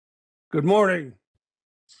Good morning.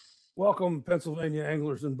 Welcome, Pennsylvania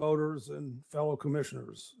anglers and boaters and fellow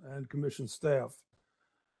commissioners and commission staff.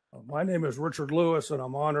 My name is Richard Lewis, and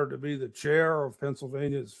I'm honored to be the chair of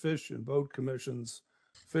Pennsylvania's Fish and Boat Commission's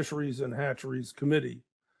Fisheries and Hatcheries Committee.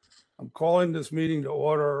 I'm calling this meeting to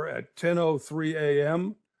order at 10:03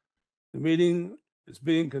 a.m. The meeting is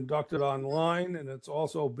being conducted online, and it's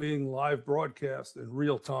also being live broadcast in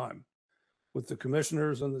real time, with the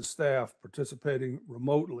commissioners and the staff participating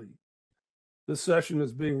remotely. This session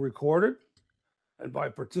is being recorded, and by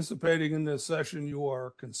participating in this session, you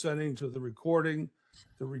are consenting to the recording,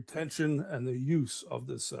 the retention, and the use of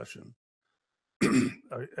this session.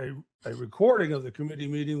 A recording of the committee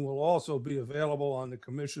meeting will also be available on the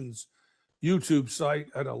Commission's YouTube site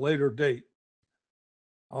at a later date.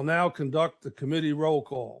 I'll now conduct the committee roll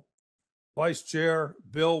call. Vice Chair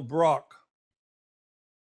Bill Brock.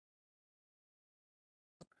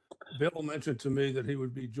 Bill mentioned to me that he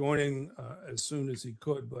would be joining as soon as he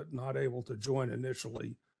could, but not able to join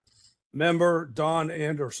initially. Member Don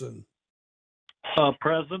Anderson.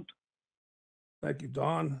 Present. Thank you,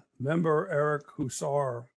 Don. Member Eric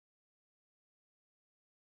Hussar.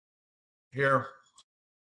 Here.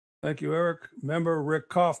 Thank you, Eric. Member Rick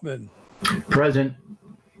Kaufman. Present.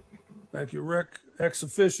 Thank you, Rick. Ex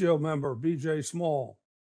officio member BJ Small.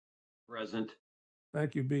 Present.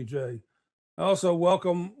 Thank you, BJ. I also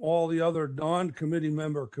welcome all the other non-committee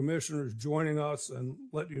member commissioners joining us and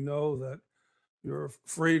let you know that you're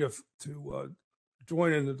free to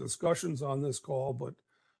join in the discussions on this call, but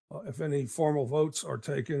if any formal votes are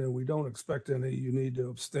taken, and we don't expect any, you need to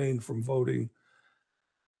abstain from voting.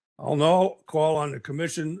 I'll now call on the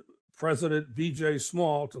commission president, BJ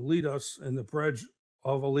Small, to lead us in the Pledge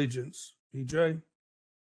of Allegiance. BJ?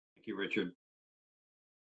 Thank you, Richard.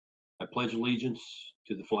 I pledge allegiance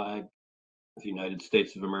to the flag of the United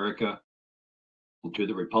States of America and to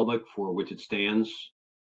the republic for which it stands,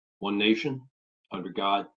 one nation, under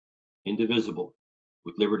God, indivisible,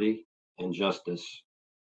 with liberty and justice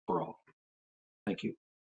for all. Thank you.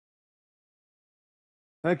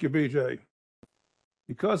 Thank you, BJ.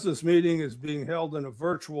 Because this meeting is being held in a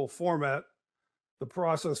virtual format, the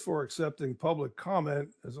process for accepting public comment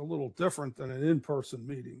is a little different than an in-person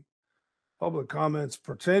meeting. Public comments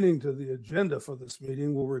pertaining to the agenda for this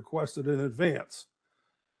meeting will be requested in advance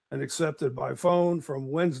and accepted by phone from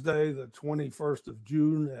Wednesday, the 21st of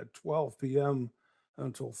June at 12 p.m.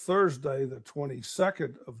 until Thursday, the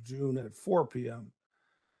 22nd of June at 4 p.m.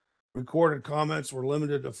 Recorded comments were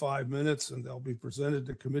limited to 5 minutes, and they'll be presented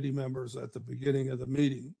to committee members at the beginning of the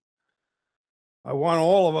meeting. I want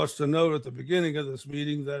all of us to note at the beginning of this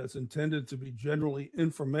meeting that it's intended to be generally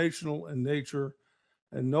informational in nature,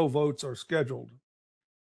 and no votes are scheduled.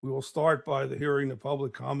 We will start by hearing the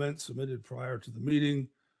public comments submitted prior to the meeting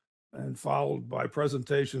and followed by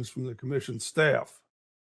presentations from the commission staff.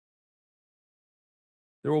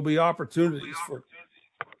 There will be opportunities for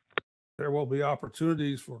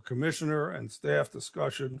commissioner and staff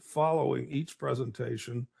discussion following each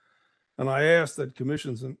presentation, and I ask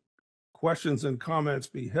that questions and comments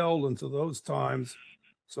be held until those times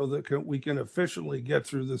so that we can efficiently get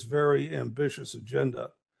through this very ambitious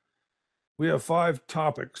agenda. We have 5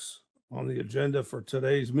 topics on the agenda for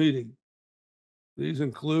today's meeting. These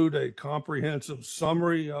include a comprehensive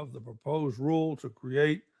summary of the proposed rule to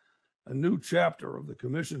create a new chapter of the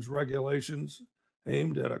Commission's regulations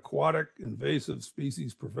aimed at aquatic invasive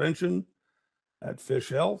species prevention, at fish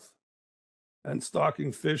health, and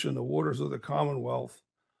stocking fish in the waters of the Commonwealth,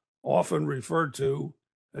 often referred to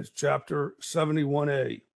as Chapter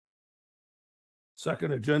 71A.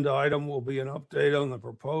 Second agenda item will be an update on the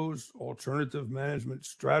proposed alternative management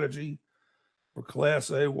strategy for Class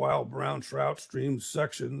A wild brown trout stream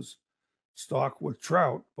sections stocked with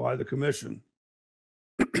trout by the Commission.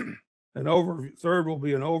 Third will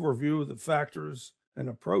be an overview of the factors and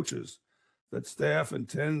approaches that staff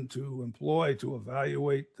intend to employ to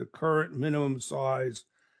evaluate the current minimum size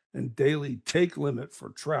and daily take limit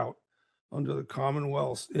for trout under the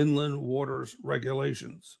Commonwealth's inland waters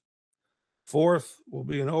regulations. Fourth will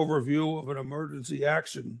be an overview of an emergency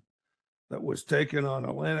action that was taken on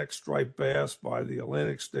Atlantic striped bass by the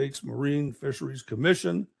Atlantic States Marine Fisheries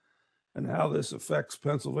Commission and how this affects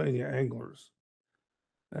Pennsylvania anglers.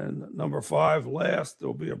 And number 5, last,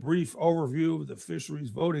 there'll be a brief overview of the fisheries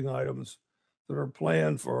voting items that are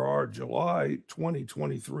planned for our July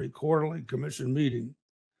 2023 quarterly commission meeting.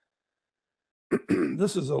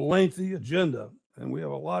 This is a lengthy agenda, and we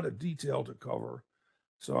have a lot of detail to cover.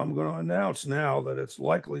 So I'm going to announce now that it's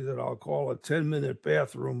likely that I'll call a 10-minute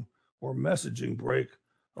bathroom or messaging break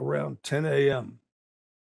around 10 a.m.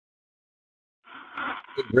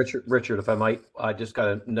 Richard, if I might, I just got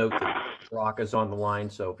a note that Brock is on the line,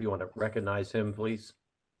 so if you want to recognize him, please.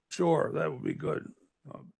 Sure, that would be good.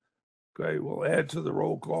 Okay, we'll add to the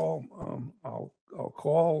roll call. I'll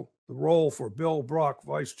call the roll for Bill Brock,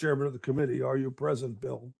 Vice Chairman of the committee. Are you present,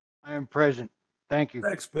 Bill? I am present. Thank you.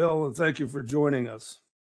 Thanks, Bill, and thank you for joining us.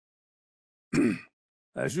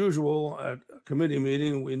 As usual, at a committee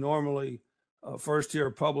meeting, we normally first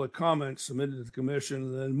hear public comments submitted to the commission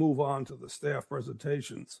and then move on to the staff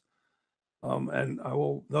presentations. And I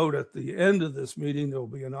will note at the end of this meeting, there will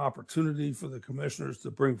be an opportunity for the commissioners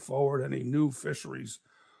to bring forward any new fisheries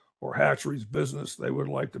or hatcheries business they would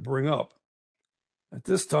like to bring up. At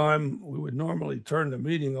this time, we would normally turn the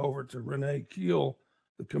meeting over to Renee Keel,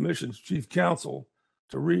 the commission's chief counsel,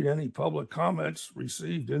 to read any public comments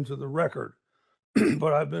received into the record.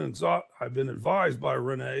 But I've been advised by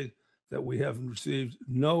Renee that we have received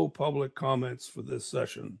no public comments for this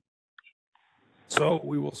session. So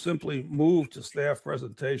we will simply move to staff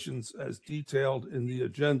presentations as detailed in the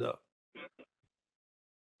agenda.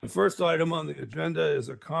 The first item on the agenda is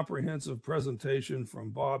a comprehensive presentation from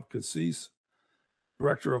Bob Cassis,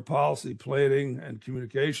 Director of Policy Planning and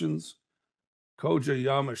Communications, Koja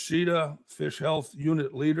Yamashita, Fish Health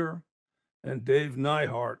Unit Leader, and Dave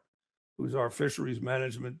Nyhart, who's our Fisheries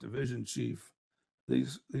Management Division Chief.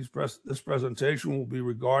 This presentation will be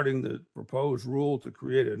regarding the proposed rule to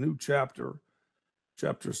create a new chapter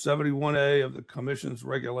 71A of the Commission's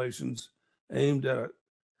regulations aimed at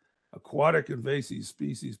aquatic invasive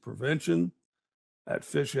species prevention, at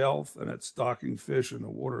fish health, and at stocking fish in the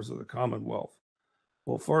waters of the Commonwealth.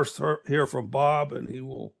 We'll first hear from Bob, and he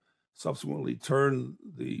will subsequently turn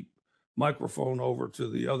the microphone over to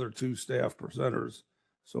the other two staff presenters.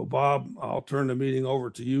 So Bob, I'll turn the meeting over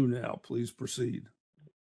to you now. Please proceed.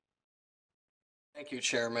 Thank you,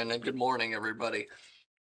 Chairman, and good morning, everybody.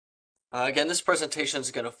 Again, this presentation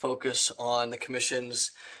is going to focus on the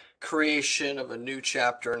Commission's creation of a new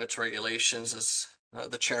chapter in its regulations, as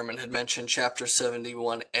the Chairman had mentioned, Chapter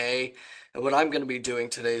 71A. And what I'm going to be doing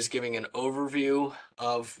today is giving an overview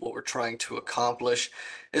of what we're trying to accomplish,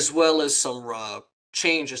 as well as some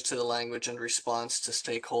changes to the language in response to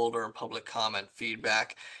stakeholder and public comment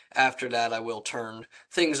feedback. After that, I will turn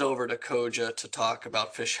things over to Koja to talk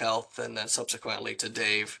about fish health, and then subsequently to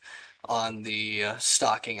Dave on the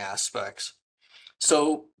stocking aspects.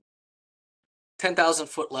 So 10,000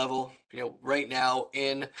 foot level, right now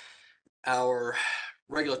in our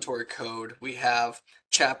regulatory code, we have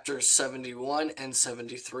chapters 71 and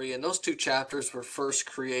 73, and those two chapters were first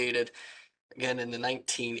created again in the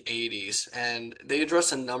 1980s, and they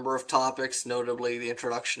address a number of topics, notably the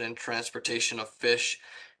introduction and transportation of fish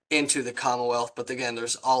into the Commonwealth. But again,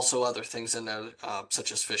 there's also other things in there,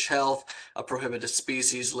 such as fish health, a prohibited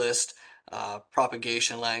species list,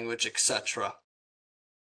 propagation language, etc.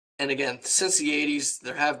 And again, since the 80s,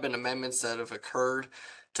 there have been amendments that have occurred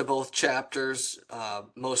to both chapters,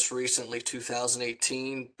 most recently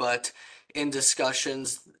 2018, but in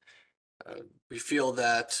discussions, we feel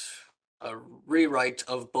that a rewrite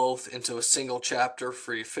of both into a single chapter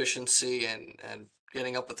for efficiency and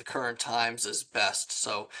getting up with the current times is best.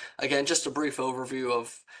 So again, just a brief overview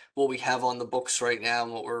of what we have on the books right now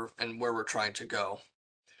and where we're trying to go.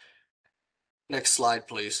 Next slide,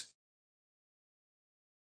 please.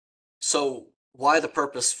 So why the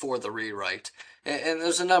purpose for the rewrite? And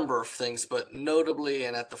there's a number of things, but notably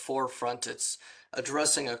and at the forefront, it's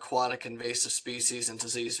addressing aquatic invasive species and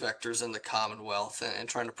disease vectors in the Commonwealth and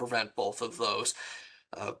trying to prevent both of those.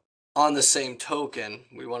 On the same token,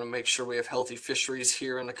 we want to make sure we have healthy fisheries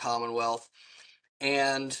here in the Commonwealth.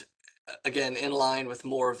 And again, in line with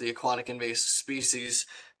more of the aquatic invasive species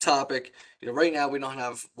topic, right now we don't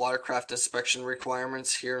have watercraft inspection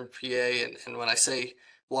requirements here in PA. And when I say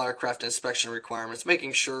watercraft inspection requirements,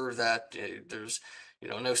 making sure that there's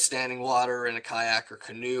no standing water in a kayak or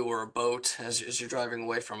canoe or a boat as you're driving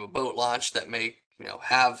away from a boat launch that may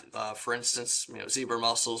have, for instance, zebra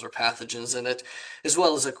mussels or pathogens in it, as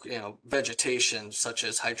well as vegetation such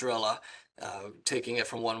as hydrilla, taking it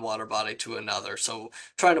from one water body to another. So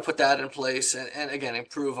trying to put that in place and again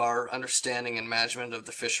improve our understanding and management of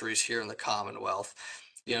the fisheries here in the Commonwealth.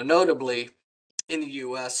 Notably, in the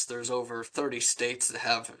U.S., there's over 30 states that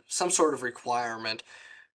have some sort of requirement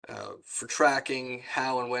for tracking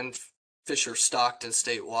how and when fish are stocked in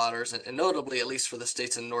state waters. And notably, at least for the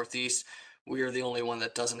states in the Northeast, we are the only one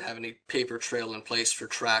that doesn't have any paper trail in place for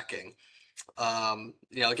tracking.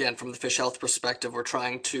 Again, from the fish health perspective, we're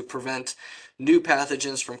trying to prevent new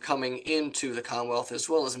pathogens from coming into the Commonwealth, as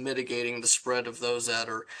well as mitigating the spread of those that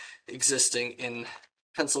are existing in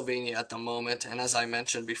Pennsylvania at the moment. And as I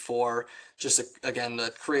mentioned before, just again,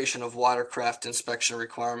 the creation of watercraft inspection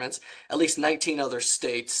requirements. At least 19 other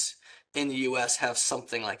states in the US have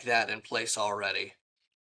something like that in place already.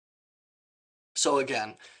 So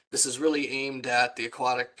again, this is really aimed at the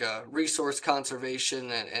aquatic resource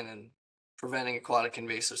conservation and preventing aquatic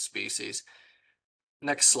invasive species.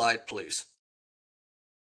 Next slide, please.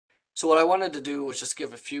 So what I wanted to do was just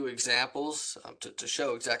give a few examples to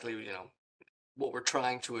show exactly, what we're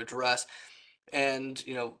trying to address. And,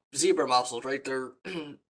 zebra mussels, right? They're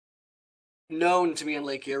known to be in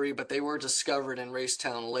Lake Erie, but they were discovered in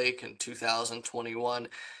Racetown Lake in 2021,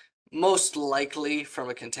 most likely from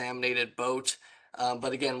a contaminated boat.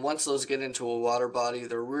 But again, once those get into a water body,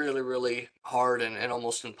 they're really, really hard and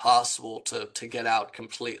almost impossible to get out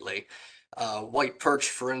completely. White perch,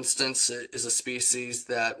 for instance, is a species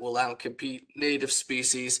that will outcompete native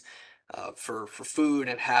species for food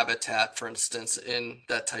and habitat, for instance, in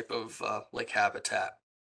that type of lake habitat.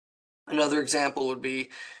 Another example would be,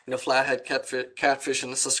 flathead catfish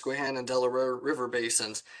in the Susquehanna and Delaware River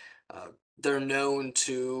basins. They're known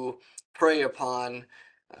to prey upon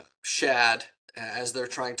shad as they're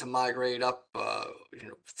trying to migrate up,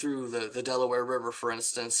 through the Delaware River, for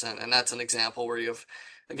instance, and that's an example where you have,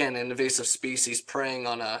 again, an invasive species preying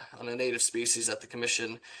on a native species that the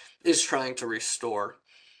Commission is trying to restore.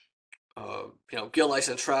 Gill lice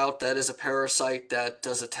and trout, that is a parasite that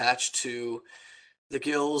does attach to the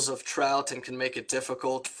gills of trout and can make it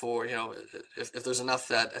difficult for, if there's enough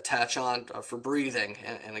that attach on for breathing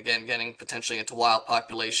and again, getting potentially into wild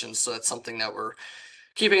populations. So that's something that we're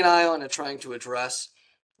keeping an eye on and trying to address.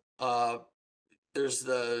 There's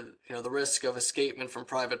the risk of escapement from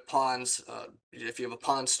private ponds. If you have a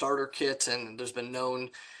pond starter kit and there's been known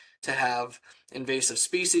to have invasive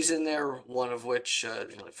species in there, one of which,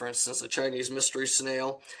 for instance, the Chinese mystery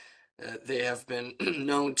snail, they have been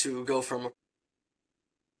known to go from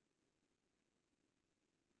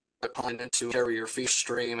a pond into carrier fish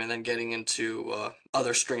stream and then getting into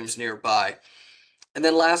other streams nearby. And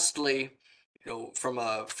then lastly, from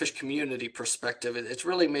a fish community perspective, it's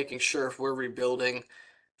really making sure if we're rebuilding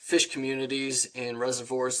fish communities in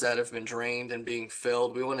reservoirs that have been drained and being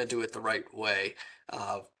filled, we want to do it the right way.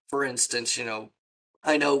 For instance,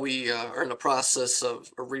 I know we are in the process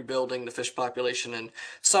of rebuilding the fish population in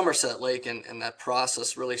Somerset Lake, and that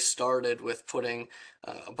process really started with putting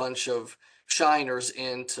a bunch of shiners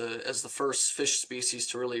into as the first fish species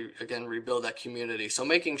to really, again, rebuild that community. So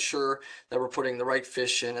making sure that we're putting the right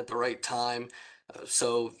fish in at the right time.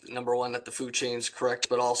 So number one, that the food chain is correct,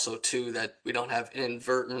 but also two, that we don't have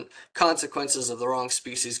inadvertent consequences of the wrong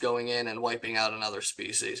species going in and wiping out another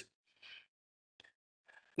species.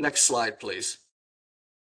 Next slide, please.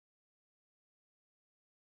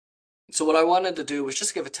 So what I wanted to do was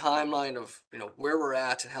just give a timeline of where we're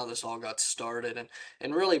at and how this all got started,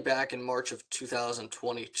 and really back in March of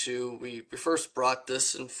 2022 we first brought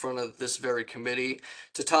this in front of this very committee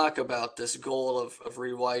to talk about this goal of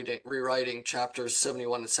rewriting chapters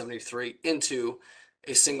 71 and 73 into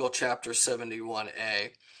a single chapter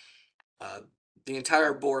 71A. The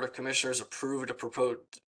entire Board of Commissioners approved a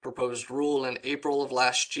proposed rule in April of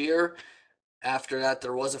last year. After that,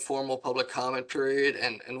 there was a formal public comment period,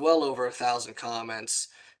 and well over 1,000 comments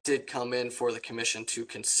did come in for the Commission to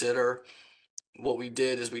consider. What we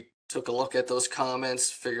did is we took a look at those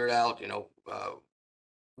comments, figured out,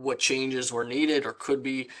 what changes were needed or could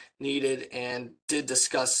be needed, and did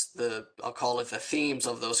discuss I'll call it the themes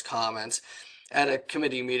of those comments at a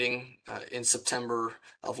committee meeting in September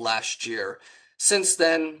of last year. Since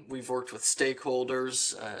then, we've worked with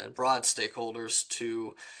stakeholders, broad stakeholders,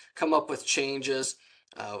 to come up with changes.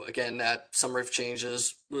 Again, that summary of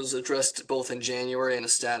changes was addressed both in January, and a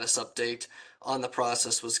status update on the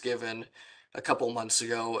process was given a couple months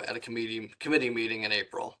ago at a committee meeting in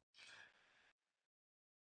April.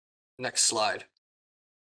 Next slide.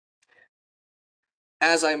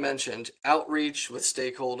 As I mentioned, outreach with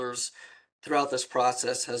stakeholders throughout this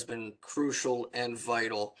process has been crucial and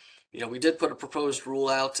vital. We did put a proposed rule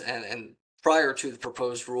out, and prior to the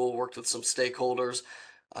proposed rule, worked with some stakeholders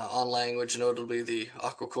on language, notably the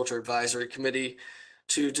Aquaculture Advisory Committee,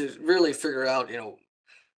 to really figure out,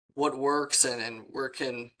 what works and where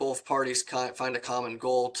can both parties find a common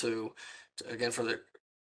goal to again, for the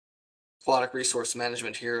aquatic resource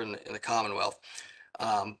management here in the Commonwealth.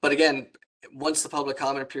 But again, once the public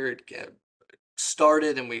comment period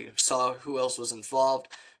started and we saw who else was involved,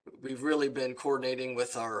 we've really been coordinating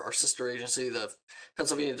with our sister agency, the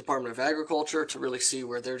Pennsylvania Department of Agriculture, to really see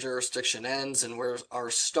where their jurisdiction ends and where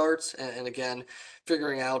ours starts, and again,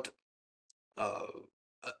 figuring out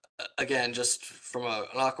again, just from an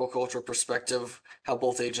aquaculture perspective, how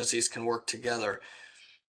both agencies can work together.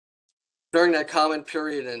 During that comment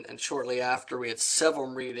period and shortly after, we had several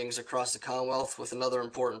meetings across the Commonwealth with another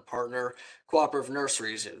important partner, cooperative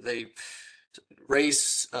nurseries. They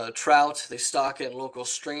raise trout, they stock it in local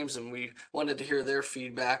streams, and we wanted to hear their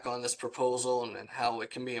feedback on this proposal and how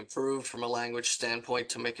it can be improved from a language standpoint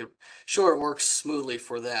to make it sure it works smoothly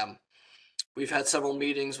for them. We've had several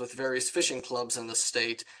meetings with various fishing clubs in the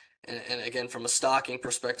state, and again, from a stocking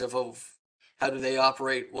perspective of how do they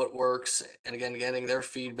operate, what works, and again, getting their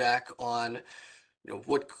feedback on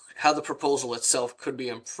how the proposal itself could be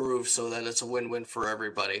improved so that it's a win-win for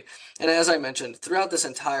everybody. And as I mentioned, throughout this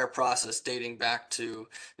entire process, dating back to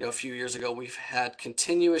a few years ago, we've had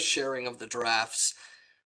continuous sharing of the drafts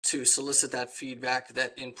to solicit that feedback,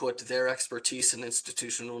 that input, their expertise and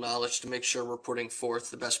institutional knowledge to make sure we're putting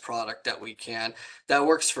forth the best product that we can that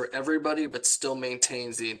works for everybody but still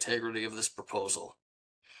maintains the integrity of this proposal.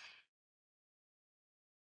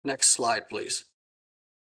 Next slide, please.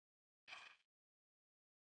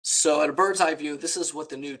 So at a bird's eye view, this is what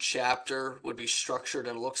the new chapter would be structured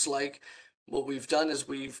and looks like. What we've done is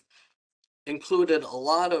we've included a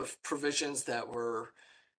lot of provisions that were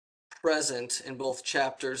present in both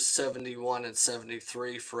chapters 71 and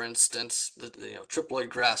 73. For instance, the triploid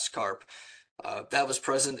grass carp. That was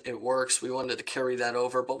present, it works. We wanted to carry that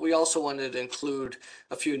over, but we also wanted to include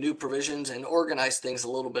a few new provisions and organize things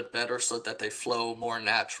a little bit better so that they flow more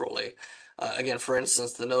naturally. Again, for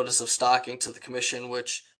instance, the notice of stocking to the commission,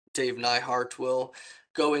 which Dave Nyhart will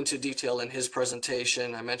go into detail in his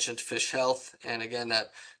presentation. I mentioned fish health, and again,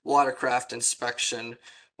 that watercraft inspection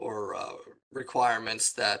or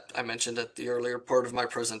requirements that I mentioned at the earlier part of my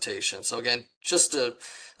presentation. So again, just a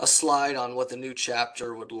slide on what the new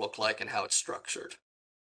chapter would look like and how it's structured.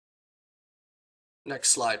 Next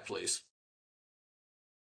slide, please.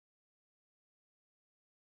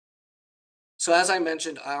 So as I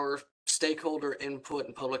mentioned, our stakeholder input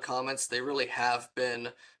and public comments, they really have been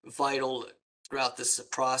vital throughout this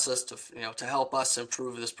process to help us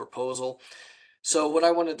improve this proposal. So what I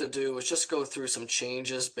wanted to do was just go through some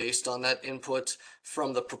changes based on that input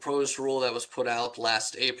from the proposed rule that was put out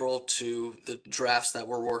last April to the drafts that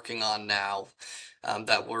we're working on now,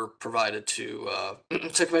 that were provided to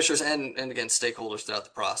to commissioners and again stakeholders throughout the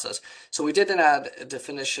process. So we didn't add a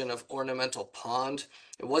definition of ornamental pond.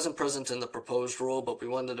 It wasn't present in the proposed rule, but we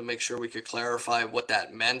wanted to make sure we could clarify what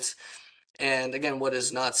that meant. And again, what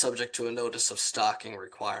is not subject to a notice of stocking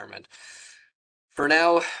requirement. For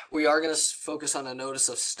now, we are going to focus on a notice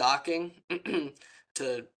of stocking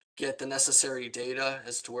to get the necessary data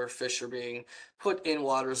as to where fish are being put in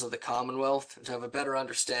waters of the Commonwealth to have a better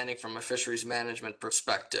understanding from a fisheries management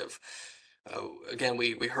perspective. Again,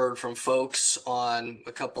 we heard from folks on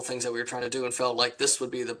a couple things that we were trying to do and felt like this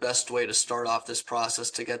would be the best way to start off this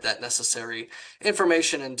process to get that necessary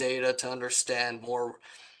information and data to understand more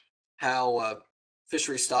how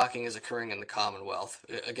fishery stocking is occurring in the Commonwealth,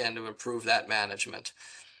 again, to improve that management.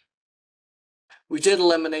 We did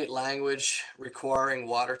eliminate language requiring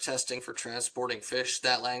water testing for transporting fish.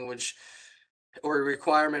 That language or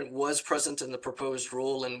requirement was present in the proposed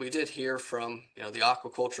rule, and we did hear from the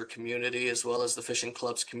aquaculture community as well as the fishing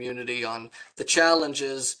clubs community on the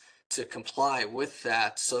challenges to comply with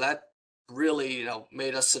that. So that really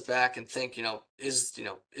made us sit back and think, is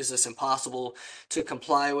this impossible to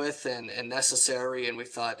comply with and necessary? And we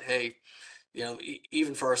thought, hey,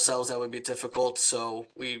 even for ourselves that would be difficult. So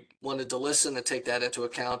we wanted to listen and take that into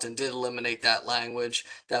account and did eliminate that language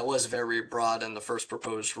that was very broad in the first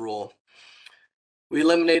proposed rule. We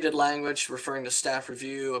eliminated language referring to staff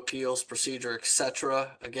review, appeals, procedure,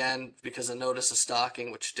 etc. Again, because of notice of stocking,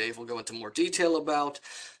 which Dave will go into more detail about,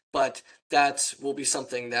 but that will be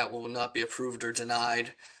something that will not be approved or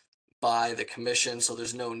denied by the commission. So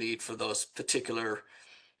there's no need for those particular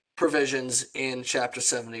provisions in Chapter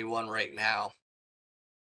 71 right now.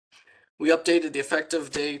 We updated the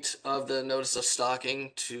effective date of the notice of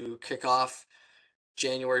stocking to kick off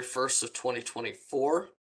January 1st of 2024.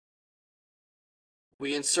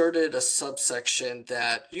 We inserted a subsection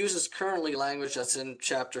that uses currently language that's in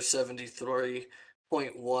Chapter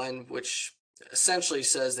 73.1, which essentially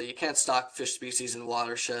says that you can't stock fish species in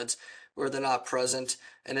watersheds where they're not present.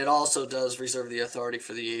 And it also does reserve the authority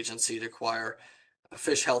for the agency to require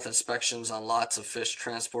fish health inspections on lots of fish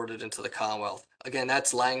transported into the Commonwealth. Again,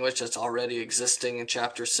 that's language that's already existing in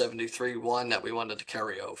Chapter 73.1 that we wanted to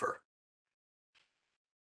carry over.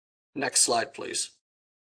 Next slide, please.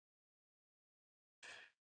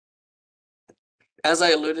 As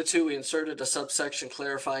I alluded to, we inserted a subsection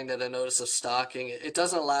clarifying that a notice of stocking, it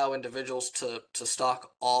doesn't allow individuals to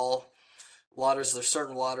stock all waters. There's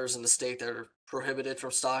certain waters in the state that are prohibited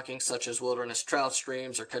from stocking, such as wilderness trout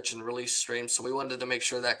streams or catch and release streams. So we wanted to make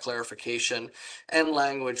sure that clarification and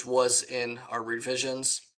language was in our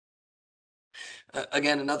revisions.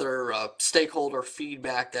 Again, another stakeholder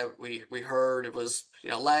feedback that we heard, it was,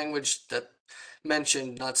 language that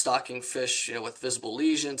mentioned not stocking fish, with visible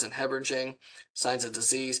lesions and hemorrhaging, signs of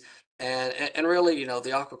disease. And really, the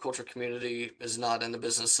aquaculture community is not in the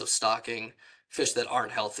business of stocking fish that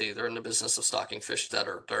aren't healthy. They're in the business of stocking fish that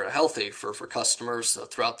are healthy for customers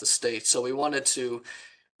throughout the state. So we wanted to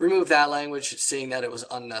remove that language, seeing that it was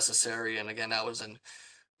unnecessary. And again, that was a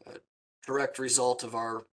direct result of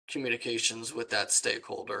our communications with that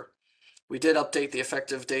stakeholder. We did update the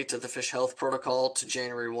effective date of the fish health protocol to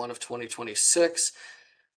January 1 of 2026.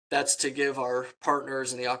 That's to give our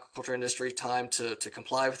partners in the aquaculture industry time to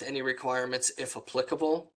comply with any requirements if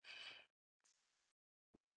applicable.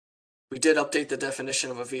 We did update the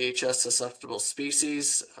definition of a VHS susceptible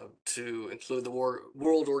species to include the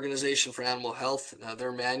World Organization for Animal Health,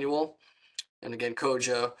 their manual. And again,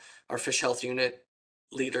 Koja, our fish health unit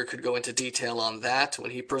leader, could go into detail on that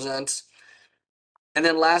when he presents. And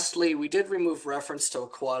then lastly, we did remove reference to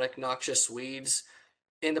aquatic noxious weeds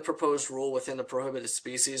in the proposed rule within the prohibited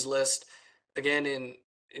species list. Again, in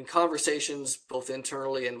conversations both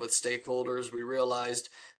internally and with stakeholders, we realized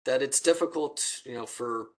that it's difficult,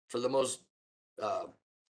 for the most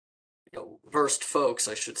versed folks,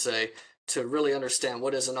 I should say, to really understand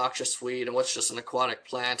what is a noxious weed and what's just an aquatic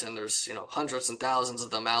plant, and there's hundreds and thousands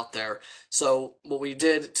of them out there. So what we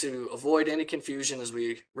did to avoid any confusion is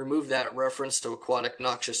we removed that reference to aquatic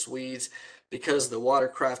noxious weeds, because the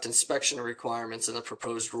watercraft inspection requirements in the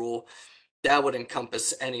proposed rule, that would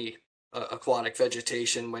encompass any aquatic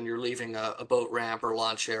vegetation when you're leaving a boat ramp or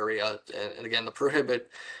launch area. And again, prohibiting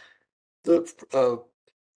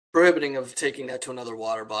of taking that to another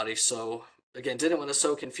water body. So again, didn't want to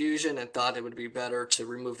sow confusion and thought it would be better to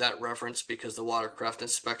remove that reference, because the watercraft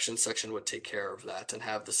inspection section would take care of that and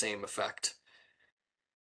have the same effect.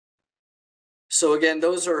 So again,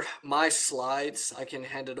 those are my slides. I can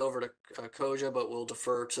hand it over to Koja, but we'll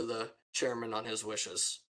defer to the chairman on his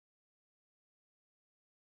wishes.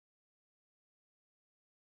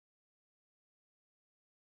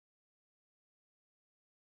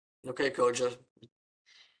 Okay, Koja.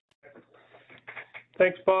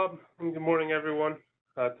 Thanks, Bob, and good morning, everyone.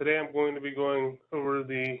 Today I'm going to be going over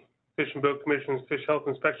the Fish and Boat Commission's Fish Health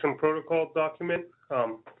Inspection Protocol document,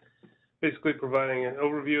 basically providing an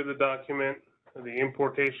overview of the document, the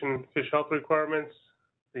importation fish health requirements,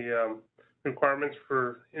 the requirements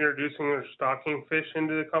for introducing or stocking fish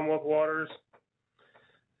into the Commonwealth waters,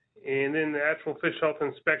 and then the actual fish health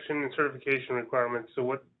inspection and certification requirements, so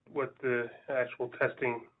what the actual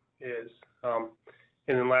testing is. And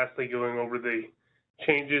then lastly, going over the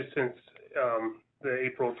changes since the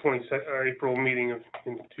April meeting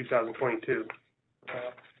in 2022.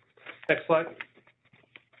 Next slide.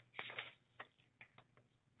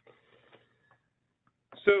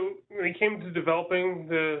 So when it came to developing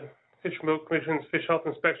the Fish and Boat Commission's Fish Health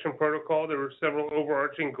Inspection Protocol, there were several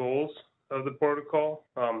overarching goals of the protocol.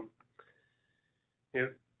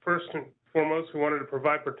 First and foremost, we wanted to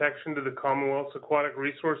provide protection to the Commonwealth's aquatic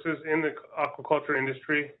resources in the aquaculture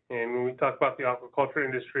industry. And when we talk about the aquaculture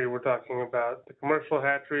industry, we're talking about the commercial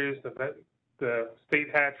hatcheries, the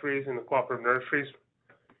state hatcheries, and the cooperative nurseries.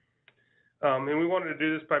 And we wanted to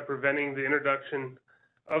do this by preventing the introduction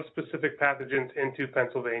of specific pathogens into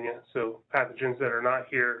Pennsylvania. So pathogens that are not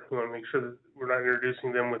here, we want to make sure that we're not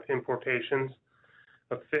introducing them with importations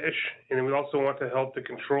of fish. And then we also want to help to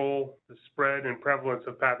control the spread and prevalence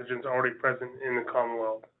of pathogens already present in the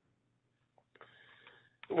Commonwealth.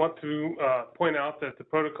 I want to point out that the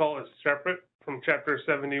protocol is separate from Chapter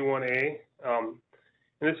 71A. And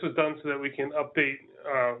this was done so that we can update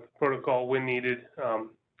the protocol when needed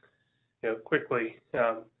quickly.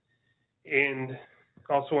 And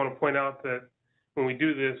also want to point out that when we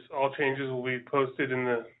do this, all changes will be posted in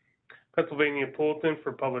the Pennsylvania Bulletin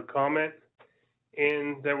for public comment,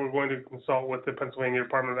 and that we're going to consult with the Pennsylvania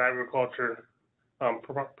Department of Agriculture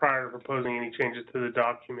prior to proposing any changes to the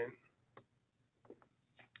document.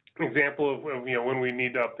 An example of when we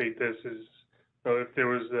need to update this is if there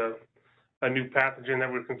was a new pathogen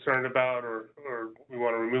that we're concerned about, or we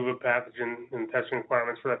want to remove a pathogen and testing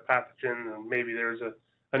requirements for that pathogen, and maybe there's a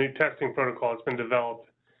new testing protocol that's been developed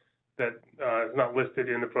that is not listed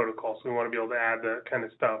in the protocol. So we want to be able to add that kind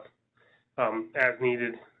of stuff as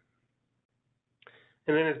needed.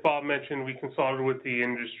 And then, as Bob mentioned, we consulted with the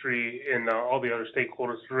industry and all the other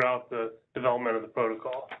stakeholders throughout the development of the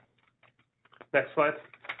protocol. Next slide.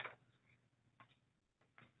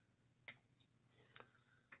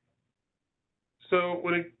 So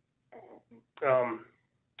when it,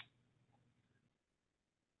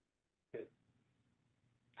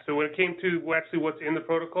 when it came to actually what's in the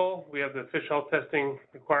protocol, we have the fish health testing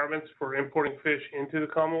requirements for importing fish into the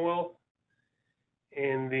Commonwealth.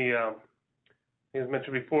 And the, as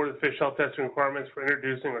mentioned before, the fish health testing requirements for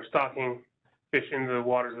introducing or stocking fish into the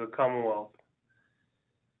waters of the Commonwealth.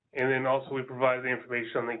 And then also we provide the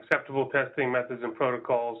information on the acceptable testing methods and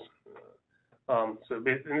protocols. And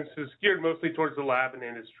this is geared mostly towards the lab and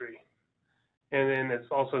industry. And then it's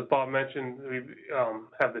also, as Bob mentioned, we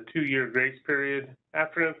have the 2-year grace period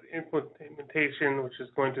after implementation, which is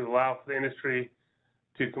going to allow for the industry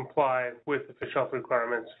to comply with the fish health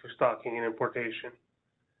requirements for stocking and importation.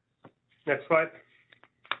 Next slide.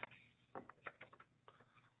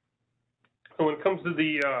 So when it comes to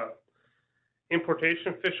the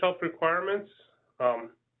importation fish health requirements,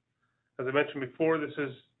 as I mentioned before,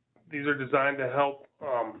 these are designed to help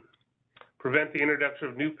prevent the introduction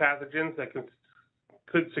of new pathogens that could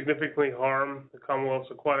significantly harm the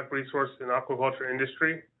Commonwealth's aquatic resource and aquaculture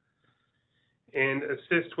industry, and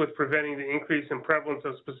assist with preventing the increase in prevalence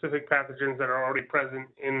of specific pathogens that are already present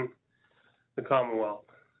in the Commonwealth.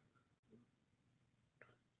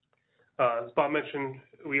 As Bob mentioned,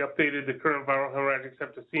 we updated the current viral hemorrhagic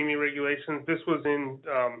septicemia regulations. This was in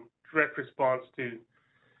direct response to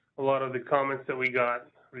a lot of the comments that we got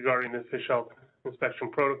regarding the fish health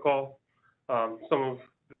inspection protocol. Some of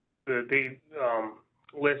the date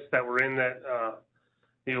lists that were in that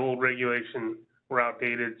the old regulation were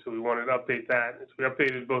outdated, so we wanted to update that. So we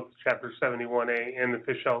updated both Chapter 71A and the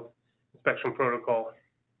fish health inspection protocol.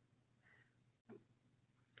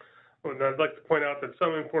 And I'd like to point out that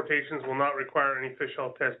some importations will not require any fish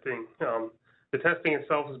health testing. The testing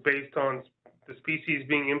itself is based on the species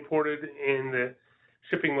being imported and the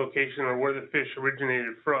shipping location or where the fish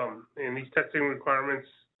originated from. And these testing requirements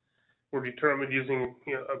were determined using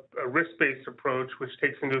a risk-based approach, which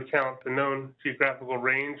takes into account the known geographical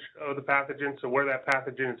range of the pathogen, so where that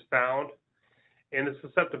pathogen is found, and the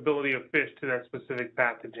susceptibility of fish to that specific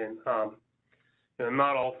pathogen.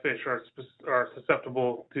 Not all fish are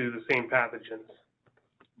susceptible to the same pathogens.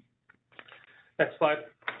 Next slide.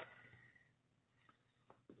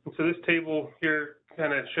 And so this table here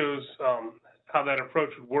kind of shows how that approach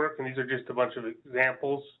would work, and these are just a bunch of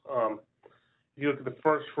examples. If you look at the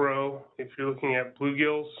first row, if you're looking at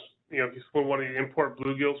bluegills, if you want to import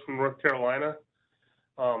bluegills from North Carolina,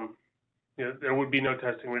 there would be no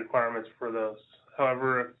testing requirements for those.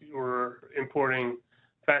 However, if you were importing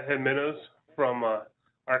fathead minnows from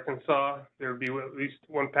Arkansas, there would be at least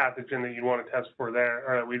one pathogen that you'd want to test for there,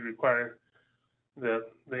 or that we'd require the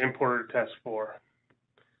importer to test for.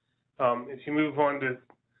 If you move on to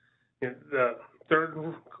the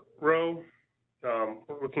third row,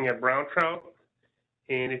 we're looking at brown trout.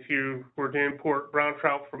 And if you were to import brown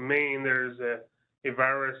trout from Maine, there's a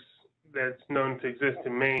virus that's known to exist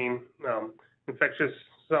in Maine, infectious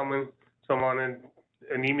salmon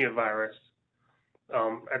anemia virus.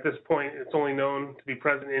 At this point, it's only known to be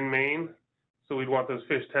present in Maine, so we'd want those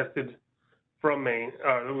fish tested from Maine.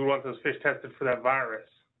 We want those fish tested for that virus.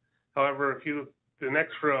 However, if you look at the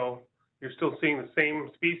next row, you're still seeing the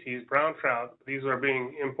same species, brown trout. These are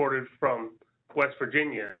being imported from West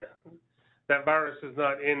Virginia. That virus is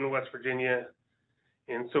not in West Virginia,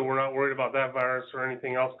 and so we're not worried about that virus or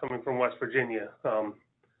anything else coming from West Virginia.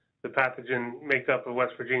 The pathogen makeup of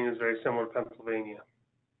West Virginia is very similar to Pennsylvania.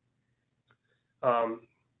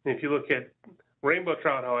 If you look at rainbow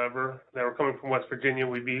trout, however, that are coming from West Virginia,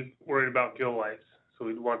 we'd be worried about gill lice. So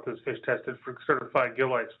we'd want those fish tested for certified gill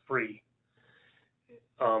lice free.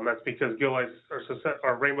 That's because gill lice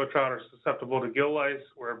or rainbow trout are susceptible to gill lice,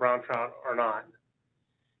 where brown trout are not.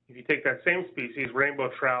 If you take that same species, rainbow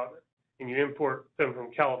trout, and you import them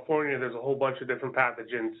from California, there's a whole bunch of different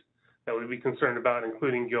pathogens that we'd be concerned about,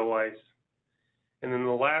 including gill lice. And then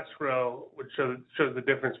the last row, which shows the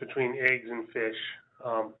difference between eggs and fish.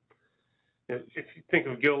 If you think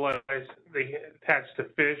of gill lice, they attach to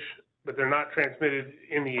fish, but they're not transmitted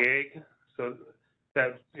in the egg, so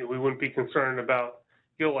that we wouldn't be concerned about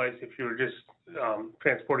gill lice if you were just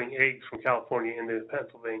transporting eggs from California into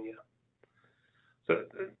Pennsylvania. So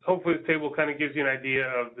hopefully this table kind of gives you an idea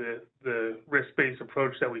of the risk-based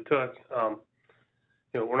approach that we took.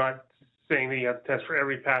 We're not saying that you have to test for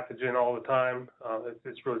every pathogen all the time.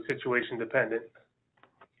 It's really situation dependent.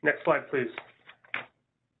 Next slide, please.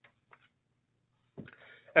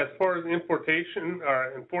 As far as importation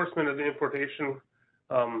or enforcement of the importation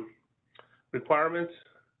requirements,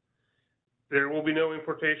 there will be no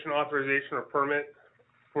importation authorization or permit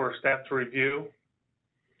for staff to review.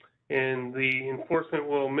 And the enforcement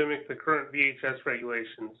will mimic the current VHS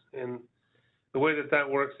regulations. And The way that that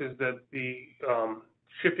works is that the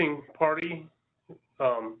shipping party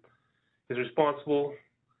is responsible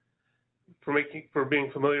for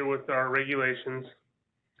being familiar with our regulations,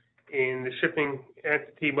 and the shipping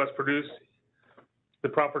entity must produce the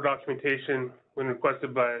proper documentation when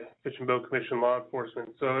requested by Fish and Boat Commission law enforcement.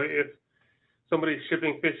 So if somebody's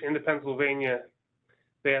shipping fish into Pennsylvania,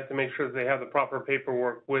 they have to make sure that they have the proper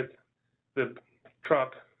paperwork with the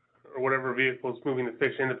truck or whatever vehicle is moving the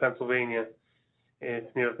fish into Pennsylvania. And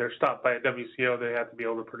if they're stopped by a WCO, they have to be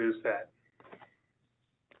able to produce that.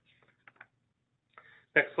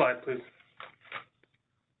 Next slide, please.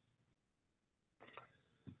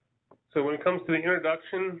 So when it comes to the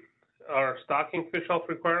introduction, our stocking fish health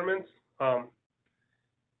requirements,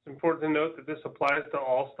 it's important to note that this applies to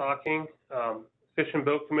all stocking, Fish and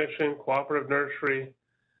Boat Commission, cooperative nursery,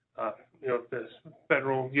 the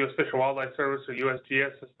federal U.S. Fish and Wildlife Service or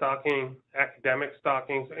USGS stocking, academic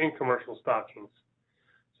stockings, and commercial stockings.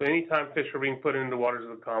 So anytime fish are being put into the waters of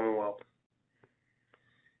the Commonwealth.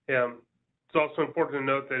 It's also important to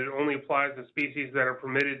note that it only applies to species that are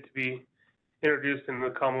permitted to be introduced into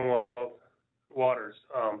the Commonwealth waters.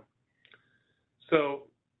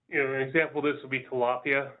 An example of this would be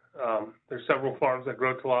tilapia. There's several farms that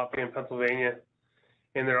grow tilapia in Pennsylvania,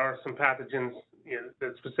 and there are some pathogens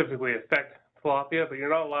that specifically affect tilapia, but you're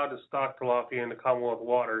not allowed to stock tilapia in the Commonwealth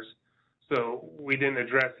waters. So we didn't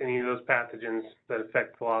address any of those pathogens that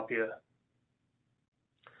affect tilapia.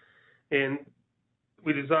 And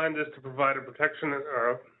we designed this to provide protection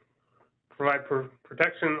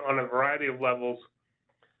on a variety of levels,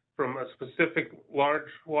 from a specific large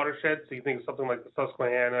watershed, so you think of something like the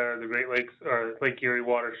Susquehanna or the Great Lakes or Lake Erie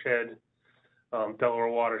watershed, Delaware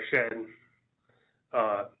watershed,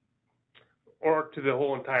 or to the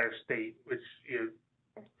whole entire state, which is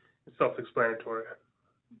self-explanatory.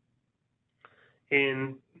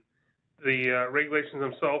 And the regulations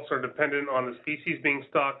themselves are dependent on the species being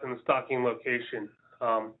stocked and the stocking location.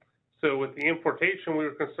 So with the importation, we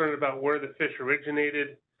were concerned about where the fish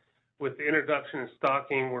originated. With the introduction and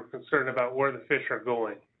stocking, we're concerned about where the fish are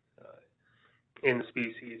going in the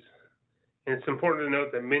species. And it's important to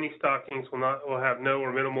note that many stockings will have no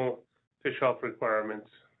or minimal fish health requirements.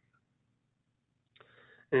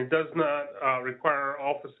 And it does not require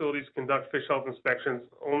all facilities to conduct fish health inspections,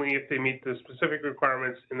 only if they meet the specific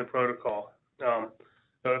requirements in the protocol.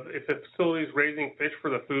 If a facility is raising fish for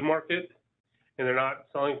the food market and they're not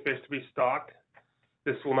selling fish to be stocked,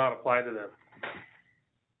 this will not apply to them.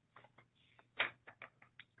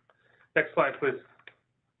 Next slide, please.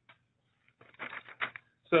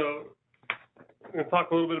 So I'm going to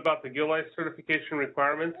talk a little bit about the gill ice certification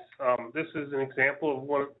requirements. This is an example of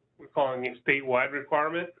what we're calling a statewide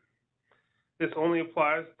requirement. This only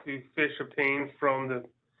applies to fish obtained from the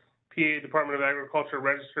PA Department of Agriculture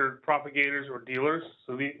registered propagators or dealers.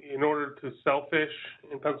 So in order to sell fish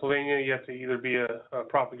in Pennsylvania, you have to either be a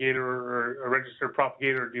propagator or a registered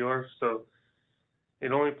propagator or dealer. So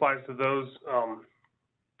it only applies to those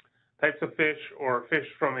types of fish or fish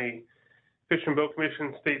from a Fish and Boat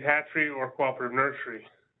Commission state hatchery or cooperative nursery.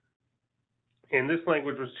 And this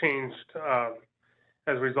language was changed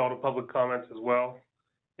as a result of public comments as well.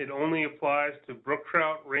 It only applies to brook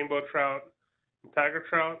trout, rainbow trout, and tiger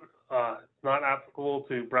trout. It's not applicable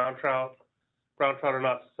to brown trout. Brown trout are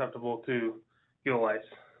not susceptible to gill ice.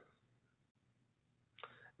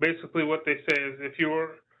 Basically what they say is if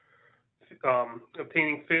you're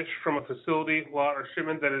obtaining fish from a facility, lot, or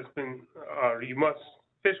shipment that has been,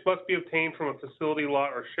 fish must be obtained from a facility,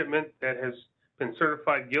 lot, or shipment that has been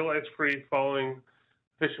certified gill ice free following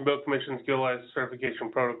Fish and Boat Commission's gill ice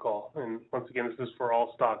certification protocol. And once again, this is for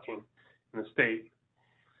all stocking in the state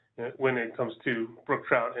when it comes to brook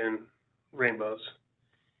trout and rainbows.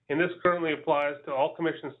 And this currently applies to all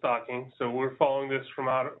commission stocking. So we're following this from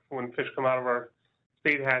when fish come out of our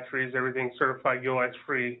state hatcheries, everything's certified gill ice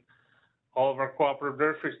free. All of our cooperative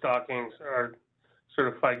nursery stockings are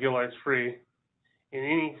certified gill ice free. And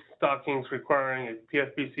any stockings requiring a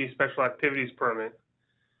PFBC special activities permit.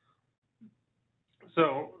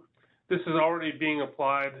 So this is already being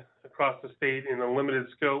applied across the state in a limited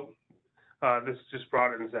scope. This just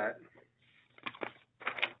broadens that.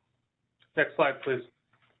 Next slide, please.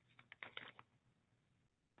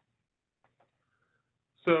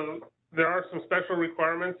 So there are some special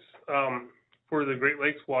requirements for the Great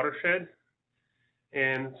Lakes watershed.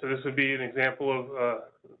 And so this would be an example of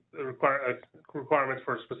requirements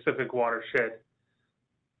for a specific watershed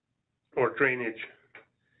or drainage.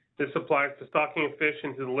 This applies to stocking of fish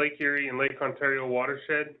into the Lake Erie and Lake Ontario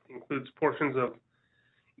watershed, includes portions of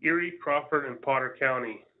Erie, Crawford, and Potter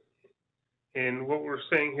County. And what we're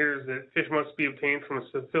saying here is that fish must be obtained from a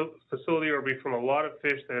facility or be from a lot of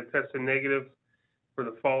fish that have tested negative for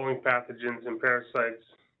the following pathogens and parasites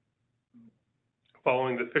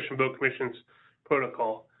following the Fish and Boat Commission's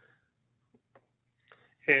protocol.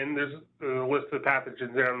 And there's a list of the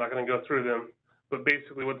pathogens there. I'm not going to go through them. But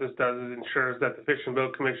basically what this does is ensures that the Fish and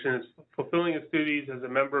Boat Commission is fulfilling its duties as a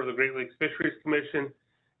member of the Great Lakes Fisheries Commission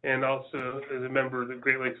and also as a member of the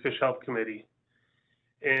Great Lakes Fish Health Committee.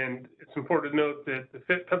 And it's important to note that the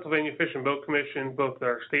Pennsylvania Fish and Boat Commission, both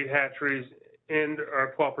our state hatcheries and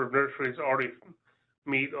our cooperative nurseries, already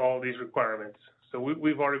meet all these requirements. So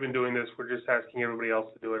we've already been doing this. We're just asking everybody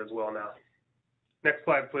else to do it as well now. Next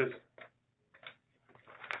slide, please.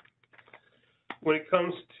 When it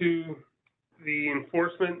comes to the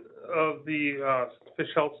enforcement of the fish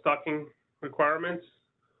health stocking requirements,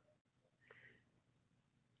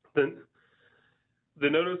 the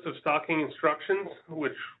notice of stocking instructions,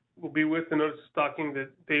 which will be with the notice of stocking that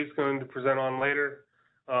Dave's going to present on later,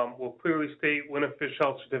 will clearly state when a fish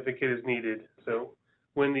health certificate is needed. So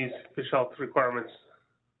when these fish health requirements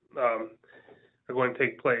are going to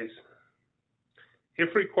take place.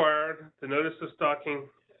 If required, the notice of stocking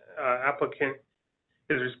applicant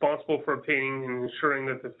is responsible for obtaining and ensuring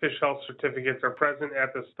that the fish health certificates are present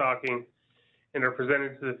at the stocking and are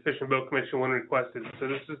presented to the Fish and Boat Commission when requested. So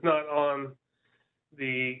this is not on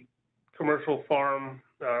the commercial farm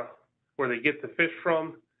where they get the fish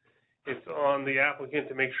from. It's on the applicant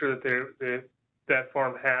to make sure that that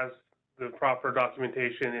farm has the proper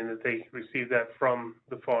documentation and that they receive that from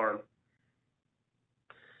the farm.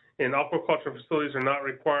 And aquaculture facilities are not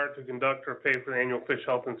required to conduct or pay for the annual fish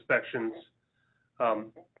health inspections.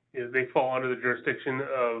 They fall under the jurisdiction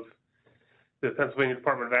of the Pennsylvania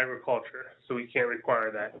Department of Agriculture, so we can't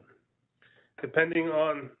require that. Depending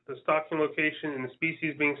on the stocking location and the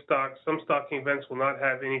species being stocked, some stocking events will not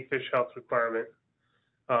have any fish health requirement.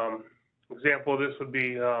 Example of this would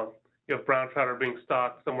be if brown trout are being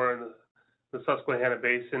stocked somewhere in the Susquehanna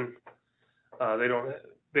Basin. They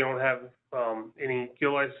don't have any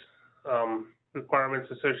gill ice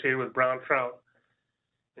requirements associated with brown trout,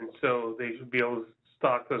 and so they should be able to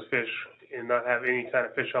stock those fish and not have any kind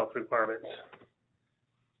of fish health requirements.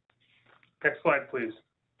 Next slide, please.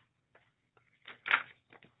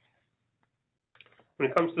 When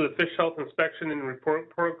it comes to the fish health inspection and report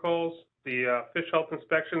protocols, the fish health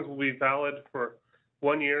inspections will be valid for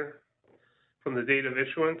 1 year from the date of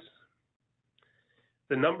issuance.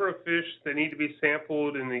 The number of fish that need to be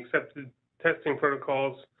sampled in the accepted testing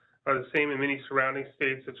protocols are the same in many surrounding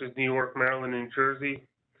states such as New York, Maryland, and New Jersey.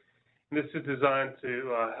 And this is designed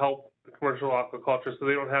to help the commercial aquaculture so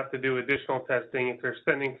they don't have to do additional testing. If they're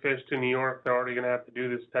sending fish to New York, they're already going to have to do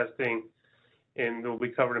this testing, and they'll be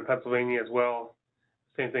covered in Pennsylvania as well.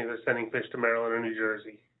 Same thing, they're sending fish to Maryland or New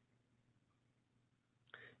Jersey.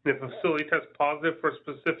 And if a facility tests positive for a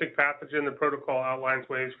specific pathogen, the protocol outlines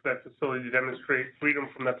ways for that facility to demonstrate freedom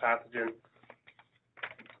from that pathogen.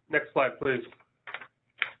 Next slide, please.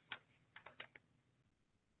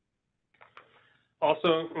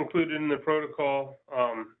 Also included in the protocol,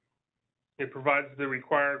 it provides the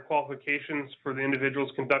required qualifications for the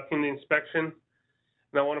individuals conducting the inspection.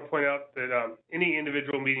 And I want to point out that any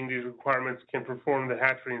individual meeting these requirements can perform the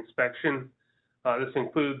hatchery inspection. This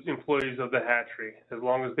includes employees of the hatchery, as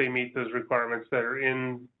long as they meet those requirements that are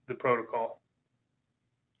in the protocol.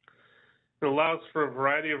 It allows for a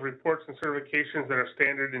variety of reports and certifications that are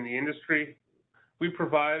standard in the industry. We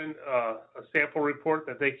provide a sample report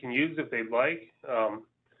that they can use if they'd like,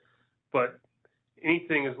 but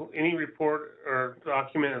any report or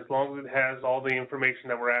document, as long as it has all the information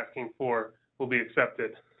that we're asking for, will be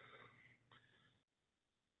accepted.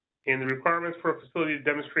 And the requirements for a facility to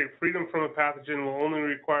demonstrate freedom from a pathogen will only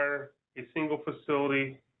require a single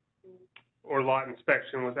facility or lot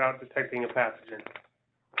inspection without detecting a pathogen.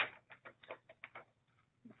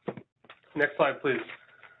 Next slide, please.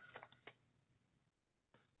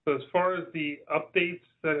 So as far as the updates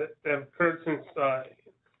that have occurred since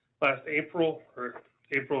last April, or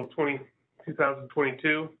April of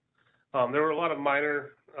 2022, there were a lot of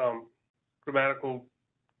minor grammatical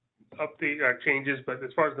update changes, but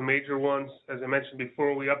as far as the major ones, as I mentioned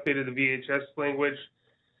before, we updated the VHS language,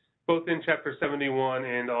 both in Chapter 71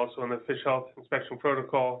 and also in the Fish Health Inspection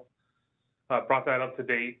Protocol, brought that up to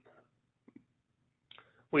date.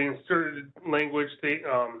 We inserted language stating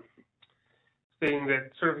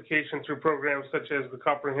that certification through programs such as the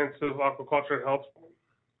Comprehensive Aquaculture Health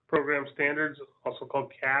Program Standards, also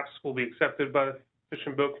called CAPS, will be accepted by the Fish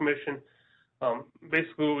and Boat Commission.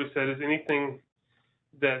 Basically what we said is anything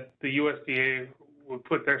that the USDA would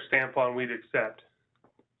put their stamp on, we'd accept.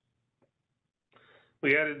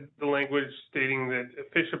 we added the language stating that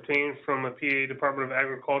fish obtained from a PA Department of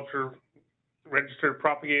Agriculture registered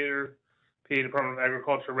propagator, PA Department of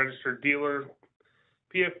Agriculture registered dealer,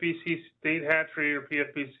 PFBC state hatchery or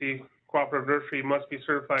PFBC cooperative nursery must be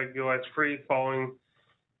certified gill lice free following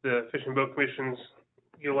the Fish and Boat Commission's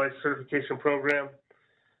gill lice certification program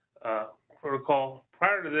protocol.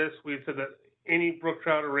 Prior to this, we said that any brook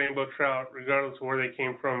trout or rainbow trout, regardless of where they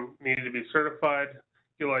came from, needed to be certified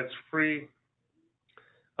gill lice free.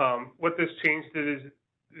 What this change did is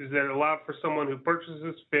that it allowed for someone who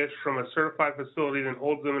purchases fish from a certified facility and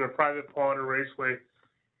holds them in a private pond or raceway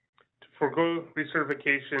to forego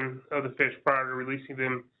recertification of the fish prior to releasing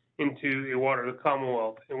them into a water of the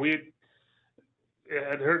Commonwealth. And we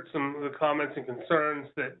had heard some of the comments and concerns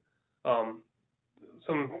that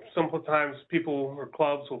sometimes people or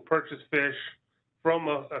clubs will purchase fish from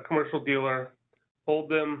a commercial dealer, hold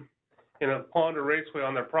them in a pond or raceway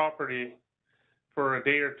on their property for a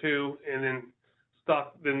day or two, and then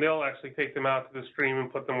they'll actually take them out to the stream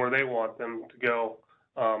and put them where they want them to go.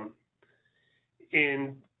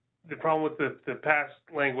 And the problem with the past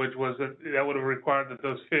language was that would have required that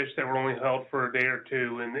those fish that were only held for a day or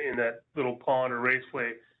two in that little pond or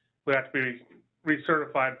raceway would have to be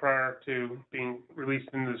recertified prior to being released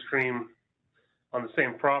into the stream on the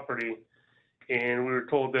same property. And we were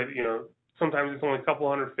told that, you know, sometimes it's only a couple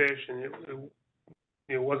hundred fish, and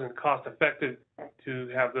it wasn't cost effective to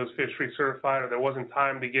have those fish recertified, or there wasn't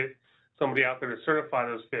time to get somebody out there to certify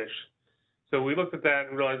those fish. So we looked at that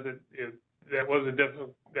and realized that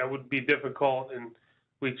that would be difficult, and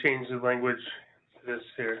we changed the language to this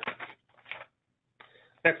here.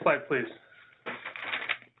 Next slide, please.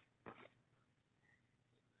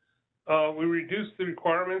 We reduced the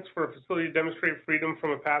requirements for a facility to demonstrate freedom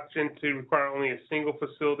from a pathogen to require only a single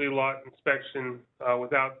facility lot inspection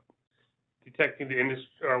without detecting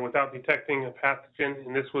a pathogen,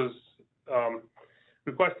 and this was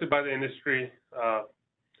requested by the industry.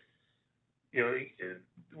 You know,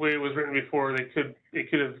 the way it was written before, it could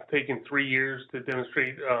have taken 3 years to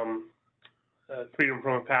demonstrate freedom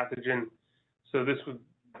from a pathogen. So this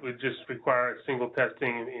would just require a single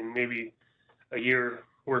testing and maybe a year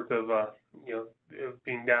worth of you know,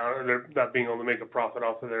 being down, or they're not being able to make a profit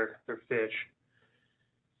off of their fish.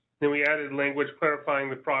 Then we added language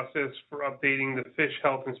clarifying the process for updating the fish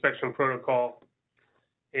health inspection protocol,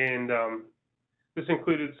 and this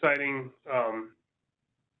included citing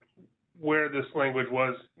where this language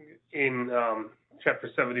was in Chapter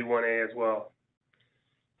 71A as well.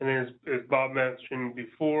 And then, as Bob mentioned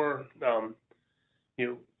before, you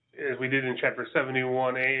know, as we did in Chapter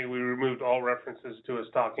 71A, we removed all references to a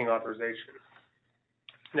stocking authorization.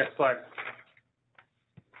 Next slide.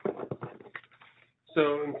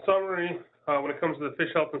 So, in summary, when it comes to the fish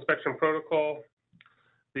health inspection protocol,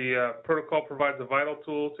 the protocol provides a vital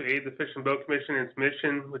tool to aid the Fish and Boat Commission in its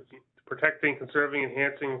mission with protecting, conserving,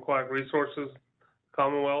 enhancing aquatic resources,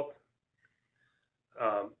 Commonwealth.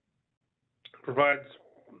 Provides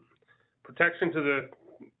protection to the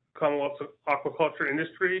Commonwealth's aquaculture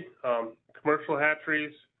industry, commercial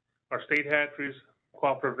hatcheries, our state hatcheries,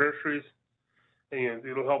 cooperative nurseries, and, you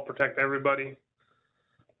know, it'll help protect everybody.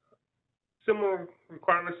 Similar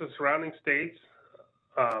requirements of surrounding states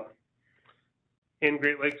in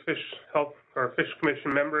Great Lakes Fish Health or Fish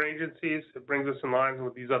Commission member agencies. It brings us in line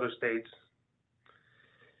with these other states.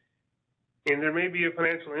 And there may be a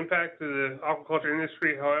financial impact to the aquaculture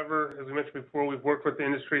industry. However, as we mentioned before, we've worked with the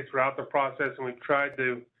industry throughout the process, and we've tried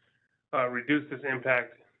to reduce this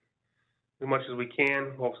impact as much as we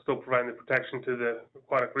can while still providing the protection to the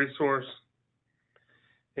aquatic resource.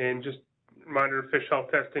 And just a reminder, fish health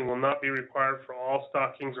testing will not be required for all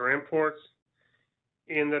stockings or imports,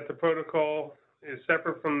 and that the protocol is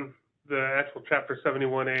separate from the actual Chapter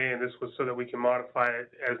 71A, and this was so that we can modify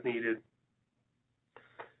it as needed.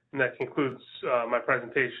 And that concludes my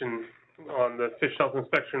presentation on the fish health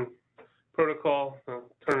inspection protocol. I'll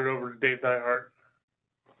turn it over to Dave Nyhart.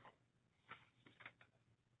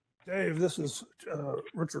 Dave, this is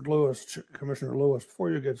Richard Lewis, Commissioner Lewis.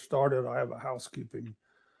 Before you get started, I have a housekeeping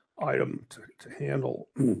item to handle.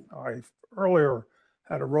 I earlier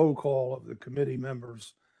had a roll call of the committee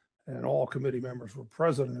members, and all committee members were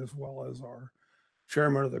present, as well as our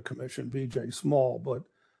chairman of the commission, BJ Small. But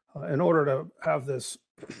in order to have this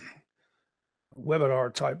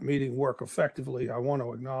webinar type meeting work effectively, I want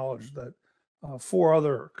to acknowledge that 4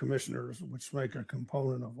 other commissioners, which make a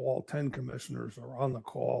component of all 10 commissioners, are on the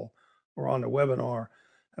call or on the webinar.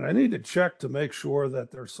 And I need to check to make sure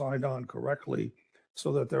that they're signed on correctly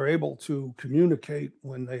so that they're able to communicate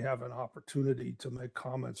when they have an opportunity to make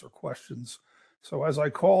comments or questions. So as I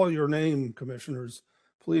call your name, commissioners,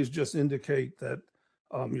 please just indicate that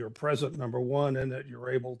you're present, number one, and that you're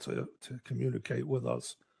able to communicate with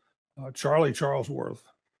us. Charlie Charlesworth.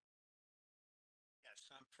 Yes,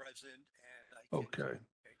 I'm present and I can Okay. communicate.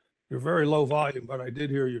 You're very low volume, but I did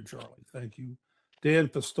hear you, Charlie. Thank you. Dan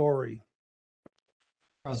Pastori.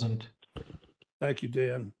 Present. Thank you,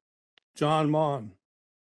 Dan. John Mon.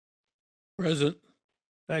 Present.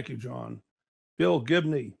 Thank you, John. Bill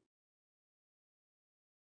Gibney.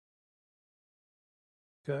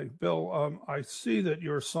 Okay, Bill, I see that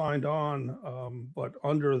you're signed on, but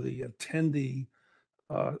under the attendee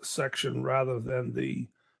section rather than the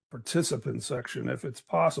participant section. If it's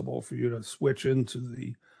possible for you to switch into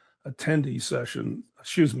the attendee session,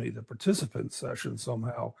 the participant session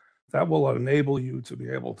somehow, that will enable you to be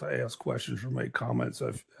able to ask questions or make comments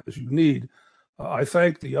as you need. I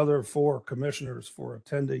thank the other 4 commissioners for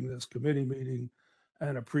attending this committee meeting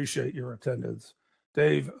and appreciate your attendance.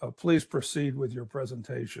 Dave, please proceed with your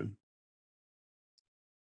presentation.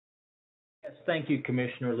 Yes, thank you,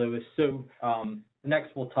 Commissioner Lewis. So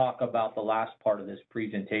next we'll talk about the last part of this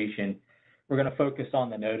presentation. We're going to focus on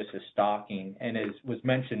the notice of stocking, and as was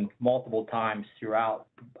mentioned multiple times throughout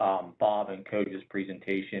Bob and Coach's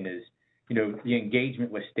presentation is, the engagement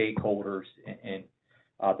with stakeholders and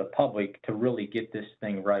the public to really get this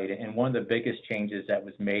thing right. And one of the biggest changes that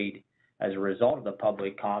was made as a result of the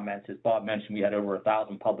public comments, as Bob mentioned, we had over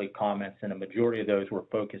 1,000 public comments, and a majority of those were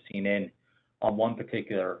focusing in on one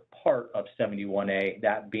particular part of 71A,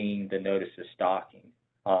 that being the notice of stocking.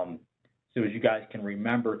 So as you guys can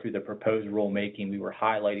remember through the proposed rulemaking, we were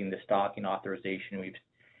highlighting the stocking authorization. We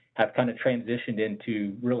have kind of transitioned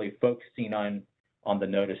into really focusing on the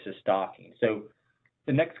notice of stocking. So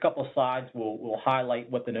the next couple of slides will highlight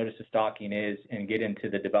what the notice of stocking is and get into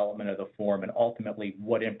the development of the form and ultimately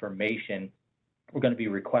what information we're going to be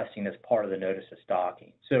requesting as part of the notice of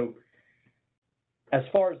stocking. So as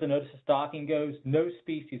far as the notice of stocking goes, no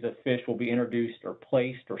species of fish will be introduced or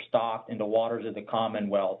placed or stocked into waters of the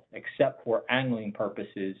Commonwealth except for angling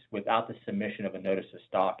purposes without the submission of a notice of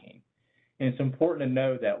stocking. And it's important to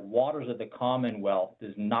know that waters of the Commonwealth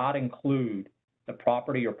does not include the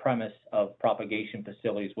property or premise of propagation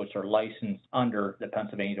facilities which are licensed under the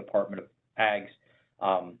Pennsylvania Department of Ag's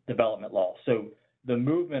development law. So the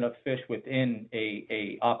movement of fish within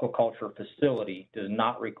a aquaculture facility does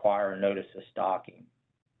not require a notice of stocking.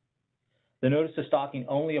 The notice of stocking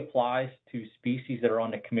only applies to species that are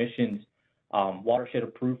on the Commission's watershed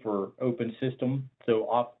approved for open system. So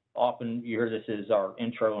often you hear this as our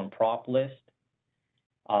intro and prop list.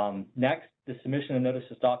 Next, the submission of notice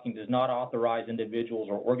of stocking does not authorize individuals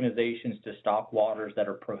or organizations to stock waters that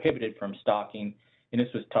are prohibited from stocking, and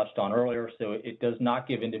this was touched on earlier, so it does not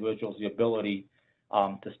give individuals the ability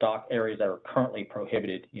to stock areas that are currently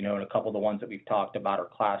prohibited. And a couple of the ones that we've talked about are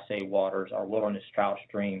Class A waters, our wilderness trout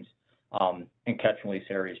streams, and catch and release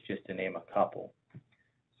areas, just to name a couple.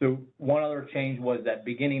 So one other change was that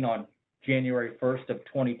beginning on January 1st of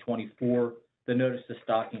 2024, the notice of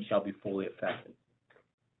stocking shall be fully effective.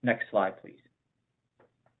 Next slide, please.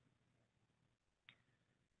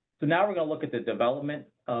 So now we're going to look at the development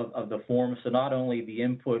of the form. So not only the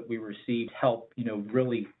input we received helped,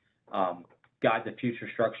 really guide the future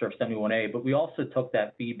structure of 71A, but we also took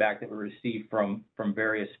that feedback that we received from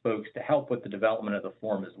various folks to help with the development of the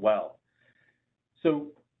form as well. So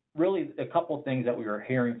really a couple of things that we were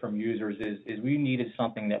hearing from users is we needed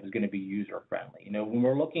something that was going to be user friendly. When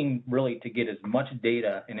we're looking really to get as much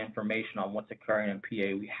data and information on what's occurring in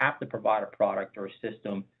PA, we have to provide a product or a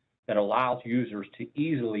system that allows users to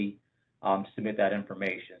easily submit that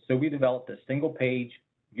information. So we developed a single page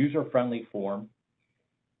user friendly form.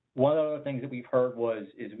 One of the other things that we've heard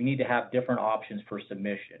is we need to have different options for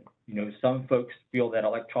submission. Some folks feel that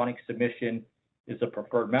electronic submission is the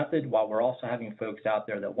preferred method, while we're also having folks out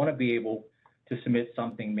there that want to be able to submit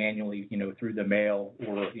something manually, through the mail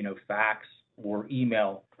or, fax or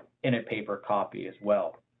email in a paper copy as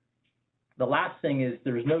well. The last thing is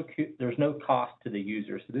there's no cost to the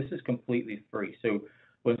user, so this is completely free. So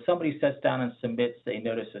when somebody sits down and submits a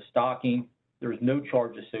notice of stocking, there's no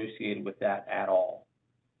charge associated with that at all.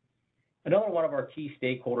 Another one of our key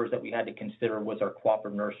stakeholders that we had to consider was our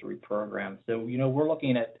cooperative nursery program. So, we're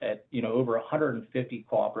looking at over 150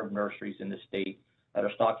 cooperative nurseries in the state that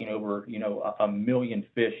are stocking over, 1 million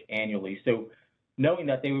fish annually. So knowing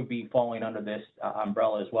that they would be falling under this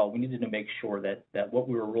umbrella as well, we needed to make sure that what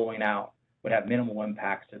we were rolling out would have minimal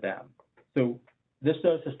impacts to them. So this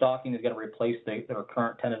notice of stocking is going to replace their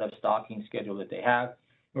current tentative stocking schedule that they have.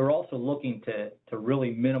 We're also looking to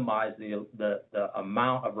really minimize the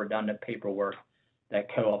amount of redundant paperwork that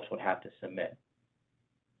co-ops would have to submit.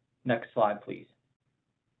 Next slide, please.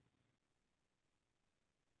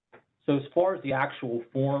 So as far as the actual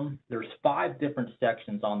form, there's 5 different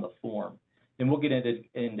sections on the form, and we'll get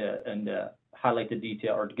into highlight the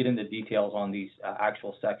detail or get into details on these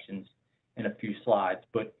actual sections in a few slides.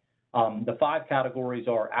 But the 5 categories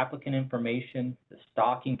are applicant information, the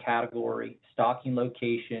stocking category, stocking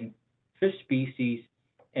location, fish species,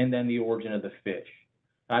 and then the origin of the fish.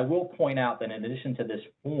 I will point out that in addition to this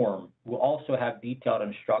form, we'll also have detailed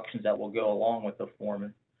instructions that will go along with the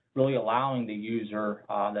form, really allowing the user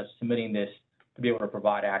that's submitting this to be able to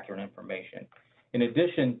provide accurate information. In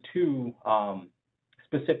addition to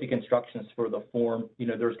specific instructions for the form,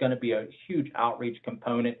 there's going to be a huge outreach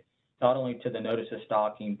component, not only to the notice of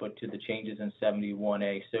stocking, but to the changes in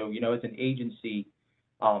 71A. So, as an agency,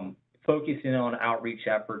 focusing on outreach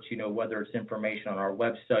efforts, whether it's information on our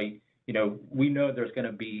website, we know there's going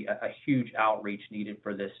to be a huge outreach needed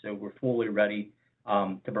for this. So we're fully ready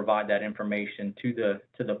to provide that information to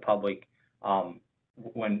the public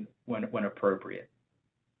when appropriate.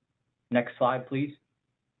 Next slide, please.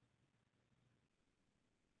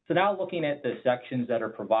 So now looking at the sections that are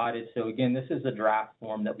provided. So again, this is the draft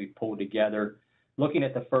form that we pulled together. Looking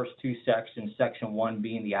at the first 2 sections, section 1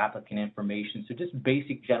 being the applicant information. So just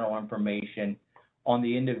basic general information on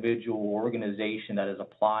the individual organization that is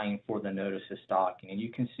applying for the notice of stocking. And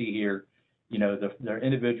you can see here, their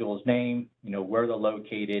individual's name, where they're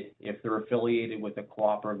located, if they're affiliated with a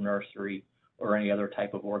cooperative nursery or any other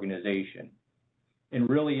type of organization. And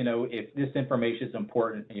really, if this information is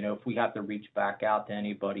important, if we have to reach back out to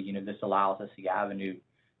anybody, this allows us the avenue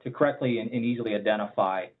to correctly and easily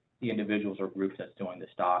identify the individuals or groups that's doing the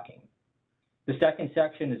stocking. The second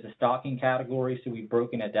section is the stocking category, so we've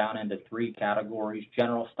broken it down into 3 categories: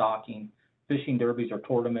 general stocking, fishing derbies or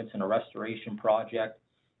tournaments, and a restoration project.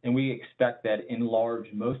 And we expect that in large,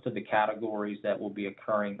 most of the categories that will be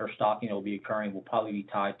occurring or stocking that will be occurring will probably be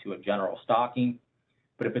tied to a general stocking.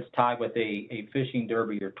 But if it's tied with a fishing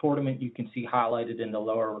derby or tournament, you can see highlighted in the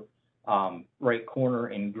lower right corner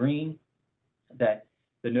in green that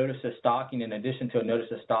the notice of stocking, in addition to a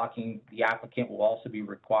notice of stocking, the applicant will also be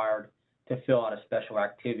required to fill out a special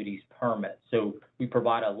activities permit. So we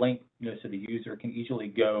provide a link, so the user can easily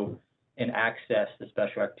go and access the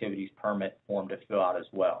special activities permit form to fill out as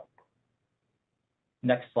well.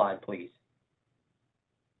 Next slide, please.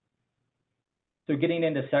 So getting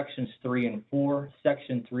into sections 3 and 4,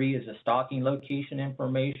 section 3 is the stocking location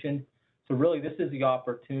information. So really this is the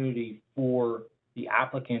opportunity for the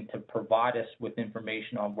applicant to provide us with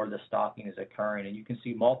information on where the stocking is occurring. And you can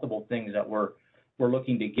see multiple things that we're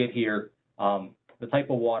looking to get here. The type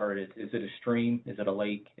of water it is it a stream? Is it a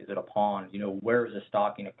lake? Is it a pond? Where is the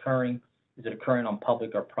stocking occurring? Is it occurring on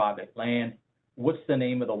public or private land? What's the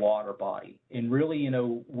name of the water body? And really,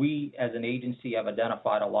 we as an agency have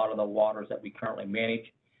identified a lot of the waters that we currently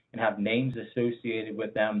manage and have names associated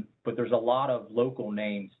with them, but there's a lot of local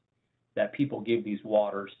names that people give these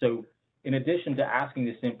waters. So in addition to asking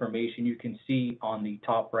this information, you can see on the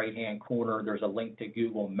top right-hand corner, there's a link to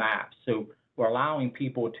Google Maps. So we're allowing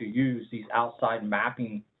people to use these outside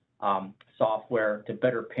mapping software to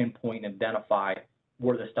better pinpoint and identify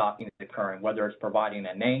where the stocking is occurring, whether it's providing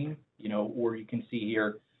a name, or you can see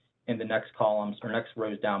here in the next columns or next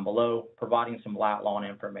rows down below, providing some lat lawn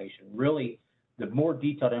information. Really, the more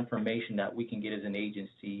detailed information that we can get as an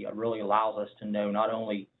agency really allows us to know not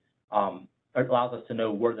only it allows us to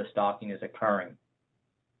know where the stocking is occurring.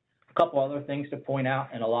 A couple other things to point out,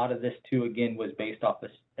 and a lot of this too, again, was based off the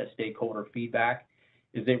stakeholder feedback,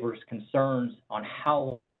 is there was concerns on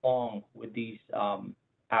how long would these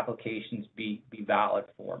applications be valid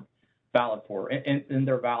for, and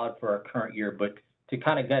they're valid for our current year. But to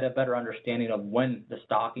kind of get a better understanding of when the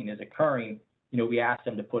stocking is occurring, we asked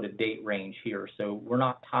them to put a date range here. So we're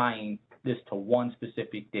not tying this to one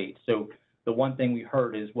specific date. So the one thing we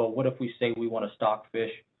heard is, well, what if we say we want to stock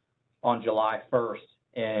fish on July 1st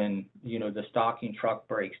and, the stocking truck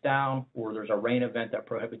breaks down, or there's a rain event that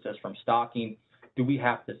prohibits us from stocking? Do we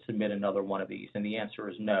have to submit another one of these? And the answer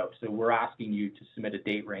is no. So we're asking you to submit a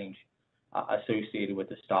date range associated with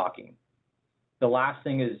the stocking. The last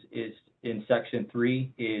thing is in section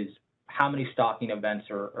 3 is how many stocking events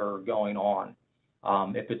are going on.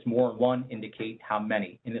 If it's more than one, indicate how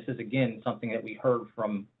many. And this is, again, something that we heard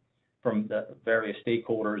from the various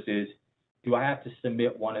stakeholders is, do I have to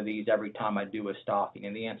submit one of these every time I do a stocking?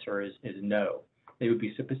 And the answer is no. They would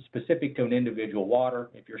be specific to an individual water.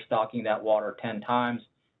 If you're stocking that water 10 times,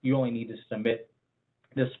 you only need to submit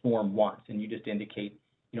this form once, and you just indicate,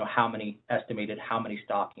 how many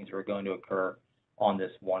stockings are going to occur on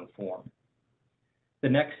this one form. The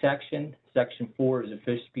next section, section 4, is the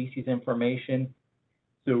fish species information.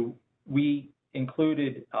 So we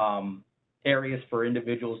included areas for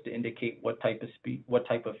individuals to indicate what type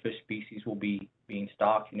of fish species will be being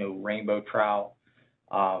stocked, rainbow trout,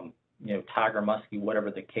 tiger muskie,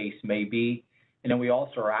 whatever the case may be. And then we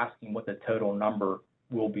also are asking what the total number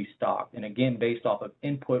will be stocked. And again, based off of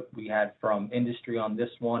input we had from industry on this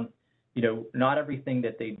one, not everything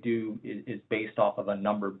that they do is based off of a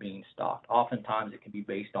number being stocked. Oftentimes it can be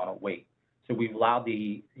based on a weight. So we've allowed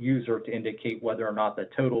the user to indicate whether or not the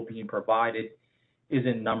total being provided is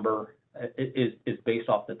based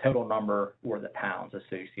off the total number or the pounds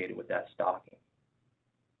associated with that stocking.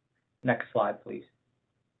 Next slide, please.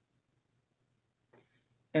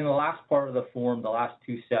 In the last part of the form, the last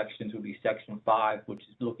two sections will be section 5, which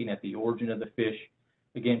is looking at the origin of the fish.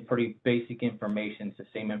 Again, pretty basic information. It's the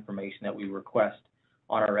same information that we request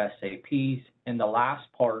on our SAPs. And the last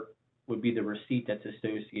part would be the receipt that's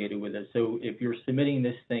associated with it. So if you're submitting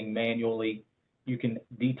this thing manually, you can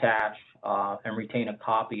detach and retain a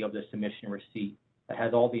copy of the submission receipt that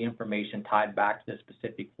has all the information tied back to the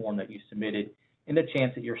specific form that you submitted. In the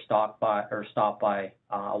chance that you're stopped by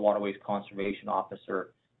a waterways conservation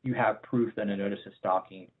officer, you have proof that a notice of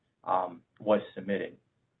stocking was submitted.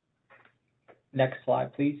 Next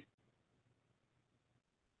slide, please.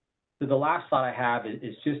 So the last slide I have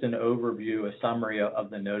is just an overview, a summary of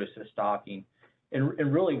the notice of stocking.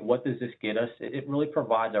 And really, what does this get us? It really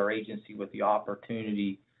provides our agency with the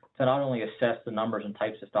opportunity to not only assess the numbers and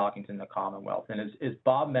types of stockings in the Commonwealth. And as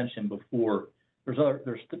Bob mentioned before, there's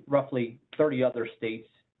roughly 30 other states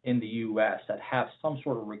in the U.S. that have some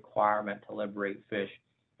sort of requirement to liberate fish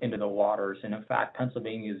into the waters. And in fact,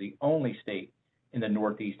 Pennsylvania is the only state in the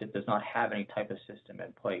Northeast that does not have any type of system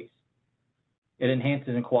in place. It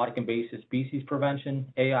enhances aquatic invasive species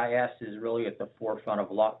prevention. AIS is really at the forefront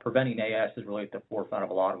of preventing AIS is really at the forefront of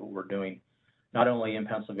a lot of what we're doing, not only in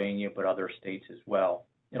Pennsylvania, but other states as well.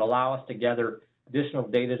 It'll allow us to gather additional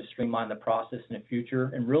data to streamline the process in the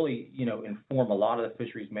future and really, inform a lot of the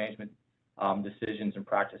fisheries management decisions and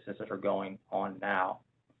practices that are going on now.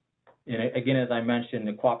 And again, as I mentioned,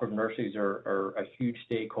 the cooperative nurseries are a huge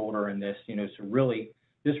stakeholder in this, so really,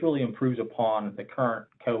 this really improves upon the current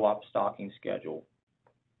co-op stocking schedule.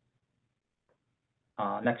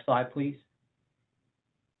 Next slide, please.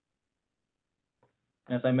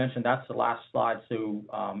 As I mentioned, that's the last slide, so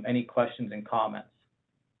any questions and comments?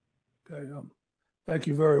 Okay, thank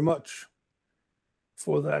you very much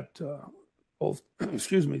for that.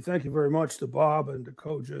 Thank you very much to Bob and to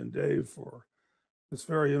Koja and Dave for this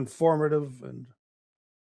very informative and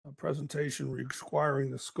presentation requiring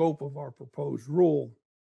the scope of our proposed rule,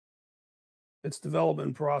 its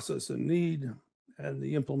development process and need, and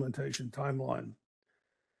the implementation timeline.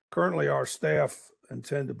 Currently, our staff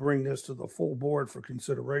intend to bring this to the full board for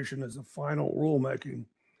consideration as a final rulemaking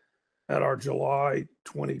at our July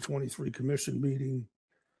 2023 commission meeting.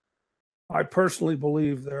 I personally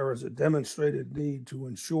believe there is a demonstrated need to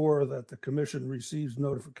ensure that the commission receives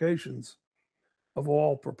notifications of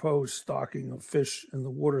all proposed stocking of fish in the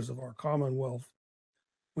waters of our Commonwealth.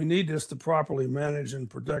 We need this to properly manage and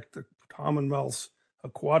protect the Commonwealth's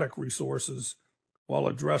aquatic resources while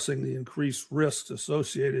addressing the increased risks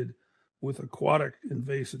associated with aquatic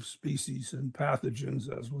invasive species and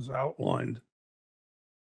pathogens, as was outlined.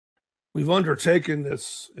 We've undertaken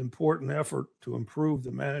this important effort to improve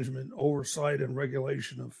the management, oversight, and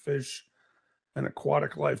regulation of fish and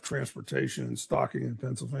aquatic life transportation and stocking in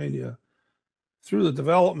Pennsylvania through the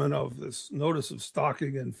development of this notice of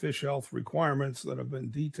stocking and fish health requirements that have been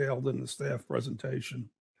detailed in the staff presentation.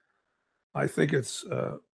 I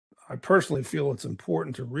personally feel it's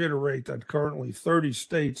important to reiterate that currently 30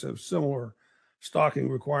 states have similar stocking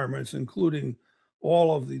requirements, including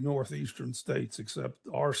all of the northeastern states except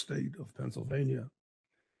our state of Pennsylvania.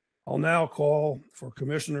 I'll now call for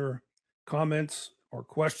commissioner comments or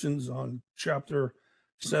questions on Chapter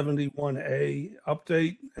 71A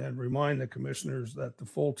update and remind the commissioners that the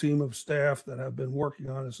full team of staff that have been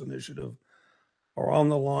working on this initiative are on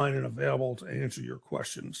the line and available to answer your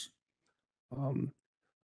questions.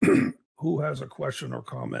 Who has a question or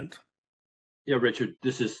comment? Yeah, Richard,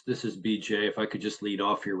 this is BJ. If I could just lead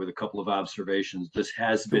off here with a couple of observations. This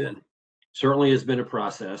has certainly has been a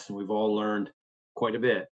process, and we've all learned quite a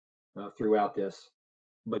bit throughout this.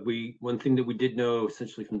 But one thing that we did know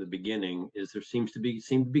essentially from the beginning is there seemed to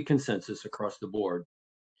be consensus across the board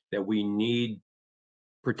that we need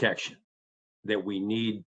protection, that we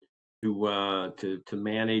need to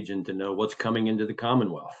manage and to know what's coming into the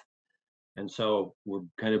Commonwealth. And so we're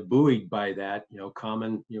kind of buoyed by that,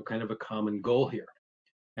 kind of a common goal here.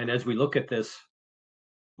 And as we look at this,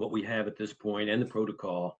 what we have at this point and the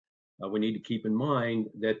protocol, we need to keep in mind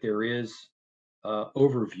that there is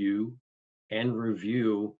overview and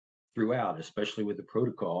review throughout, especially with the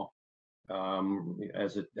protocol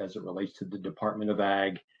as it relates to the Department of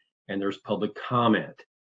Ag, and there's public comment.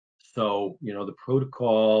 So, the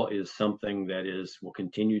protocol is something that will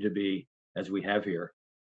continue to be, as we have here,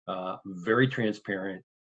 very transparent.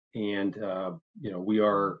 And, we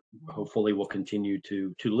are hopefully will continue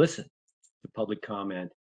to listen to public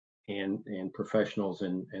comment and professionals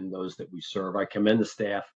and those that we serve. I commend the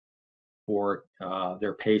staff for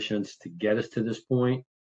their patience to get us to this point.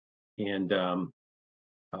 And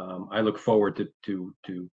I look forward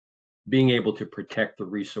to being able to protect the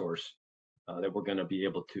resource that we're going to be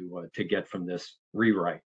able to get from this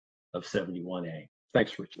rewrite of 71A.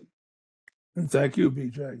 Thanks, Richard. And thank you,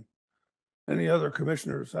 BJ. Any other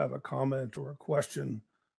commissioners have a comment or a question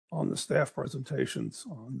on the staff presentations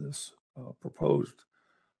on this proposed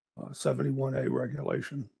 71A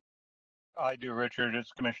regulation? I do, Richard.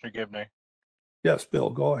 It's Commissioner Gibney. Yes, Bill,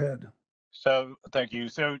 go ahead. So thank you.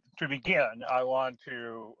 So to begin, I want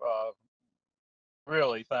to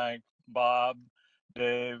really thank Bob,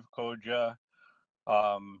 Dave, Koja,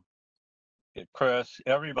 Chris,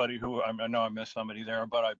 everybody who I know I missed somebody there,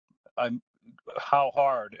 but I'm how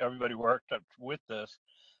hard everybody worked with this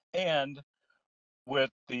and with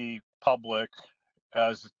the public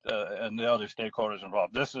as and the other stakeholders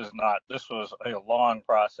involved. This was a long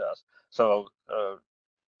process. So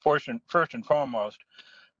first and foremost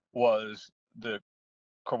was the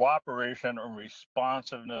cooperation and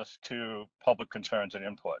responsiveness to public concerns and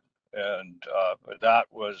input. And that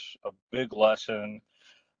was a big lesson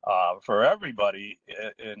for everybody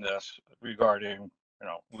in this regarding,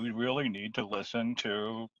 we really need to listen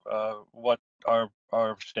to what our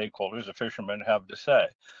stakeholders, the fishermen, have to say.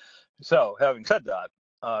 So having said that,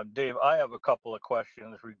 Dave, I have a couple of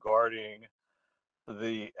questions regarding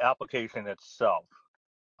the application itself.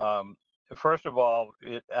 First of all,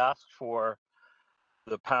 it asks for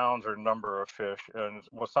the pounds or number of fish, and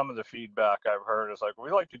some of the feedback I've heard is like, we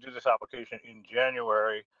like to do this application in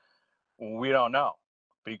January. We don't know,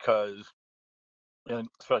 because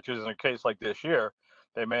such as in a case like this year,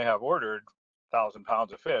 they may have ordered 1,000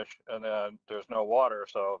 pounds of fish and then there's no water,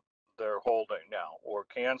 so they're holding now or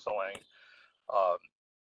canceling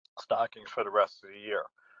stockings for the rest of the year.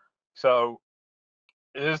 So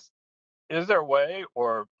is there a way,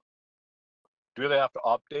 or do they have to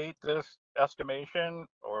update this estimation,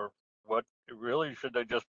 or what? Really, should they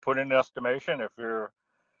just put in an estimation if we're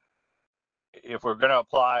going to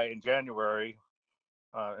apply in January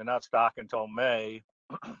and not stock until May?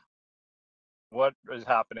 What is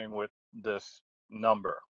happening with this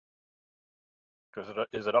number?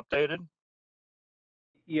 Is it updated?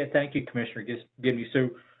 Yeah, thank you, Commissioner Gibney. So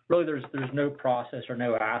really, there's no process or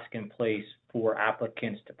no ask in place for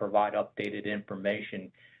applicants to provide updated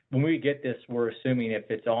information. When we get this, we're assuming if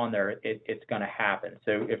it's on there, it's going to happen.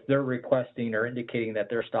 So if they're requesting or indicating that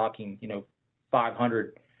they're stocking,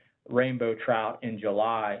 500 rainbow trout in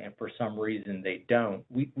July, and for some reason they don't,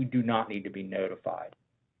 we do not need to be notified.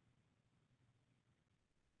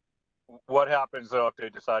 What happens though if they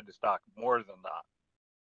decide to stock more than that?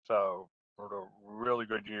 So for a really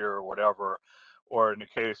good year or whatever, or in the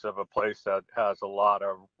case of a place that has a lot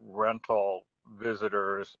of rental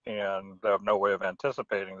visitors and they have no way of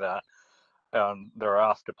anticipating that, and they're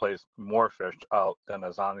asked to place more fish out than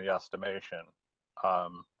is on the estimation,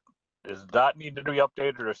 does that need to be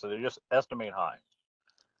updated, or so they just estimate high?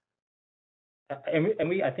 And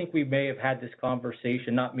I think we may have had this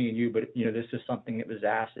conversation, not me and you, but this is something that was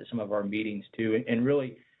asked at some of our meetings too. And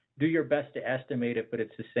really, do your best to estimate it, but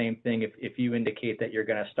it's the same thing. If you indicate that you're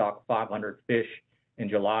going to stock 500 fish in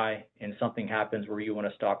July and something happens where you want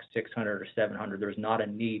to stock 600 or 700, there's not a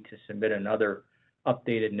need to submit another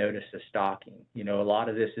updated notice of stocking. A lot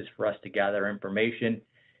of this is for us to gather information,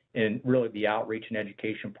 and really the outreach and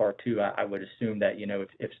education part too. I would assume that,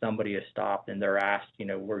 if somebody is stopped and they're asked,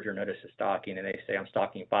 where's your notice of stocking, and they say I'm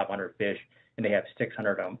stocking 500 fish and they have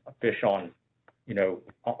 600 fish on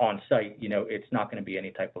site, it's not going to be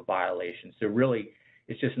any type of violation. So really,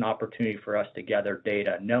 it's just an opportunity for us to gather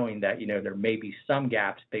data, knowing that, there may be some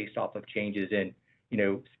gaps based off of changes in,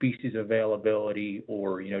 species availability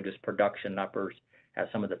or, just production numbers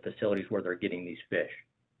at some of the facilities where they're getting these fish.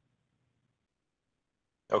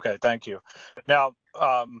 Okay, thank you. Now,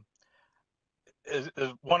 is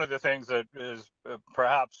one of the things that is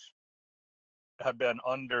perhaps have been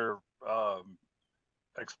under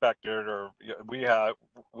expected, or we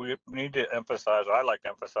need to emphasize, or I like to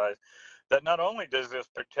emphasize, that not only does this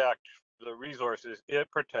protect the resources, it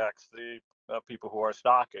protects the people who are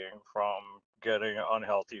stocking from getting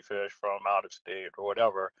unhealthy fish from out of state or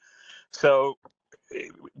whatever. So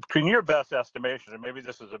in your best estimation, and maybe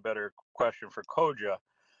this is a better question for Koja,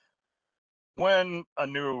 when a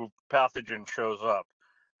new pathogen shows up,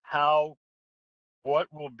 what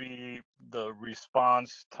will be the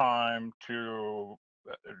response time to,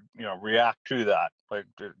 react to that? Like,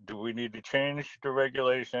 do we need to change the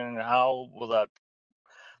regulation? How will that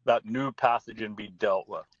new pathogen be dealt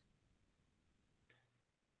with?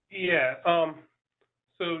 Yeah.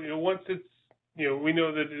 So once it's we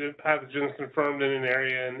know that the pathogen is confirmed in an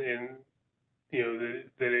area, and that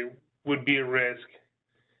it would be a risk.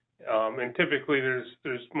 And typically,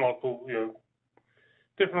 there's multiple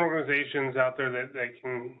different organizations out there that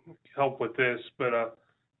can help with this. But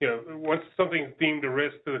once something's deemed a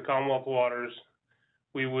risk to the Commonwealth waters,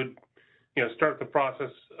 we would start the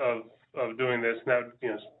process of doing this. Now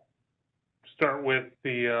start with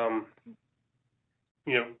the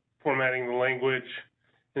formatting the language,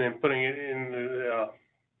 and then putting it in the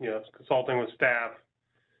consulting with staff,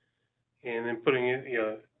 and then putting it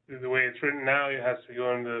the way it's written now. It has to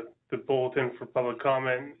go into the bulletin for public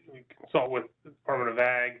comment. We consult with the Department of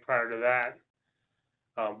Ag prior to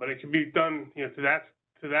that, but it can be done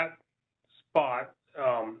to that spot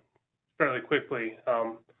fairly quickly.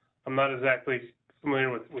 I'm not exactly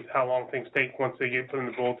familiar with how long things take once they get put in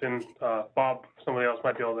the bulletin. Bob, somebody else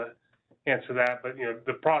might be able to answer that, but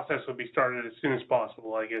the process will be started as soon as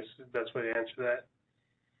possible. I guess that's the way to answer that.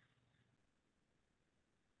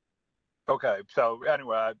 Okay, so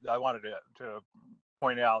anyway, I wanted to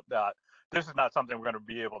point out that this is not something we're going to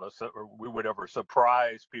be able to, or we would ever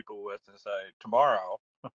surprise people with and say, tomorrow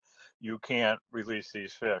you can't release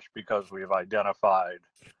these fish because we've identified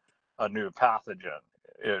a new pathogen.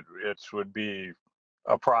 It would be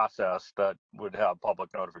a process that would have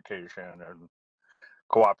public notification and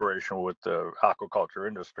cooperation with the aquaculture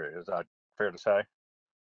industry. Is that fair to say?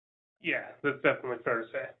 Yeah, that's definitely fair to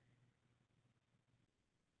say.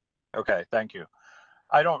 Okay, thank you.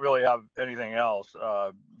 I don't really have anything else.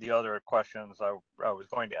 The other questions I was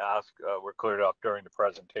going to ask were cleared up during the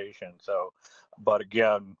presentation. So, but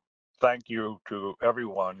again, thank you to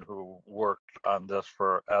everyone who worked on this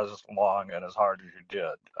for as long and as hard as you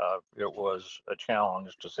did. It was a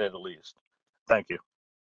challenge, to say the least. Thank you.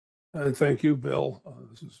 And thank you, Bill.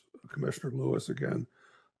 This is Commissioner Lewis again.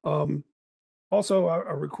 Also,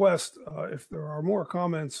 a request, if there are more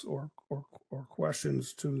comments or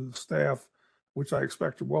questions to the staff, which I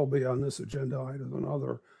expect will be on this agenda item and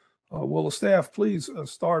other, will the staff please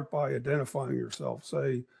start by identifying yourself?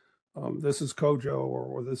 Say, this is Kojo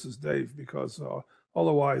or this is Dave, because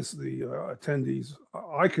otherwise the attendees,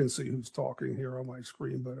 I can see who's talking here on my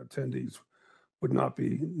screen, but attendees would not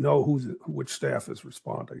know which staff is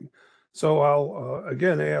responding. So I'll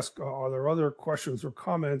again ask, are there other questions or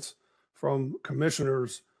comments from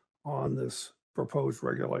commissioners on this proposed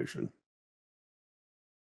regulation?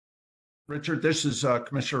 Richard, this is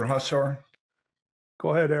Commissioner Hussar.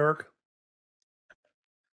 Go ahead, Eric.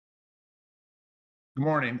 Good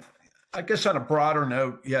morning. I guess on a broader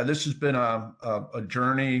note, yeah, this has been a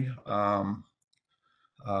journey, a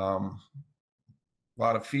lot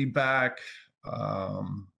of feedback. I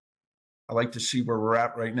like to see where we're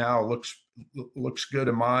at right now. It looks good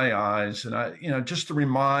in my eyes. And just to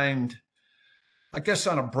remind, I guess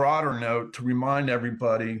on a broader note, to remind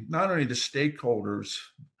everybody, not only the stakeholders,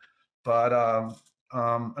 but I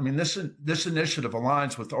mean, this initiative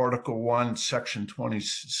aligns with Article 1, Section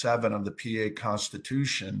 27 of the PA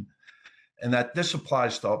Constitution, and that this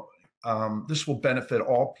applies to, this will benefit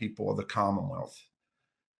all people of the Commonwealth.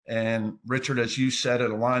 And Richard, as you said, it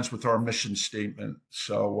aligns with our mission statement.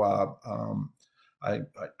 So I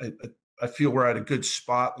feel we're at a good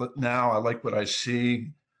spot now. I like what I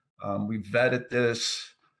see. We vetted this,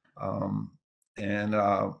 and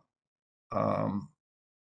I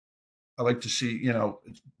like to see,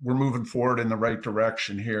 we're moving forward in the right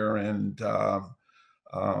direction here. And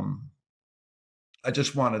I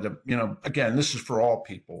just wanted to, again, this is for all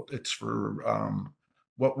people. It's for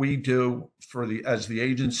what we do as the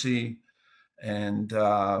agency. And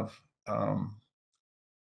I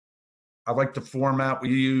like the format we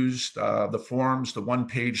used, the forms, the one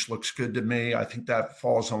page looks good to me. I think that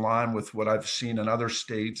falls in line with what I've seen in other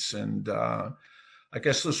states. And I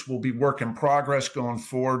guess this will be work in progress going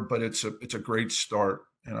forward, but it's a great start.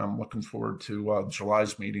 And I'm looking forward to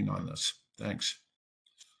July's meeting on this. Thanks.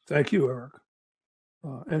 Thank you, Eric.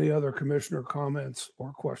 Any other commissioner comments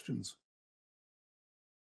or questions?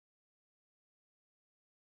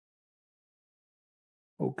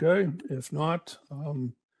 Okay, if not,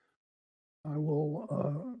 I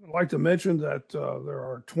will like to mention that there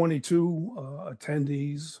are 22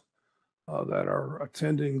 attendees that are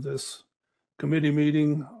attending this committee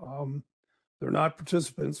meeting. They're not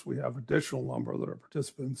participants. We have additional number that are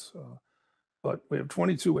participants. but we have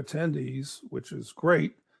 22 attendees, which is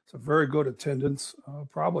great. It's a very good attendance,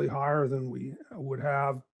 probably higher than we would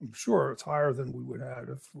have. I'm sure it's higher than we would have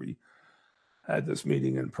if we had this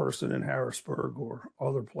meeting in person in Harrisburg or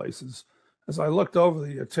other places. As I looked over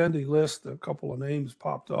the attendee list, a couple of names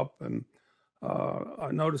popped up, and I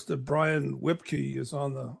noticed that Brian Whipkey is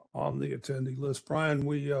on the attendee list. Brian,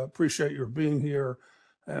 we appreciate your being here,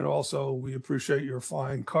 and also we appreciate your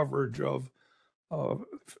fine coverage of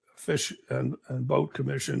Fish and Boat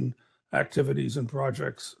Commission activities and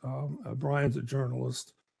projects. Brian's a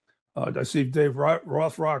journalist. I see Dave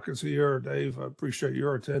Rothrock is here. Dave, I appreciate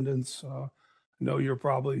your attendance. I know you're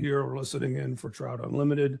probably here listening in for Trout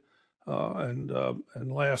Unlimited. And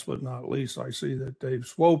last but not least, I see that Dave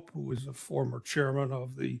Swope, who is a former chairman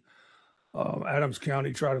of the Adams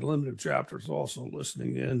County Trout Unlimited chapter, is also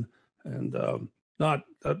listening in. And not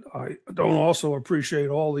that I don't also appreciate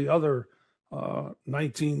all the other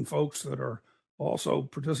 19 folks that are also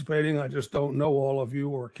participating. I just don't know all of you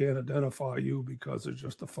or can't identify you because it's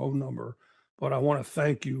just a phone number. But I want to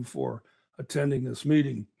thank you for attending this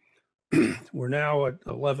meeting. We're now at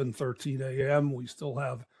 11:13 a.m. We still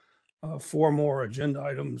have 4 more agenda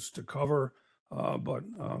items to cover, but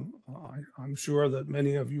I'm sure that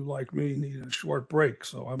many of you, like me, need a short break.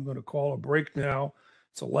 So I'm going to call a break now.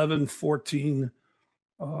 It's 11:14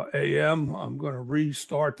 a.m. I'm going to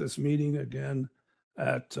restart this meeting again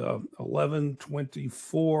at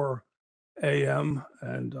 11:24 a.m.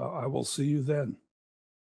 and I will see you then.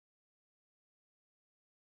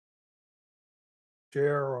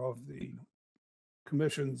 Chair of the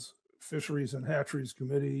Commission's Fisheries and Hatcheries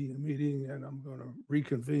Committee meeting, and I'm going to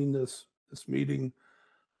reconvene this meeting.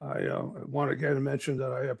 I want again to mention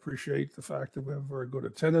that I appreciate the fact that we have very good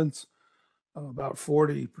attendance. About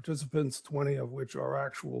 40 participants, 20 of which are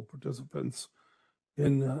actual participants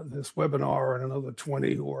in this webinar, and another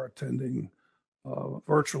 20 who are attending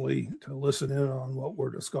virtually to listen in on what we're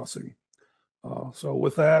discussing. So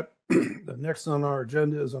with that, the next on our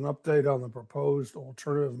agenda is an update on the proposed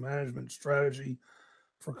alternative management strategy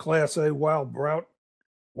for Class A wild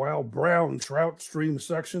brown trout stream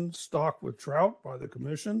sections stocked with trout by the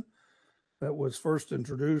Commission that was first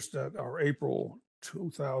introduced at our April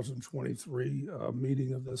 2023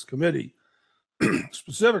 meeting of this committee.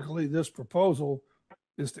 Specifically, this proposal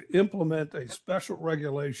is to implement a special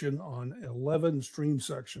regulation on 11 stream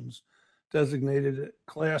sections designated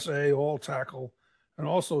Class A all tackle and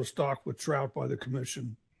also stocked with trout by the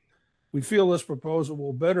Commission. We feel this proposal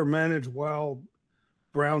will better manage wild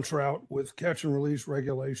brown trout with catch and release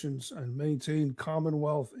regulations and maintain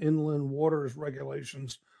Commonwealth inland waters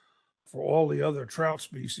regulations for all the other trout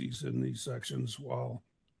species in these sections while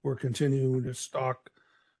we're continuing to stock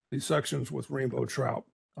these sections with rainbow trout.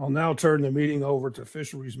 I'll now turn the meeting over to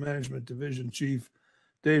Fisheries Management Division Chief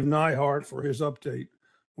Dave Nyhart for his update.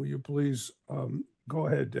 Will you please go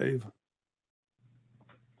ahead, Dave?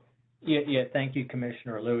 Yeah. Thank you,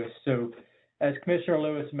 Commissioner Lewis. So, as Commissioner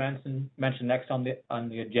Lewis mentioned, next on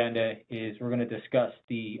the agenda is we're going to discuss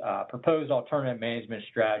the proposed alternative management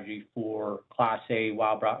strategy for Class A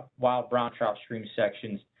wild brown trout stream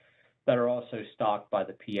sections that are also stocked by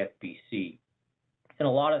the PFBC. And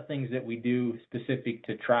a lot of things that we do specific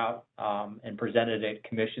to trout and presented at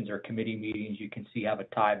commissions or committee meetings, you can see have a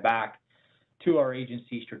tie back to our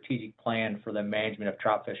agency strategic plan for the management of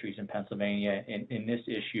trout fisheries in Pennsylvania. And this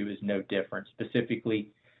issue is no different.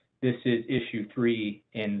 Specifically, this is issue 3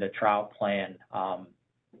 in the trout plan.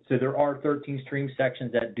 So there are 13 stream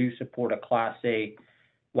sections that do support a Class A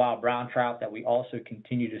wild brown trout that we also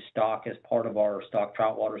continue to stock as part of our stock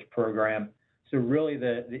trout waters program. So really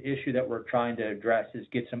the issue that we're trying to address is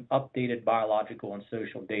get some updated biological and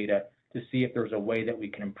social data to see if there's a way that we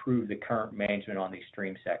can improve the current management on these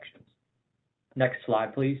stream sections. Next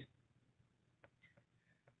slide, please.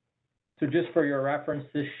 So just for your reference,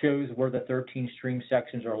 this shows where the 13 stream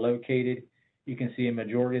sections are located. You can see a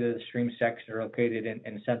majority of the stream sections are located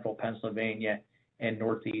in central Pennsylvania and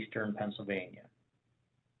northeastern Pennsylvania.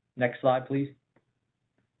 Next slide, please.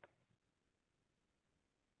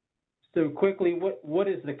 So quickly, what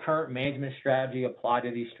is the current management strategy applied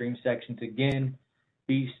to these stream sections? Again,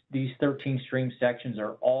 these 13 stream sections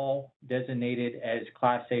are all designated as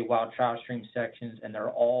Class A wild trout stream sections, and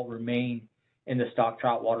they're all remain in the stock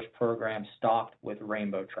trout waters program stocked with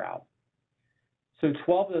rainbow trout. So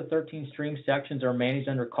 12 of the 13 stream sections are managed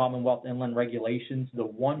under Commonwealth inland regulations. The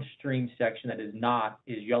one stream section that is not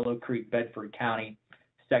is Yellow Creek, Bedford County,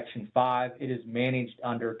 Section 5. It is managed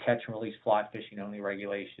under catch and release fly fishing only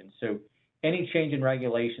regulations. So any change in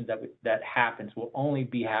regulations that happens will only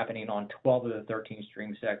be happening on 12 of the 13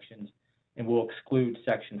 stream sections and will exclude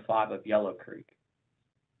Section 5 of Yellow Creek.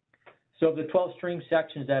 So of the 12 stream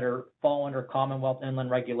sections that fall under Commonwealth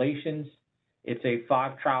inland regulations, it's a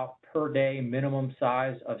 5 trout per day minimum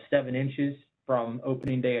size of 7 inches from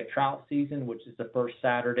opening day of trout season, which is the first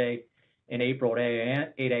Saturday in April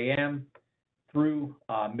at 8 a.m. through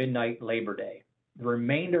midnight Labor Day. The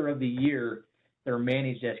remainder of the year, they're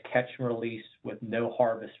managed as catch and release with no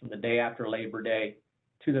harvest from the day after Labor Day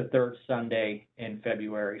to the third Sunday in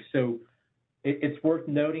February. So it's worth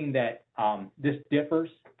noting that this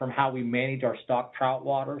differs from how we manage our stock trout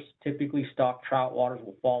waters. Typically, stock trout waters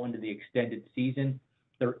will fall into the extended season.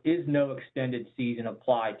 There is no extended season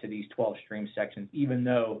applied to these 12 stream sections, even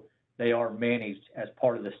though they are managed as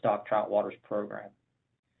part of the stock trout waters program.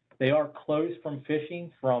 They are closed from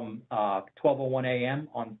fishing from 12:01 a.m.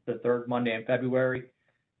 on the third Monday in February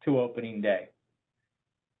to opening day.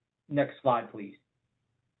 Next slide, please.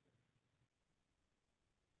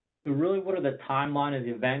 So really, what are the timeline of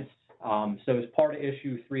the events? So as part of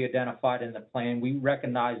issue 3 identified in the plan, we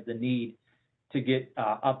recognize the need to get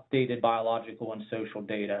updated biological and social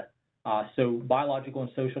data. So biological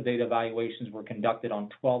and social data evaluations were conducted on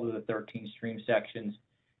 12 of the 13 stream sections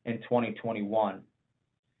in 2021.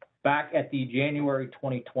 Back at the January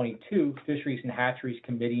 2022 Fisheries and Hatcheries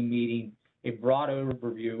Committee meeting, a broad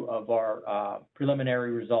overview of our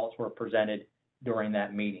preliminary results were presented during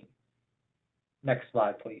that meeting. Next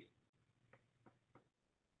slide, please.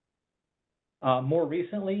 More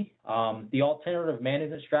recently, the alternative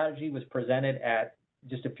management strategy was presented at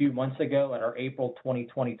just a few months ago at our April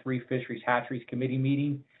 2023 Fisheries Hatcheries Committee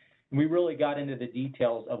meeting. And we really got into the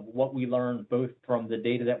details of what we learned both from the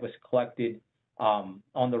data that was collected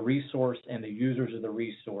on the resource and the users of the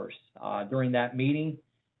resource. During that meeting,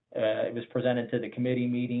 it was presented to the committee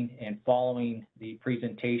meeting, and following the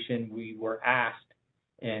presentation, we were asked,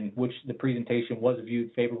 in which the presentation was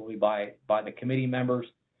viewed favorably by the committee members,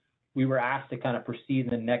 we were asked to kind of proceed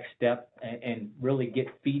in the next step and really get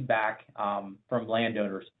feedback from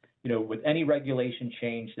landowners. You know, with any regulation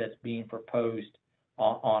change that's being proposed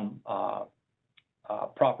on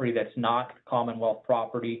property that's not Commonwealth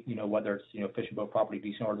property, you know, whether it's, you know, fishing boat property,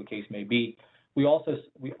 decent order the case may be, we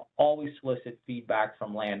always solicit feedback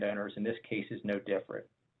from landowners, and this case is no different.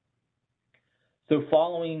 So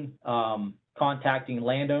following contacting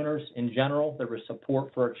landowners in general, there was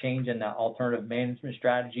support for a change in the alternative management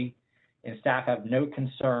strategy, and staff have no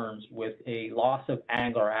concerns with a loss of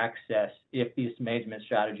angler access if this management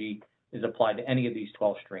strategy is applied to any of these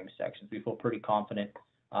 12 stream sections. We feel pretty confident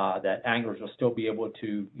that anglers will still be able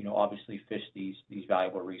to, you know, obviously fish these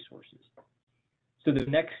valuable resources. So the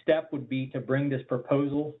next step would be to bring this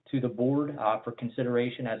proposal to the board for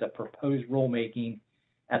consideration as a proposed rulemaking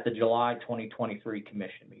at the July 2023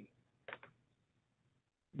 commission meeting.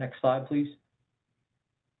 Next slide, please.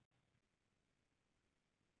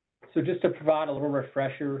 So just to provide a little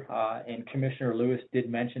refresher, and Commissioner Lewis did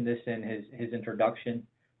mention this in his introduction,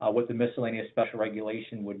 what the miscellaneous special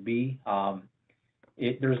regulation would be.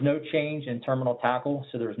 There's no change in terminal tackle,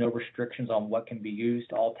 so there's no restrictions on what can be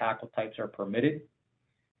used. All tackle types are permitted.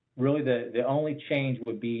 Really, the only change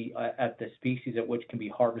would be at the species at which can be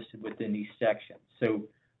harvested within these sections. So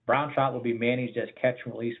brown trout will be managed as catch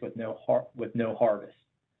and release with no harvest.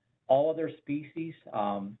 All other species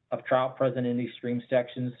of trout present in these stream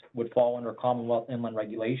sections would fall under Commonwealth inland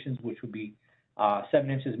regulations, which would be 7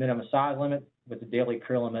 inches minimum size limit with a daily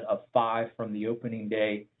creel limit of 5 from the opening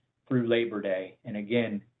day through Labor Day. And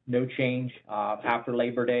again, no change after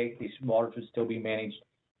Labor Day. These waters would still be managed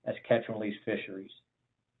as catch and release fisheries.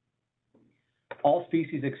 All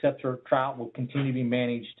species except for trout will continue to be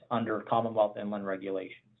managed under Commonwealth inland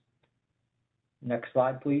regulations. Next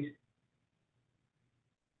slide, please.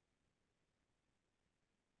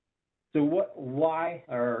 So what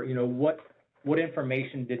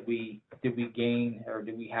information did we gain or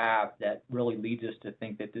do we have that really leads us to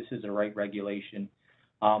think that this is the right regulation?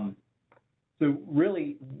 So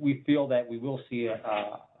really, we feel that we will see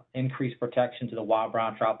increased protection to the wild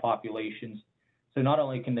brown trout populations. So not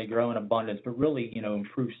only can they grow in abundance, but really, you know,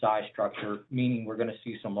 improve size structure, meaning we're going to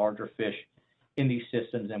see some larger fish in these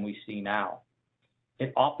systems than we see now.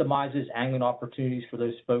 It optimizes angling opportunities for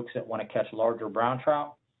those folks that want to catch larger brown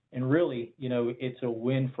trout. And really, you know, it's a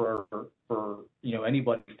win for you know,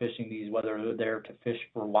 anybody fishing these, whether they're there to fish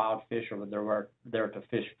for wild fish or they're there to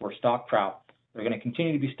fish for stock trout. They're going to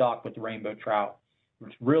continue to be stocked with the rainbow trout,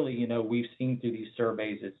 which really, you know, we've seen through these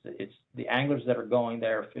surveys, it's the anglers that are going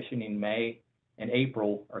there fishing in May and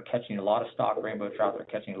April are catching a lot of stock rainbow trout. They're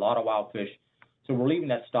catching a lot of wild fish. So we're leaving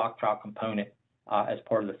that stock trout component as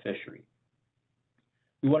part of the fishery.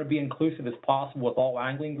 We want to be inclusive as possible with all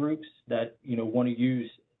angling groups that, you know, want to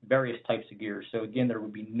use various types of gear. So again, there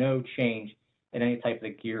would be no change and any type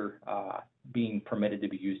of gear being permitted to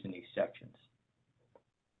be used in these sections.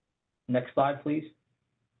 Next slide, please.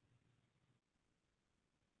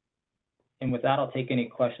 And with that, I'll take any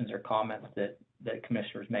questions or comments that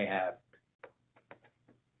commissioners may have.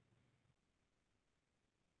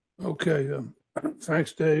 Okay,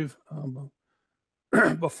 thanks, Dave.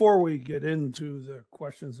 Before we get into the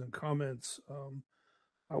questions and comments,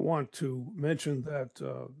 I want to mention that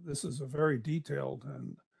this is a very detailed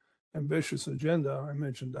and ambitious agenda. I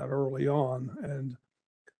mentioned that early on, and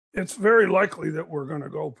it's very likely that we're going to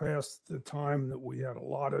go past the time that we had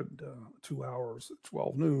allotted, 2 hours at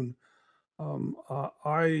 12 noon.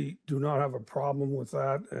 I do not have a problem with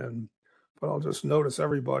that, but I'll just notice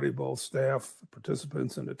everybody, both staff,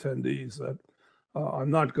 participants, and attendees, that I'm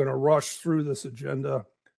not going to rush through this agenda.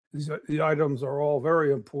 The items are all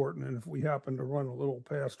very important, and if we happen to run a little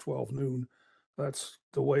past 12 noon, that's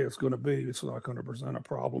the way it's going to be. It's not going to present a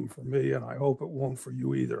problem for me, and I hope it won't for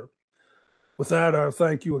you either. With that, I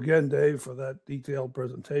thank you again, Dave, for that detailed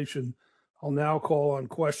presentation. I'll now call on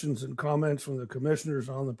questions and comments from the commissioners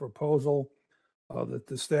on the proposal that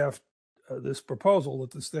the staff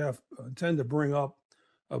intend to bring up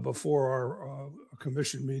before our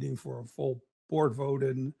commission meeting for a full board vote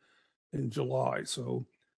in July. So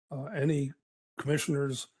any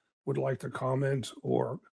commissioners would like to comment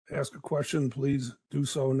or ask a question, please do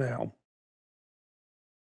so now.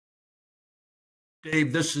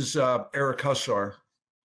 Dave, this is Eric Hussar.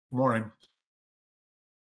 Morning.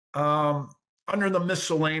 Under the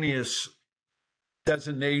miscellaneous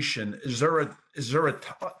designation, is there a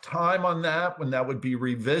time on that when that would be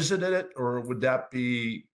revisited, or would that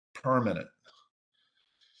be permanent?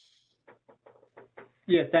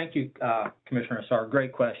 Yeah, thank you, Commissioner Hussar.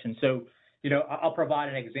 Great question. So, I'll provide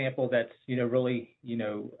an example that's, really,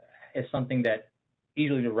 is something that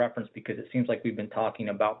easily to reference because it seems like we've been talking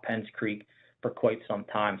about Penns Creek for quite some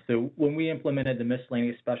time. So when we implemented the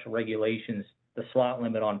miscellaneous special regulations, the slot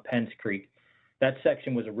limit on Penns Creek, that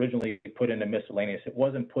section was originally put into miscellaneous. It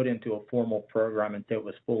wasn't put into a formal program until it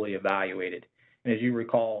was fully evaluated. And as you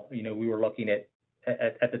recall, we were looking at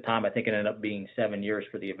the time, I think it ended up being 7 years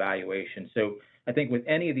for the evaluation. So I think with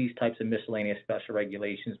any of these types of miscellaneous special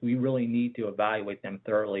regulations, we really need to evaluate them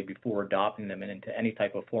thoroughly before adopting them into any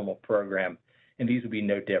type of formal program. And these would be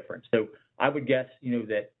no different. So I would guess,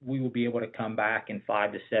 that we will be able to come back in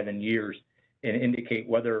 5 to 7 years and indicate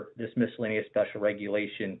whether this miscellaneous special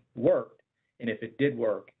regulation worked. And if it did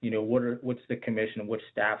work, what's the commission, what's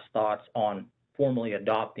staff's thoughts on formally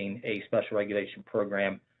adopting a special regulation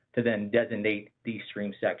program to then designate these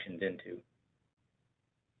stream sections into?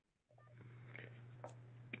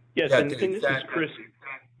 Yes, Yeah, and Dave, this is Chris.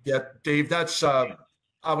 Yeah, Dave, that's I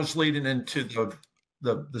was leading into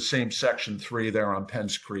the same section 3 there on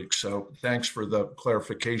Penns Creek. So thanks for the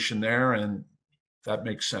clarification there, and that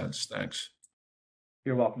makes sense. Thanks.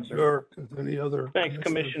 You're welcome, sir. Sure. Any other? Thanks,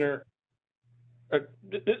 Commissioner.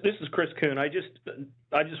 This is Chris Kuhn. I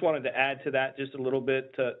just wanted to add to that just a little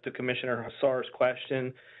bit to Commissioner Hussar's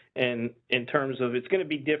question. And in terms of, it's going to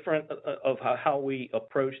be different of how we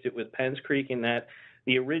approached it with Penns Creek, in that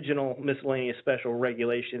the original miscellaneous special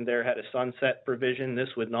regulation there had a sunset provision. This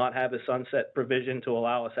would not have a sunset provision to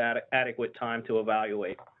allow us adequate time to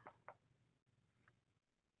evaluate.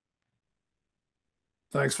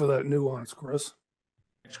 Thanks for that nuance, Chris.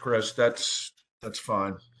 Thanks, Chris. That's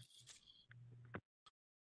fine.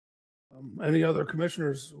 Any other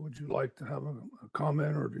commissioners, would you like to have a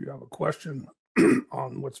comment, or do you have a question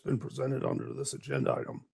on what's been presented under this agenda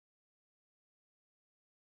item?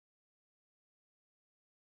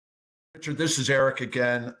 Richard, this is Eric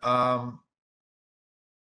again.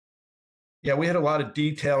 Yeah, we had a lot of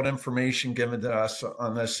detailed information given to us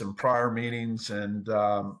on this in prior meetings, and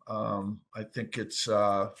I think it's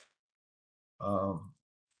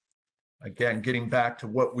again, getting back to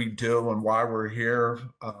what we do and why we're here,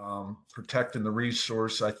 protecting the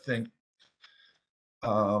resource. I think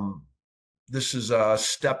this is a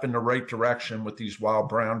step in the right direction with these wild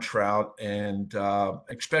brown trout, and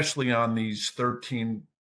especially on these 13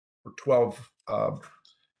 or 12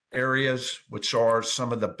 areas, which are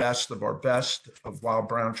some of the best of our best of wild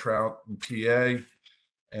brown trout in PA.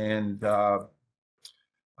 And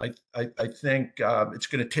I think it's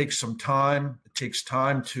going to take some time. It takes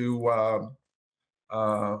time to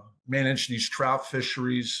manage these trout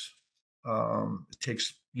fisheries. It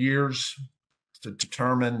takes years to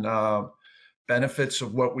determine benefits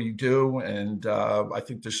of what we do. And I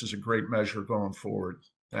think this is a great measure going forward.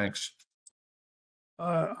 Thanks.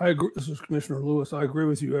 I agree. This is Commissioner Lewis. I agree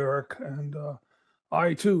with you, Eric. And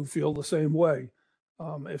I too feel the same way.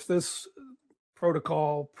 If this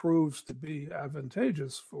protocol proves to be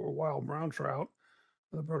advantageous for wild brown trout,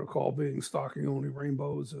 the protocol being stocking only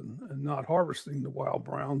rainbows and not harvesting the wild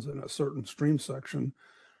browns in a certain stream section.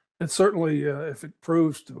 It certainly, if it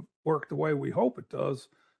proves to work the way we hope it does,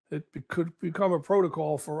 could become a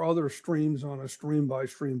protocol for other streams on a stream by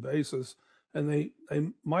stream basis. And they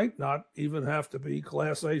might not even have to be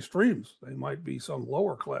Class A streams. They might be some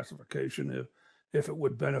lower classification if it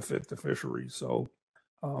would benefit the fisheries. So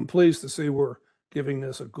I'm pleased to see we're giving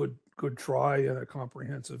this a good try in a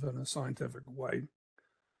comprehensive and a scientific way.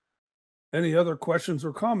 Any other questions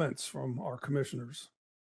or comments from our commissioners?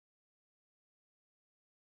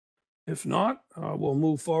 If not, we'll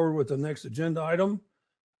move forward with the next agenda item,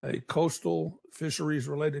 a coastal fisheries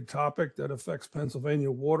related topic that affects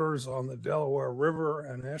Pennsylvania waters on the Delaware River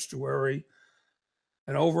and estuary.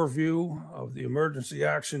 An overview of the emergency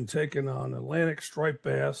action taken on Atlantic striped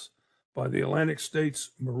bass by the Atlantic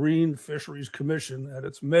States Marine Fisheries Commission at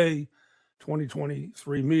its May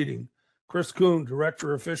 2023 meeting. Chris Kuhn,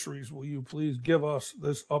 Director of Fisheries, will you please give us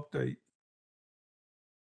this update?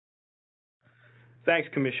 Thanks,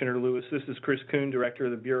 Commissioner Lewis. This is Chris Kuhn, Director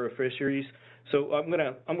of the Bureau of Fisheries. So I'm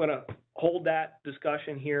gonna hold that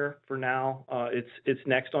discussion here for now. It's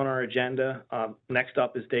next on our agenda. Next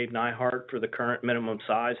up is Dave Nyhart for the current minimum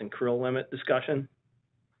size and creel limit discussion.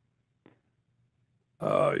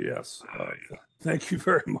 Yes. Thank you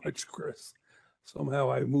very much, Chris.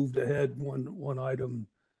 Somehow I moved ahead one item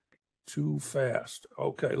too fast.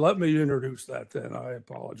 Okay, let me introduce that then. I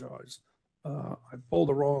apologize. I pulled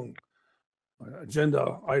the wrong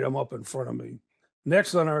agenda item up in front of me.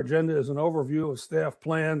 Next on our agenda is an overview of staff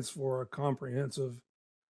plans for a comprehensive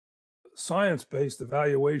science-based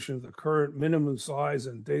evaluation of the current minimum size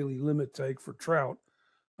and daily limit take for trout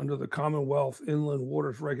under the Commonwealth Inland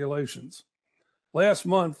Waters Regulations. Last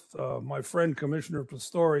month, my friend Commissioner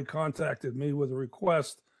Pastori contacted me with a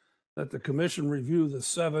request that the commission review the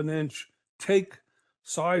 7-inch take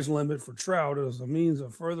size limit for trout as a means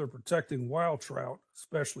of further protecting wild trout,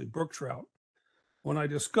 especially brook trout. When I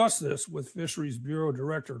discussed this with Fisheries Bureau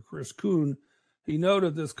Director Chris Kuhn, he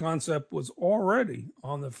noted this concept was already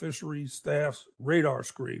on the fisheries staff's radar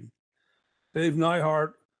screen. Dave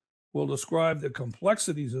Nyhart will describe the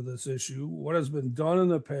complexities of this issue, what has been done in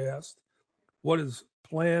the past, what is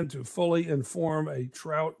planned to fully inform a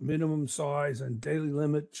trout minimum size and daily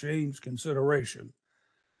limit change consideration.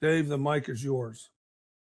 Dave, the mic is yours.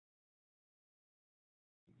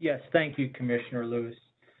 Yes, thank you, Commissioner Lewis.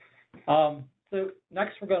 So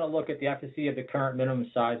next, we're going to look at the efficacy of the current minimum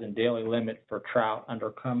size and daily limit for trout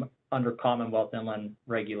under Commonwealth inland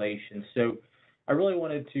regulations. So I really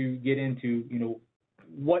wanted to get into,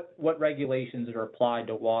 what regulations are applied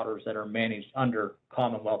to waters that are managed under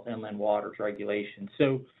Commonwealth inland waters regulations.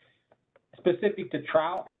 So specific to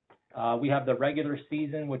trout, we have the regular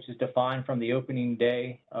season, which is defined from the opening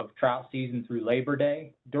day of trout season through Labor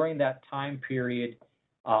Day. During that time period,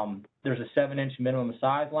 there's a 7-inch minimum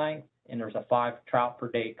size length, and there's a 5 trout per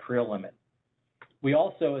day creel limit. We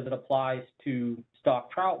also, as it applies to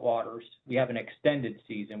stock trout waters, we have an extended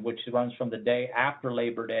season, which runs from the day after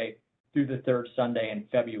Labor Day through the 3rd Sunday in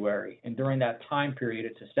February. And during that time period,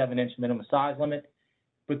 it's a 7-inch minimum size limit,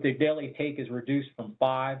 but the daily take is reduced from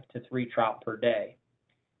 5 to 3 trout per day.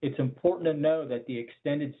 It's important to know that the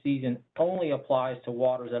extended season only applies to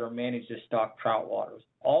waters that are managed as stock trout waters.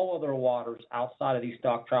 All other waters outside of these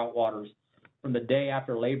stock trout waters from the day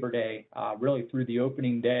after Labor Day, really through the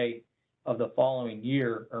opening day of the following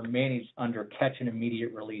year, are managed under catch and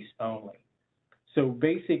immediate release only. So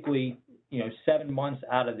basically, 7 months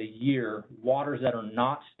out of the year, waters that are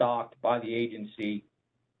not stocked by the agency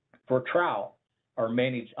for trout are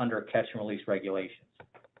managed under catch and release regulations.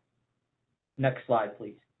 Next slide,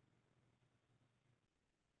 please.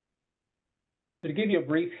 So to give you a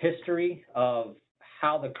brief history of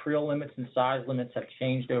how the creel limits and size limits have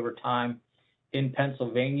changed over time in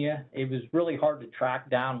Pennsylvania, it was really hard to track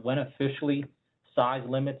down when officially size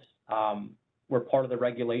limits were part of the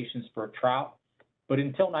regulations for trout. But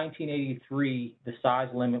until 1983, the size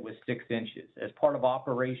limit was 6 inches. As part of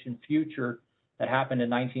Operation Future that happened in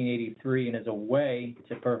 1983, and as a way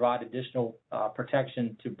to provide additional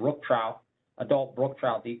protection to brook trout, adult brook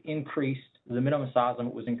trout, the minimum size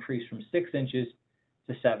limit was increased from 6 inches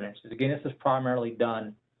to 7 inches. Again, this is primarily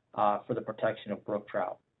done for the protection of brook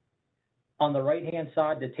trout. On the right-hand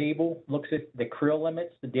side, the table looks at the creel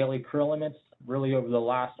limits, the daily creel limits, really over the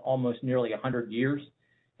last almost nearly 100 years.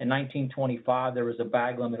 In 1925, there was a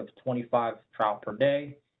bag limit of 25 trout per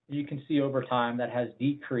day. As you can see over time, that has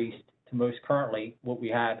decreased to most currently what we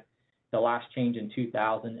had the last change in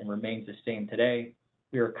 2000 and remains the same today.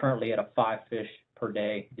 We are currently at a 5 fish per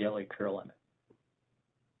day daily creel limit.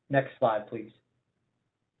 Next slide, please.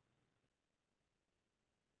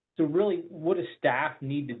 So really, what does staff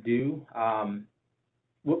need to do?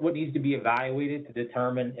 What needs to be evaluated to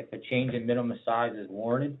determine if a change in minimum size is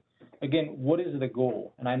warranted? Again, what is the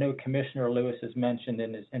goal? And I know Commissioner Lewis has mentioned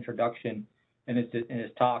in his introduction and in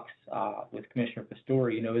his talks with Commissioner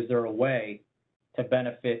Pastore, is there a way to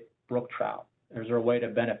benefit brook trout? Is there a way to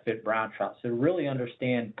benefit brown trout? So to really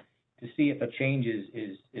understand, to see if a change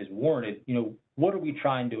is warranted, what are we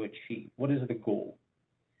trying to achieve? What is the goal?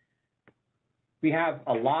 We have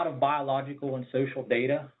a lot of biological and social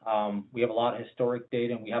data. We have a lot of historic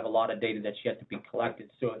data, and we have a lot of data that's yet to be collected.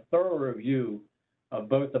 So a thorough review of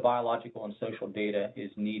both the biological and social data is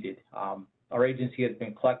needed. Our agency has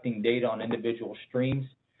been collecting data on individual streams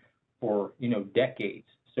for, decades.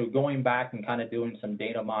 So going back and kind of doing some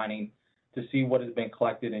data mining to see what has been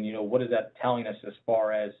collected and, what is that telling us as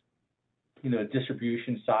far as, the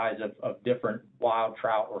distribution size of different wild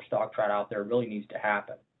trout or stock trout out there really needs to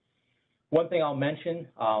happen. One thing I'll mention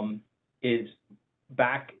is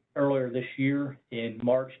back earlier this year in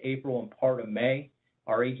March, April, and part of May,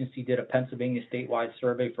 our agency did a Pennsylvania statewide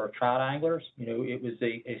survey for trout anglers. It was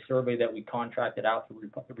a survey that we contracted out through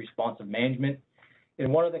responsive management.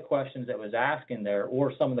 And one of the questions that was asked in there,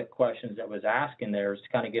 or some of the questions that was asked in there, is to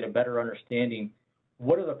kind of get a better understanding,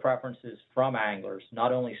 what are the preferences from anglers,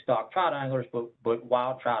 not only stock trout anglers, but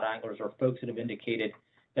wild trout anglers or folks that have indicated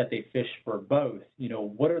that they fish for both.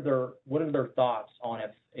 What are their thoughts on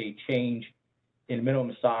if a change in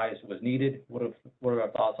minimum size was needed? What are their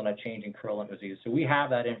thoughts on a change in creel limit was needed? So we have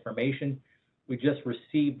that information. We just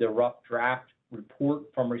received the rough draft report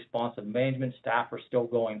from responsive management. Staff are still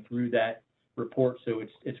going through that report, so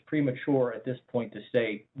it's premature at this point to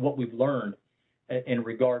say what we've learned in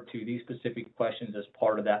regard to these specific questions as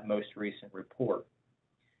part of that most recent report.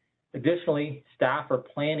 Additionally, staff are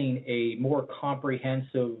planning a more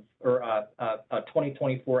comprehensive or a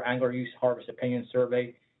 2024 angler use harvest opinion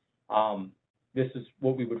survey. This is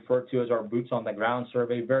what we refer to as our boots on the ground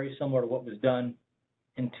survey, very similar to what was done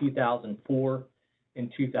in 2004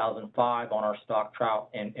 and 2005 on our stock trout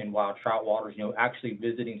and wild trout waters, actually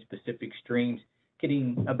visiting specific streams,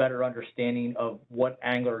 getting a better understanding of what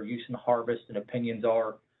angler use and harvest and opinions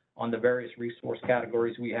are on the various resource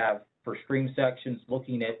categories we have for stream sections,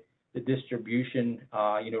 looking at the distribution,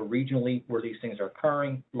 regionally where these things are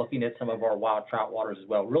occurring, looking at some of our wild trout waters as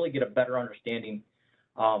well, really get a better understanding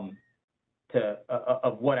of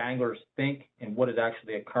what anglers think and what is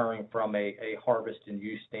actually occurring from a harvest and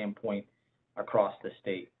use standpoint across the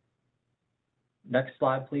state. Next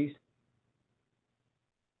slide, please.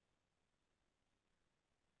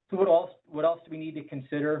 So what else do we need to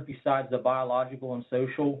consider besides the biological and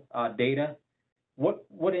social data?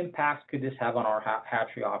 What impacts could this have on our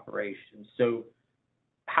hatchery operations? So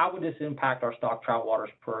how would this impact our stock trout waters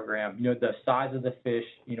program? The size of the fish,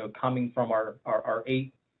 coming from our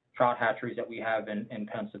 8 trout hatcheries that we have in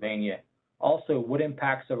Pennsylvania. Also, what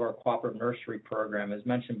impacts of our cooperative nursery program? As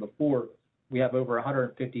mentioned before, we have over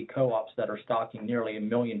 150 co-ops that are stocking nearly 1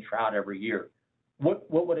 million trout every year. What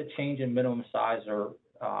would a change in minimum size or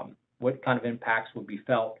what kind of impacts would be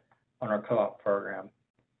felt on our co-op program?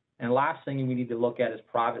 And last thing we need to look at is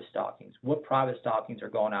private stockings. What private stockings are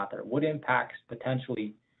going out there? What impacts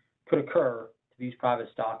potentially could occur to these private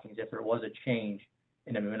stockings if there was a change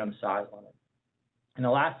in the minimum size limit? And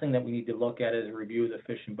the last thing that we need to look at is a review of the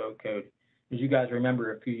Fish and Boat Code. As you guys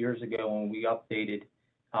remember, a few years ago when we updated,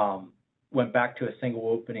 went back to a single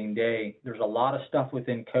opening day, there's a lot of stuff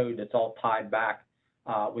within code that's all tied back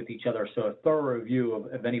with each other. So a thorough review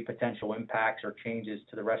of any potential impacts or changes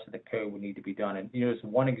to the rest of the code would need to be done. And as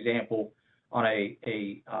one example on a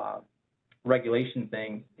regulation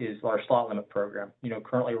thing is our slot limit program.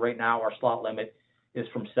 Currently right now our slot limit is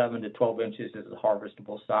from 7 to 12 inches as a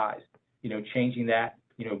harvestable size. Changing that,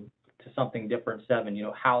 to something different, 7,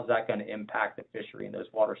 how is that going to impact the fishery in those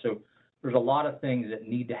waters? So there's a lot of things that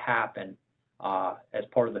need to happen as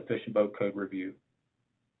part of the Fish and Boat Code review.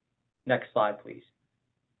 Next slide, please.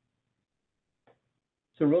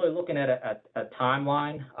 So really looking at a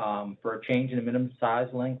timeline for a change in the minimum size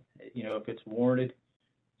length, if it's warranted.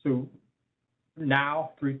 So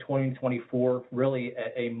now through 2024, really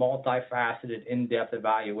a multifaceted, in-depth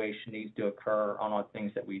evaluation needs to occur on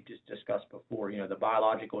things that we just discussed before, the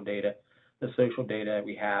biological data, the social data that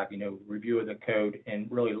we have, review of the code, and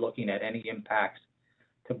really looking at any impacts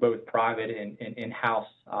to both private and in-house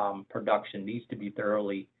production needs to be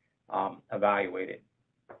thoroughly evaluated.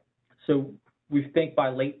 So we think by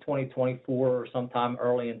late 2024 or sometime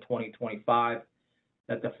early in 2025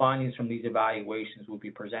 that the findings from these evaluations will be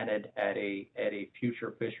presented at a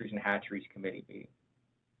future Fisheries and Hatcheries Committee meeting.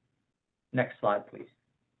 Next slide, please.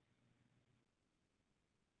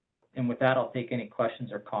 And with that, I'll take any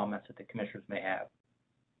questions or comments that the commissioners may have.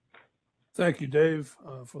 Thank you, Dave,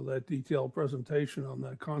 for that detailed presentation on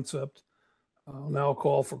that concept. I'll now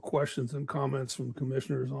call for questions and comments from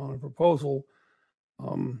commissioners on a proposal.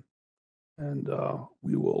 And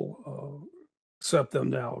we will accept them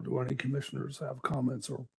now. Do any commissioners have comments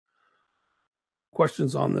or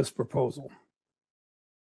questions on this proposal?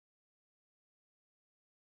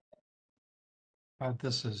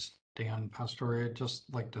 This is Dan Pastore. I'd just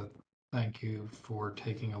like to thank you for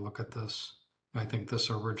taking a look at this. I think this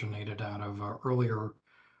originated out of an earlier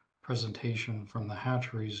presentation from the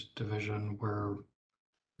Hatcheries division where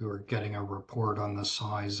we were getting a report on the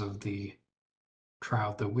size of the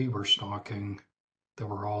trout that we were stocking that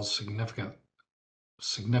were all significantly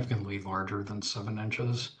larger than 7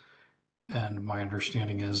 inches. And my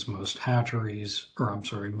understanding is most hatcheries, or I'm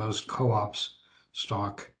sorry, most co-ops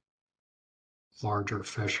stock larger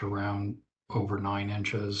fish around over 9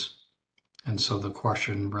 inches. And so the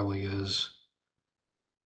question really is,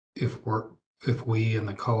 if we and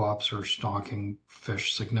the co-ops are stocking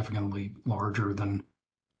fish significantly larger than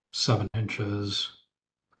 7 inches,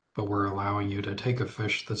 but we're allowing you to take a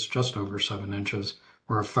fish that's just over 7 inches,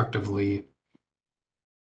 we're effectively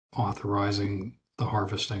authorizing the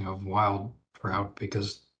harvesting of wild trout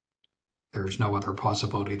because there's no other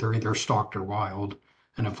possibility. They're either stocked or wild.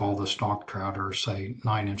 And if all the stocked trout are, say,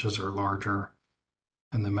 9 inches or larger,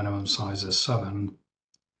 and the minimum size is 7,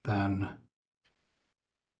 then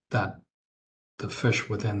that the fish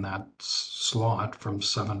within that slot from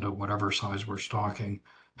 7 to whatever size we're stocking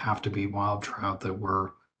have to be wild trout that we're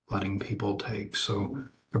letting people take. So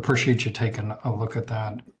appreciate you taking a look at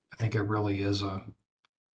that. I think it really is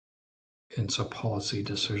it's a policy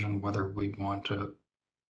decision whether we want to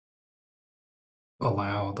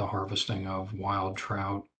allow the harvesting of wild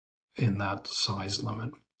trout in that size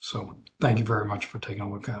limit. So thank you very much for taking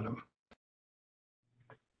a look at them.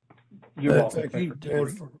 You're welcome. Thank you,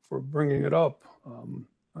 Dan, for bringing it up.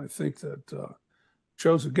 I think that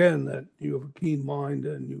shows again that you have a keen mind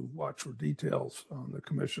and you watch for details on the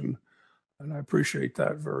commission, and I appreciate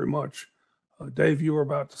that very much. Dave, you were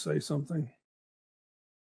about to say something?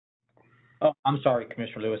 Oh, I'm sorry,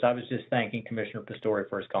 Commissioner Lewis. I was just thanking Commissioner Pastore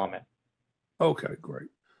for his comment. Okay, great.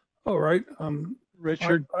 All right.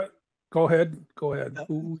 Richard, Go ahead.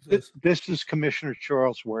 Who's this? this is Commissioner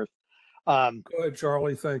Charlesworth. Go ahead,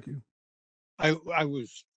 Charlie. Thank you. I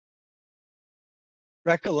was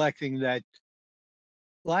recollecting that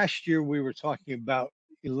last year we were talking about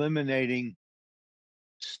eliminating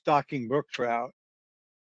stocking brook trout.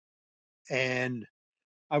 And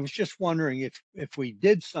I was just wondering if we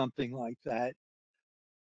did something like that,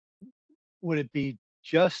 would it be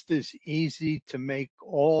just as easy to make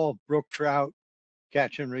all brook trout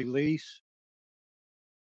catch and release?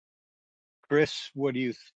 Chris, what do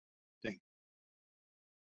you think?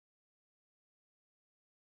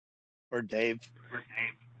 Or Dave?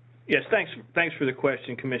 Yes, thanks for the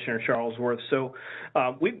question, Commissioner Charlesworth. So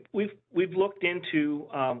we've looked into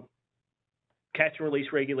catch and release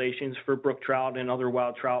regulations for brook trout and other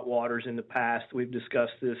wild trout waters in the past. We've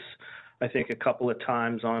discussed this, I think, a couple of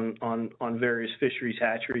times on various fisheries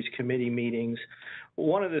hatcheries committee meetings.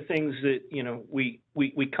 One of the things that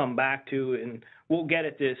we come back to, and we'll get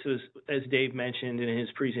at this as Dave mentioned in his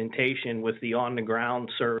presentation with the on the ground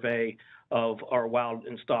survey of our wild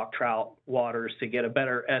and stock trout waters to get a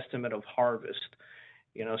better estimate of harvest.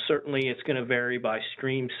 Certainly it's going to vary by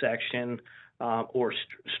stream section or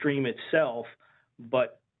stream itself,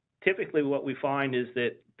 but typically what we find is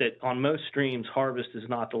that on most streams, harvest is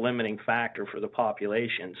not the limiting factor for the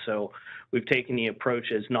population. So we've taken the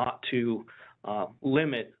approach as not to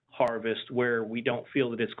limit harvest where we don't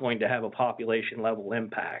feel that it's going to have a population level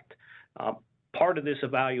impact. Part of this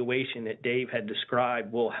evaluation that Dave had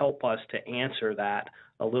described will help us to answer that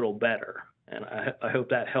a little better. And I hope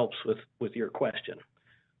that helps with your question.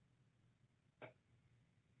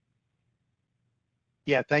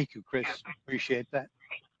 Yeah, thank you, Chris. Appreciate that.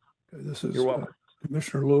 Okay, this is You're welcome.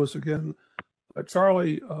 Commissioner Lewis again.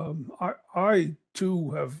 Charlie, I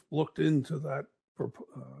too have looked into that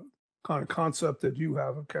kind of concept that you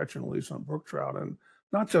have of catch and release on brook trout, and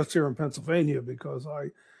not just here in Pennsylvania, because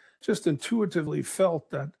I just intuitively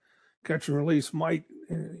felt that catch and release might,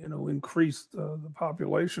 increase the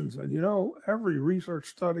populations. And, every research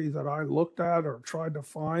study that I looked at or tried to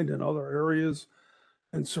find in other areas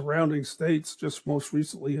and surrounding states, just most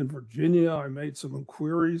recently in Virginia, I made some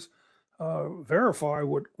inquiries, verify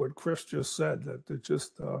what Chris just said, that it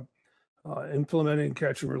just implementing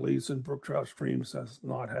catch and release in brook trout streams has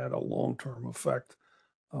not had a long-term effect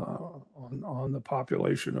on the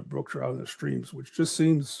population of brook trout in the streams, which just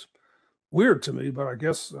seems weird to me, but I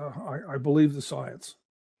guess I believe the science.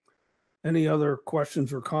 Any other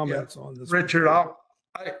questions or comments on this? Richard, I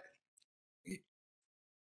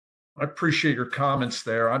appreciate your comments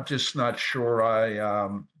there. I'm just not sure I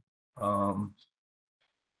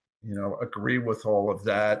agree with all of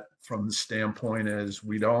that from the standpoint is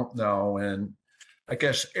we don't know. And I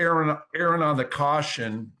guess erring on the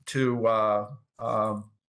caution to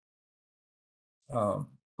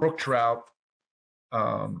brook trout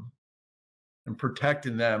and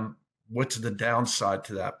protecting them, what's the downside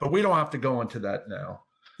to that? But we don't have to go into that now.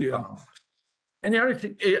 Yeah. And the other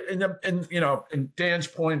thing, and Dan's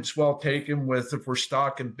point is well taken with if we're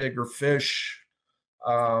stocking bigger fish,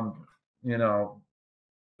 I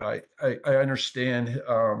understand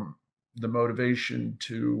the motivation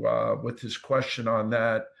to with his question on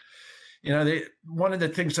that. One of the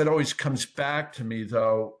things that always comes back to me,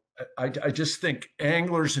 though, I just think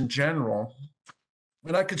anglers in general,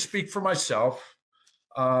 and I could speak for myself,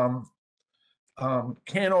 can't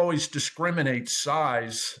always discriminate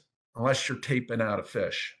size unless you're taping out a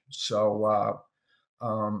fish. So,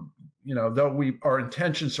 though our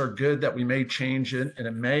intentions are good that we may change it and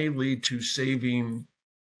it may lead to saving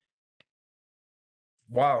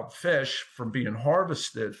wild fish from being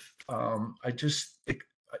harvested,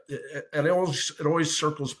 it always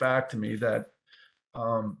circles back to me that,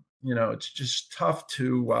 it's just tough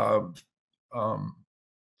to,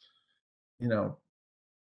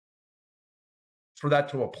 for that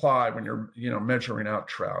to apply when you're, measuring out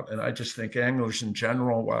trout. And I just think anglers in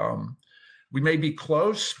general, we may be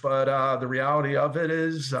close, but the reality of it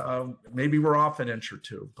is maybe we're off an inch or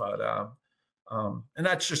two. But and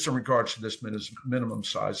that's just in regards to this minimum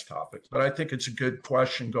size topic. But I think it's a good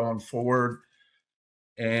question going forward.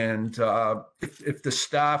 And if the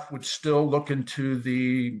staff would still look into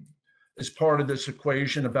as part of this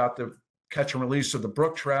equation about the catch and release of the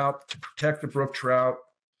brook trout to protect the brook trout,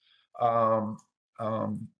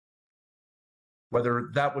 whether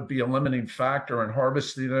that would be a limiting factor in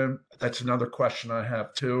harvesting them, that's another question I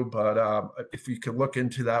have too. But if you could look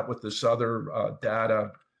into that with this other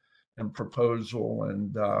data and proposal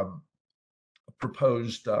and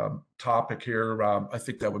proposed topic here, I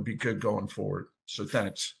think that would be good going forward. So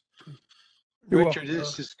thanks. Richard,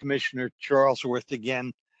 this is Commissioner Charlesworth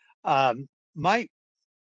again. My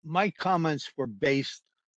comments were based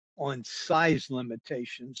on size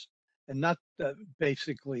limitations and not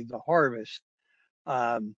basically the harvest.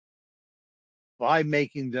 By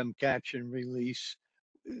making them catch and release,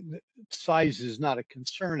 size is not a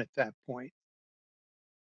concern at that point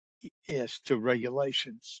as to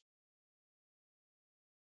regulations.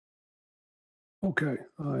 Okay,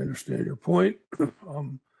 I understand your point.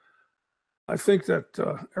 I think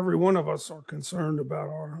that every one of us are concerned about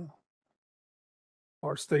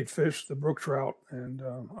our state fish, the brook trout, and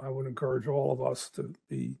I would encourage all of us to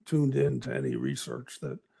be tuned in to any research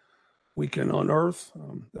that we can unearth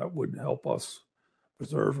that would help us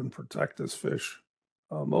preserve and protect this fish.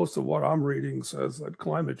 Most of what I'm reading says that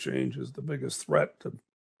climate change is the biggest threat to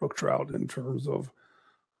brook trout in terms of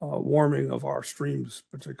warming of our streams,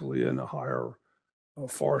 particularly in the higher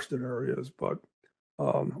forested areas. But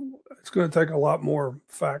it's going to take a lot more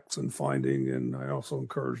facts and finding, and I also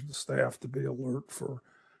encourage the staff to be alert for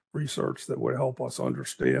research that would help us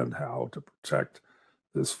understand how to protect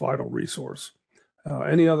this vital resource.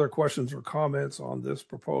 Any other questions or comments on this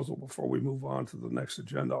proposal before we move on to the next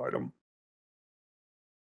agenda item?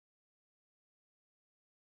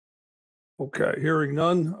 Okay, hearing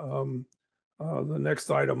none. The next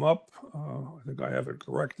item up, I think I have it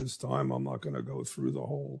correct this time. I'm not going to go through the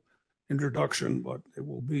whole introduction, but it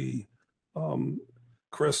will be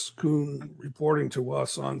Chris Kuhn reporting to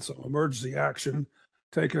us on some emergency action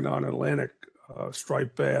taken on Atlantic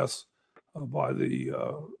striped bass by the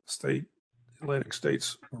Atlantic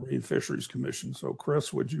States Marine Fisheries Commission. So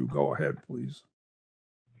Chris, would you go ahead, please?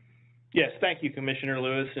 Yes, thank you, Commissioner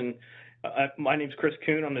Lewis. And my name is Chris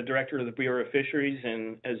Kuhn. I'm the director of the Bureau of Fisheries.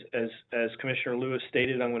 And as Commissioner Lewis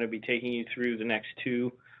stated, I'm going to be taking you through the next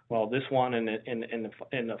two. Well, this one and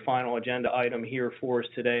the final agenda item here for us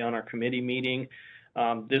today on our committee meeting.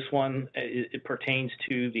 This one, it pertains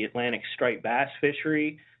to the Atlantic striped bass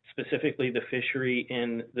fishery, specifically the fishery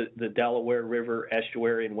in the Delaware River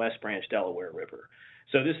estuary and West Branch Delaware River.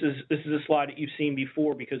 So this is a slide that you've seen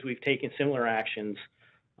before because we've taken similar actions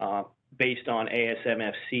based on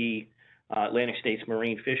ASMFC, Atlantic States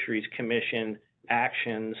Marine Fisheries Commission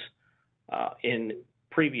actions in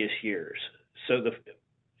previous years. So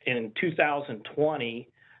in 2020,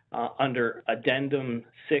 under Addendum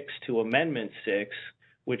 6 to Amendment 6,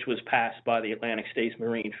 which was passed by the Atlantic States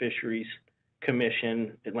Marine Fisheries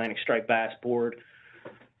Commission, Atlantic Striped Bass Board,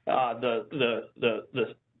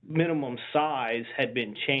 the minimum size had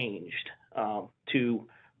been changed to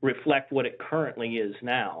reflect what it currently is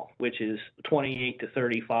now, which is 28 to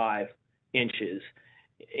 35 inches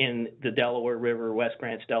in the Delaware River, West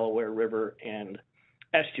Branch Delaware River, and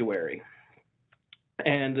estuary.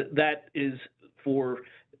 And that is for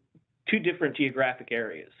two different geographic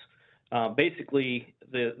areas. Basically,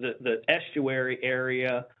 the estuary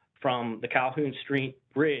area from the Calhoun Street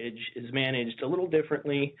Bridge is managed a little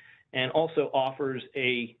differently and also offers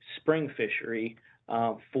a spring fishery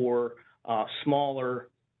for smaller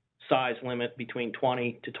size limit between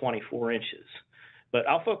 20 to 24 inches. But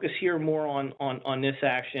I'll focus here more on this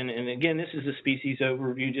action. And again, this is a species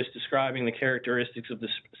overview, just describing the characteristics of the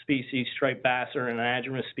species. Striped bass are an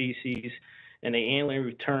anadromous species, and they annually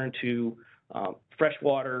return to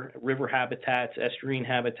freshwater river habitats, estuarine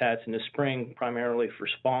habitats in the spring, primarily for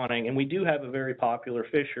spawning. And we do have a very popular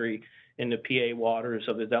fishery in the PA waters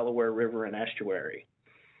of the Delaware River and estuary.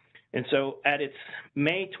 And so at its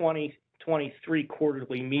May 2023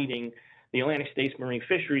 quarterly meeting, the Atlantic States Marine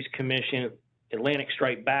Fisheries Commission Atlantic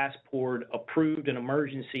Striped Bass Board approved an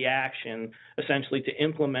emergency action essentially to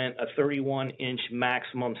implement a 31-inch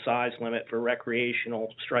maximum size limit for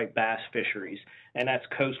recreational striped bass fisheries, and that's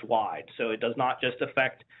coast-wide. So it does not just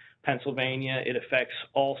affect Pennsylvania, it affects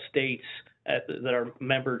all states that are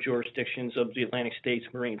member jurisdictions of the Atlantic States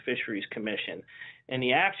Marine Fisheries Commission. And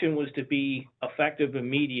the action was to be effective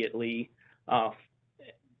immediately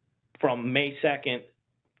from May 2nd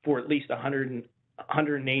for at least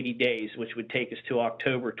 180 days, which would take us to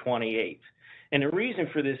October 28th. And the reason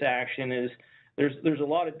for this action is there's a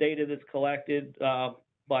lot of data that's collected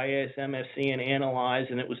by ASMSC and analyzed,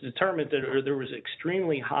 and it was determined that there was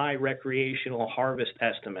extremely high recreational harvest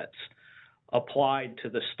estimates applied to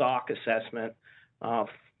the stock assessment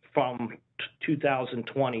from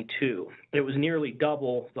 2022. It was nearly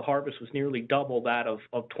double, the harvest was nearly double that of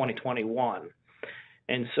 2021.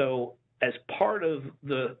 And so as part of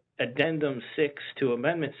the Addendum 6 to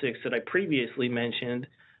Amendment 6 that I previously mentioned,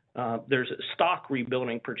 there's stock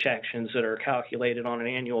rebuilding projections that are calculated on an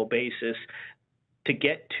annual basis to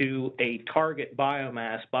get to a target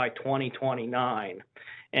biomass by 2029.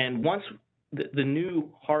 And once the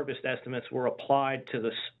new harvest estimates were applied to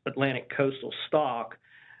the Atlantic coastal stock,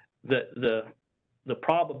 the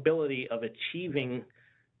probability of achieving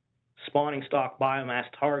spawning stock biomass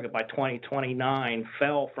target by 2029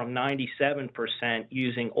 fell from 97%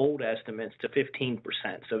 using old estimates to 15%,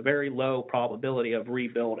 so very low probability of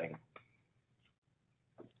rebuilding.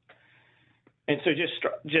 And so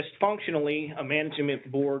just functionally, a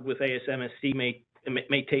management board with ASMSC may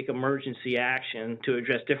take emergency action to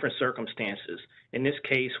address different circumstances. In this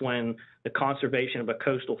case, when the conservation of a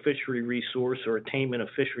coastal fishery resource or attainment of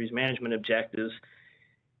fisheries management objectives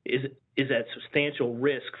is at substantial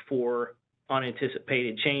risk for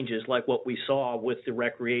unanticipated changes like what we saw with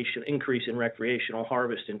the increase in recreational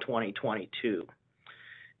harvest in 2022.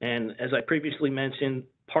 And as I previously mentioned,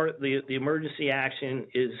 part of the emergency action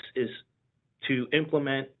is to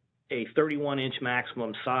implement a 31-inch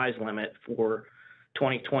maximum size limit for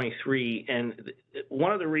 2023. And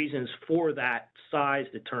one of the reasons for that size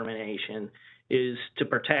determination is to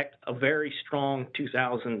protect a very strong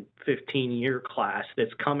 2015 year class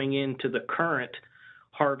that's coming into the current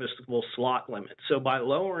harvestable slot limit. So by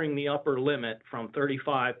lowering the upper limit from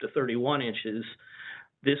 35 to 31 inches,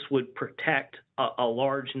 this would protect a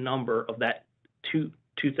large number of that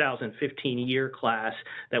 2015 year class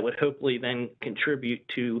that would hopefully then contribute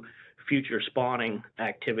to future spawning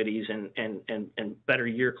activities and better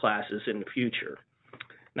year classes in the future.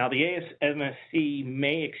 Now, the ASMSC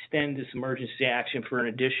may extend this emergency action for an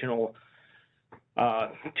additional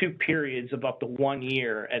 2 periods of up to 1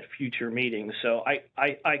 year at future meetings. So I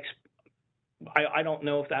don't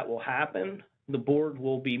know if that will happen. The board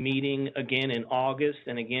will be meeting again in August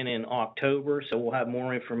and again in October, so we'll have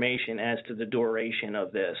more information as to the duration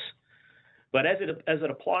of this. But as it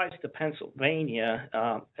applies to Pennsylvania,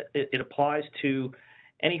 it applies to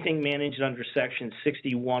anything managed under Section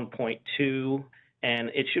 61.2,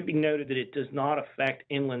 and it should be noted that it does not affect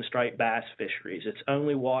inland striped bass fisheries. It's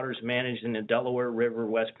only waters managed in the Delaware River,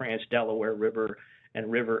 West Branch Delaware River,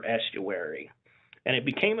 and River Estuary. And it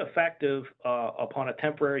became effective upon a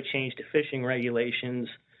temporary change to fishing regulations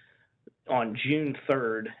on June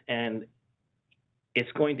 3rd, and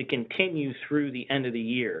it's going to continue through the end of the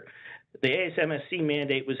year. The ASMSC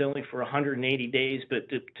mandate was only for 180 days, but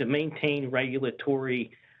to maintain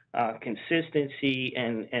regulatory consistency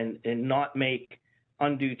and not make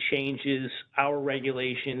undue changes, our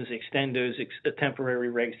regulations extend those temporary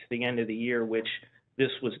regs to the end of the year, which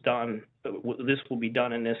this was done. This will be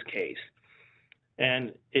done in this case.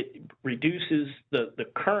 and it reduces the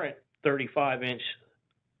current 35-inch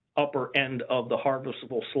upper end of the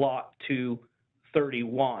harvestable slot to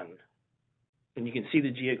 31. And you can see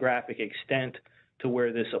the geographic extent to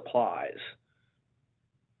where this applies.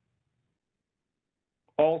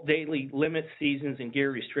 All daily limits, seasons, and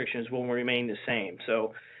gear restrictions will remain the same.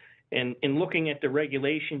 So in looking at the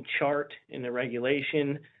regulation chart in the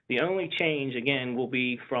regulation, the only change, again, will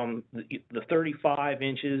be from the 35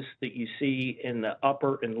 inches that you see in the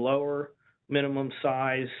upper and lower minimum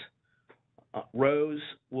size rows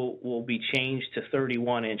will be changed to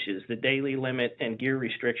 31 inches. The daily limit and gear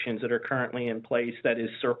restrictions that are currently in place, that is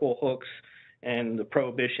circle hooks and the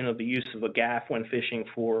prohibition of the use of a gaff when fishing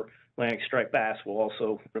for Atlantic striped bass, will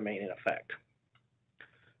also remain in effect.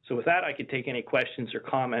 So with that, I could take any questions or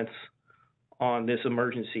comments on this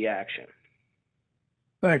emergency action.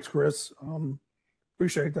 Thanks, Chris.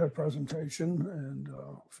 Appreciate that presentation and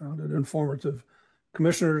found it informative.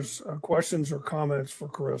 Commissioners, questions or comments for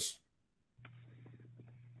Chris?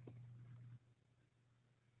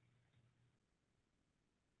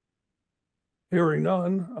 Hearing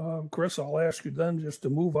none, Chris, I'll ask you then just to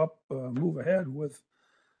move ahead with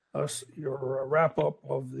us your wrap up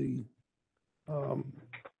of the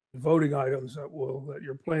voting items that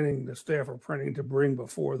you're planning, the staff are planning to bring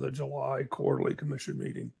before the July quarterly commission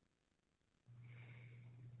meeting.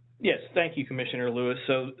 Yes, thank you, Commissioner Lewis.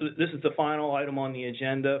 So this is the final item on the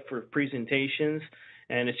agenda for presentations,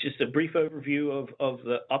 and it's just a brief overview of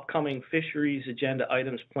the upcoming fisheries agenda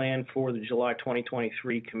items planned for the July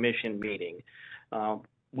 2023 commission meeting.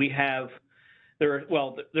 There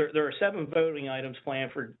are 7 voting items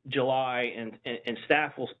planned for July, and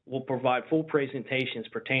staff will provide full presentations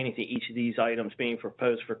pertaining to each of these items being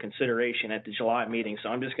proposed for consideration at the July meeting. So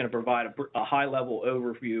I'm just going to provide a high-level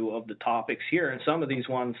overview of the topics here, and some of these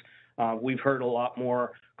ones we've heard a lot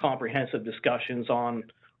more comprehensive discussions on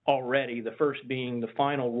already. The first being the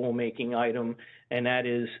final rulemaking item, and that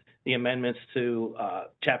is the amendments to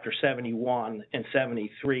Chapter 71 and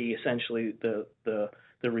 73, essentially the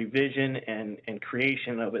revision and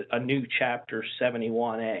creation of a new Chapter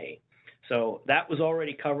 71A. So that was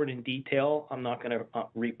already covered in detail. I'm not going to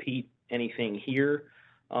repeat anything here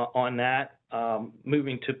on that.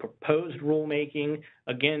 Moving to proposed rulemaking,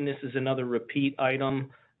 again, this is another repeat item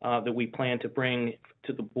that we plan to bring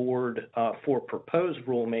to the board for proposed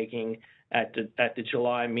rulemaking at the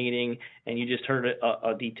July meeting. And you just heard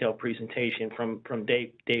a detailed presentation from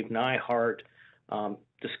Dave Nyhart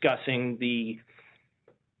discussing the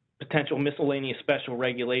potential miscellaneous special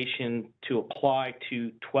regulation to apply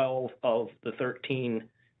to 12 of the 13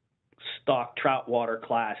 stock trout water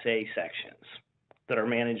Class A sections that are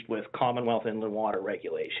managed with Commonwealth inland water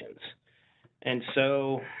regulations. And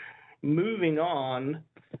so moving on,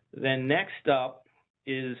 then next up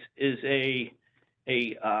is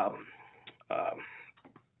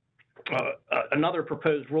another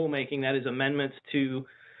proposed rulemaking, that is amendments to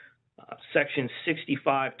Section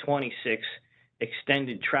 6526,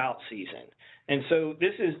 extended trout season. And so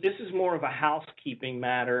this is more of a housekeeping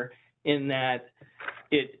matter in that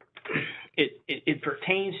it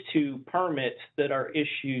pertains to permits that are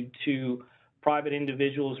issued to private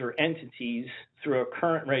individuals or entities through our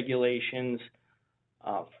current regulations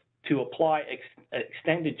to apply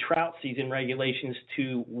extended trout season regulations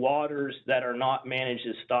to waters that are not managed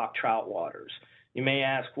as stock trout waters. You may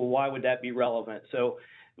ask, well, why would that be relevant? So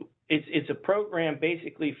it's a program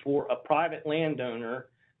basically for a private landowner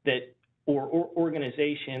that or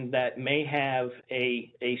organization that may have a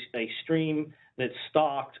stream that's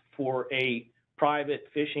stocked for a private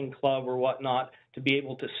fishing club or whatnot to be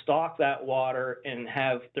able to stock that water and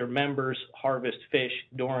have their members harvest fish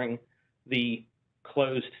during the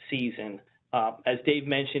closed season. As Dave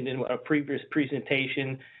mentioned in a previous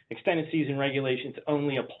presentation, extended season regulations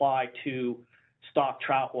only apply to stock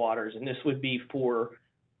trout waters, and this would be for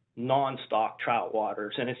non-stock trout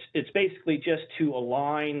waters. And it's basically just to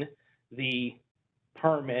align the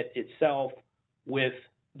permit itself with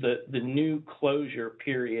the new closure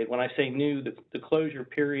period. When I say new, the closure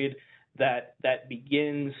period that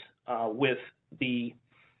begins with the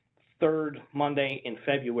third Monday in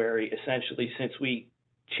February, essentially, since we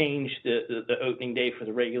changed the opening day for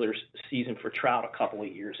the regular season for trout a couple of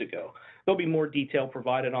years ago. There'll be more detail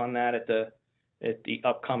provided on that at the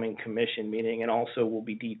upcoming commission meeting, and also will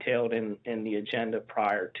be detailed in the agenda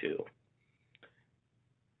prior to.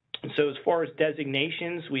 And so as far as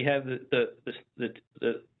designations, we have the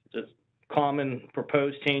common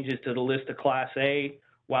proposed changes to the list of Class A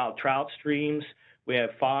wild trout streams. We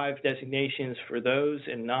have 5 designations for those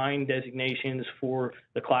and 9 designations for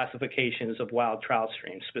the classifications of wild trout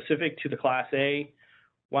streams. Specific to the Class A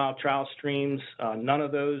wild trout streams. None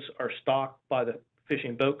of those are stocked by the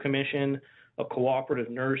Fishing Boat Commission, a cooperative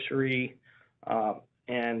nursery,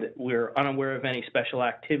 and we're unaware of any special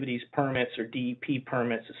activities permits or DEP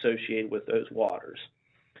permits associated with those waters.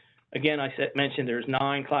 Again, I mentioned there's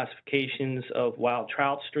 9 classifications of wild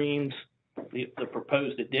trout streams, the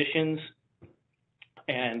proposed additions,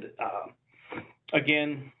 and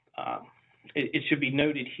again, it should be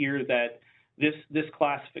noted here that this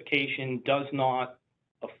classification does not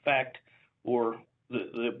affect or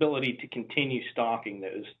the ability to continue stocking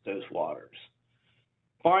those waters.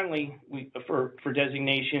 Finally, for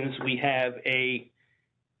designations, we have a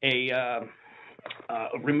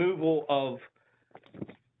removal of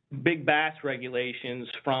big bass regulations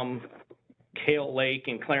from Cale Lake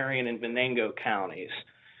and Clarion and Venango counties.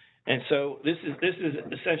 And so this is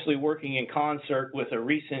essentially working in concert with a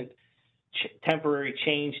recent temporary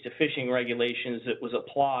change to fishing regulations that was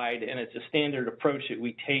applied, and it's a standard approach that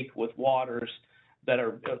we take with waters that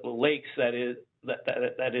are lakes that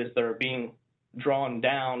are being drawn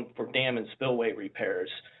down for dam and spillway repairs.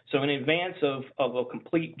 So in advance of a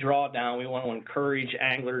complete drawdown, we want to encourage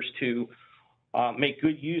anglers to make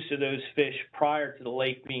good use of those fish prior to the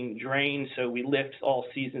lake being drained. So we lift all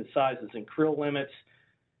season sizes and krill limits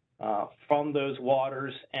from those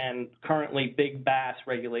waters, and currently big bass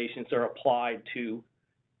regulations are applied to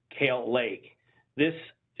Cale Lake. This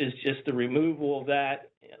is just the removal of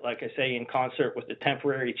that, like I say, in concert with the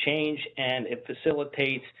temporary change, and it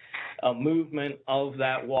facilitates a movement of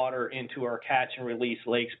that water into our catch and release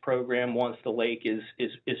lakes program once the lake is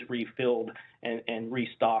refilled and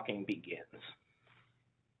restocking begins.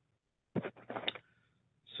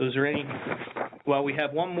 So is there any, well, we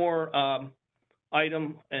have one more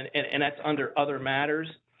item, and that's under other matters.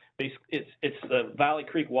 It's the Valley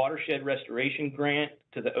Creek Watershed Restoration Grant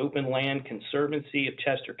to the Open Land Conservancy of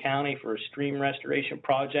Chester County for a stream restoration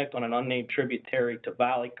project on an unnamed tributary to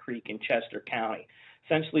Valley Creek in Chester County.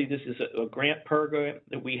 Essentially, this is a grant program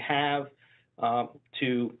that we have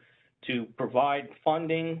to provide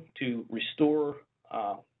funding to restore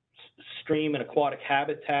stream and aquatic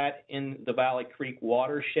habitat in the Valley Creek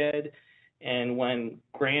watershed. And when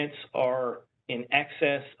grants are in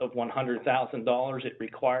excess of $100,000, it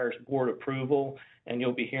requires board approval, and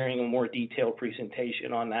you'll be hearing a more detailed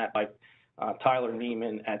presentation on that by Tyler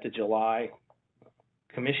Neiman at the July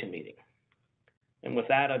commission meeting. And with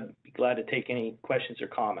that, I'd be glad to take any questions or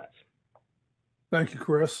comments. Thank you,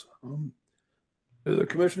 Chris. Do the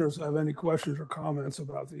commissioners have any questions or comments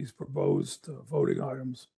about these proposed voting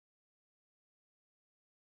items?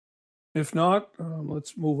 If not,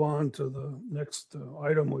 let's move on to the next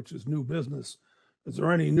item, which is new business. Is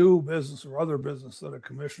there any new business or other business that a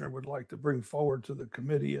commissioner would like to bring forward to the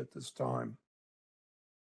committee at this time?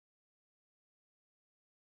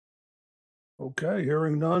 Okay,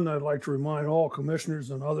 hearing none, I'd like to remind all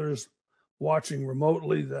commissioners and others watching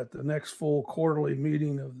remotely that the next full quarterly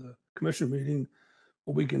meeting of the commission meeting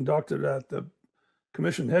will be conducted at the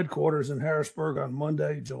commission headquarters in Harrisburg on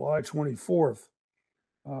Monday, July 24th.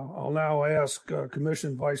 I'll now ask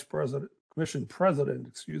Commission President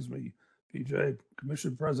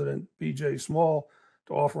BJ Small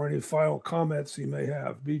to offer any final comments he may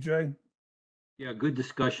have. BJ? Yeah, good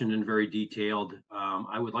discussion and very detailed.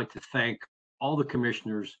 I would like to thank all the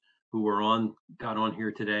commissioners who got on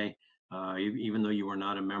here today. Even though you are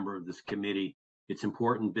not a member of this committee, it's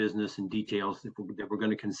important business and details that we're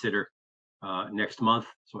going to consider next month.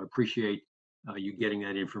 So I appreciate you getting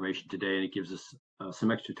that information today, and it gives us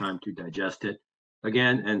some extra time to digest it.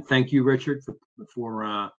 Again, and thank you, Richard,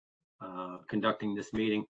 for conducting this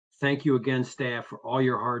meeting. Thank you again, staff, for all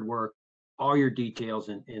your hard work, all your details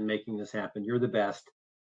in making this happen. You're the best,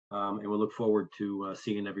 and we look forward to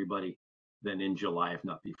seeing everybody then in July, if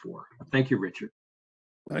not before. Thank you, Richard.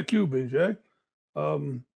 Thank you, BJ.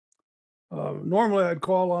 Normally I'd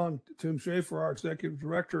call on Tim Schaefer, our executive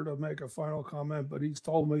director, to make a final comment, but he's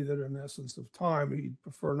told me that in essence of time, he'd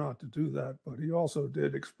prefer not to do that. But he also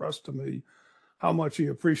did express to me how much he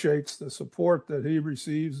appreciates the support that he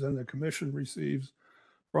receives and the commission receives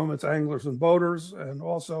from its anglers and boaters, and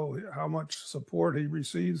also how much support he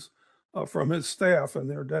receives from his staff and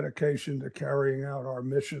their dedication to carrying out our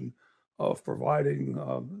mission of providing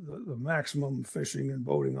the maximum fishing and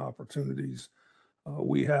boating opportunities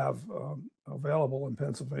we have available in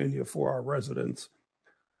Pennsylvania for our residents.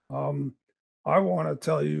 I want to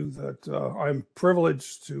tell you that I'm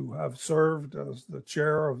privileged to have served as the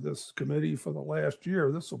chair of this committee for the last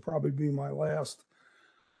year. This will probably be my last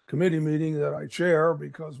committee meeting that I chair,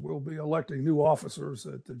 because we'll be electing new officers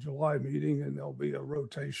at the July meeting, and there'll be a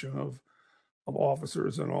rotation of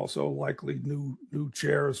officers and also likely new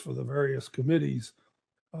chairs for the various committees.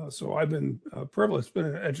 So I've been privileged. It's been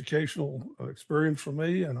an educational experience for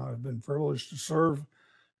me, and I've been privileged to serve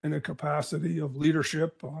in a capacity of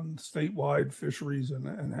leadership on statewide fisheries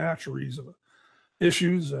and hatcheries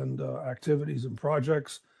issues and activities and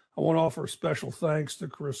projects. I want to offer special thanks to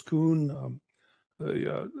Chris Kuhn,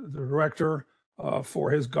 the director,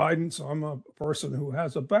 for his guidance. I'm a person who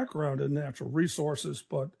has a background in natural resources,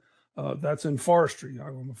 but that's in forestry.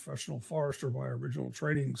 I'm a professional forester by original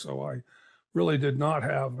training, so I really did not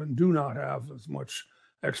have and do not have as much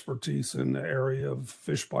expertise in the area of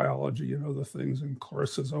fish biology and other things. And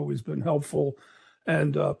Chris has always been helpful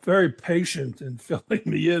and very patient in filling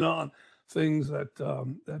me in on things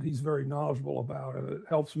that he's very knowledgeable about, and it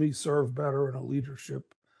helps me serve better in a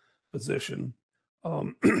leadership position.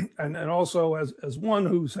 And also as one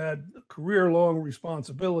who's had career-long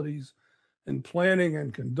responsibilities in planning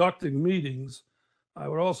and conducting meetings, I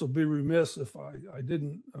would also be remiss if I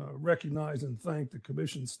didn't recognize and thank the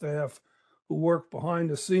commission staff who worked behind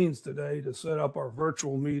the scenes today to set up our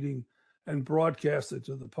virtual meeting and broadcast it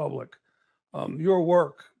to the public. Your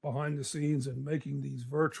work behind the scenes and making these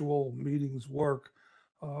virtual meetings work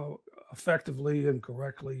effectively and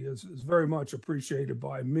correctly is very much appreciated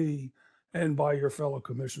by me and by your fellow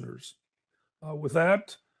commissioners. With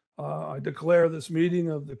that, I declare this meeting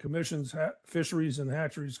of the Commission's Fisheries and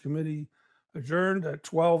Hatcheries Committee adjourned at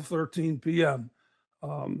 12:13 p.m.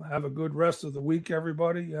 Have a good rest of the week,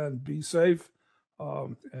 everybody, and be safe.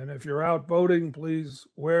 And if you're out boating, please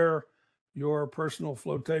wear your personal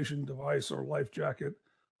flotation device or life jacket,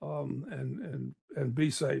 and be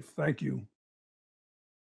safe. Thank you.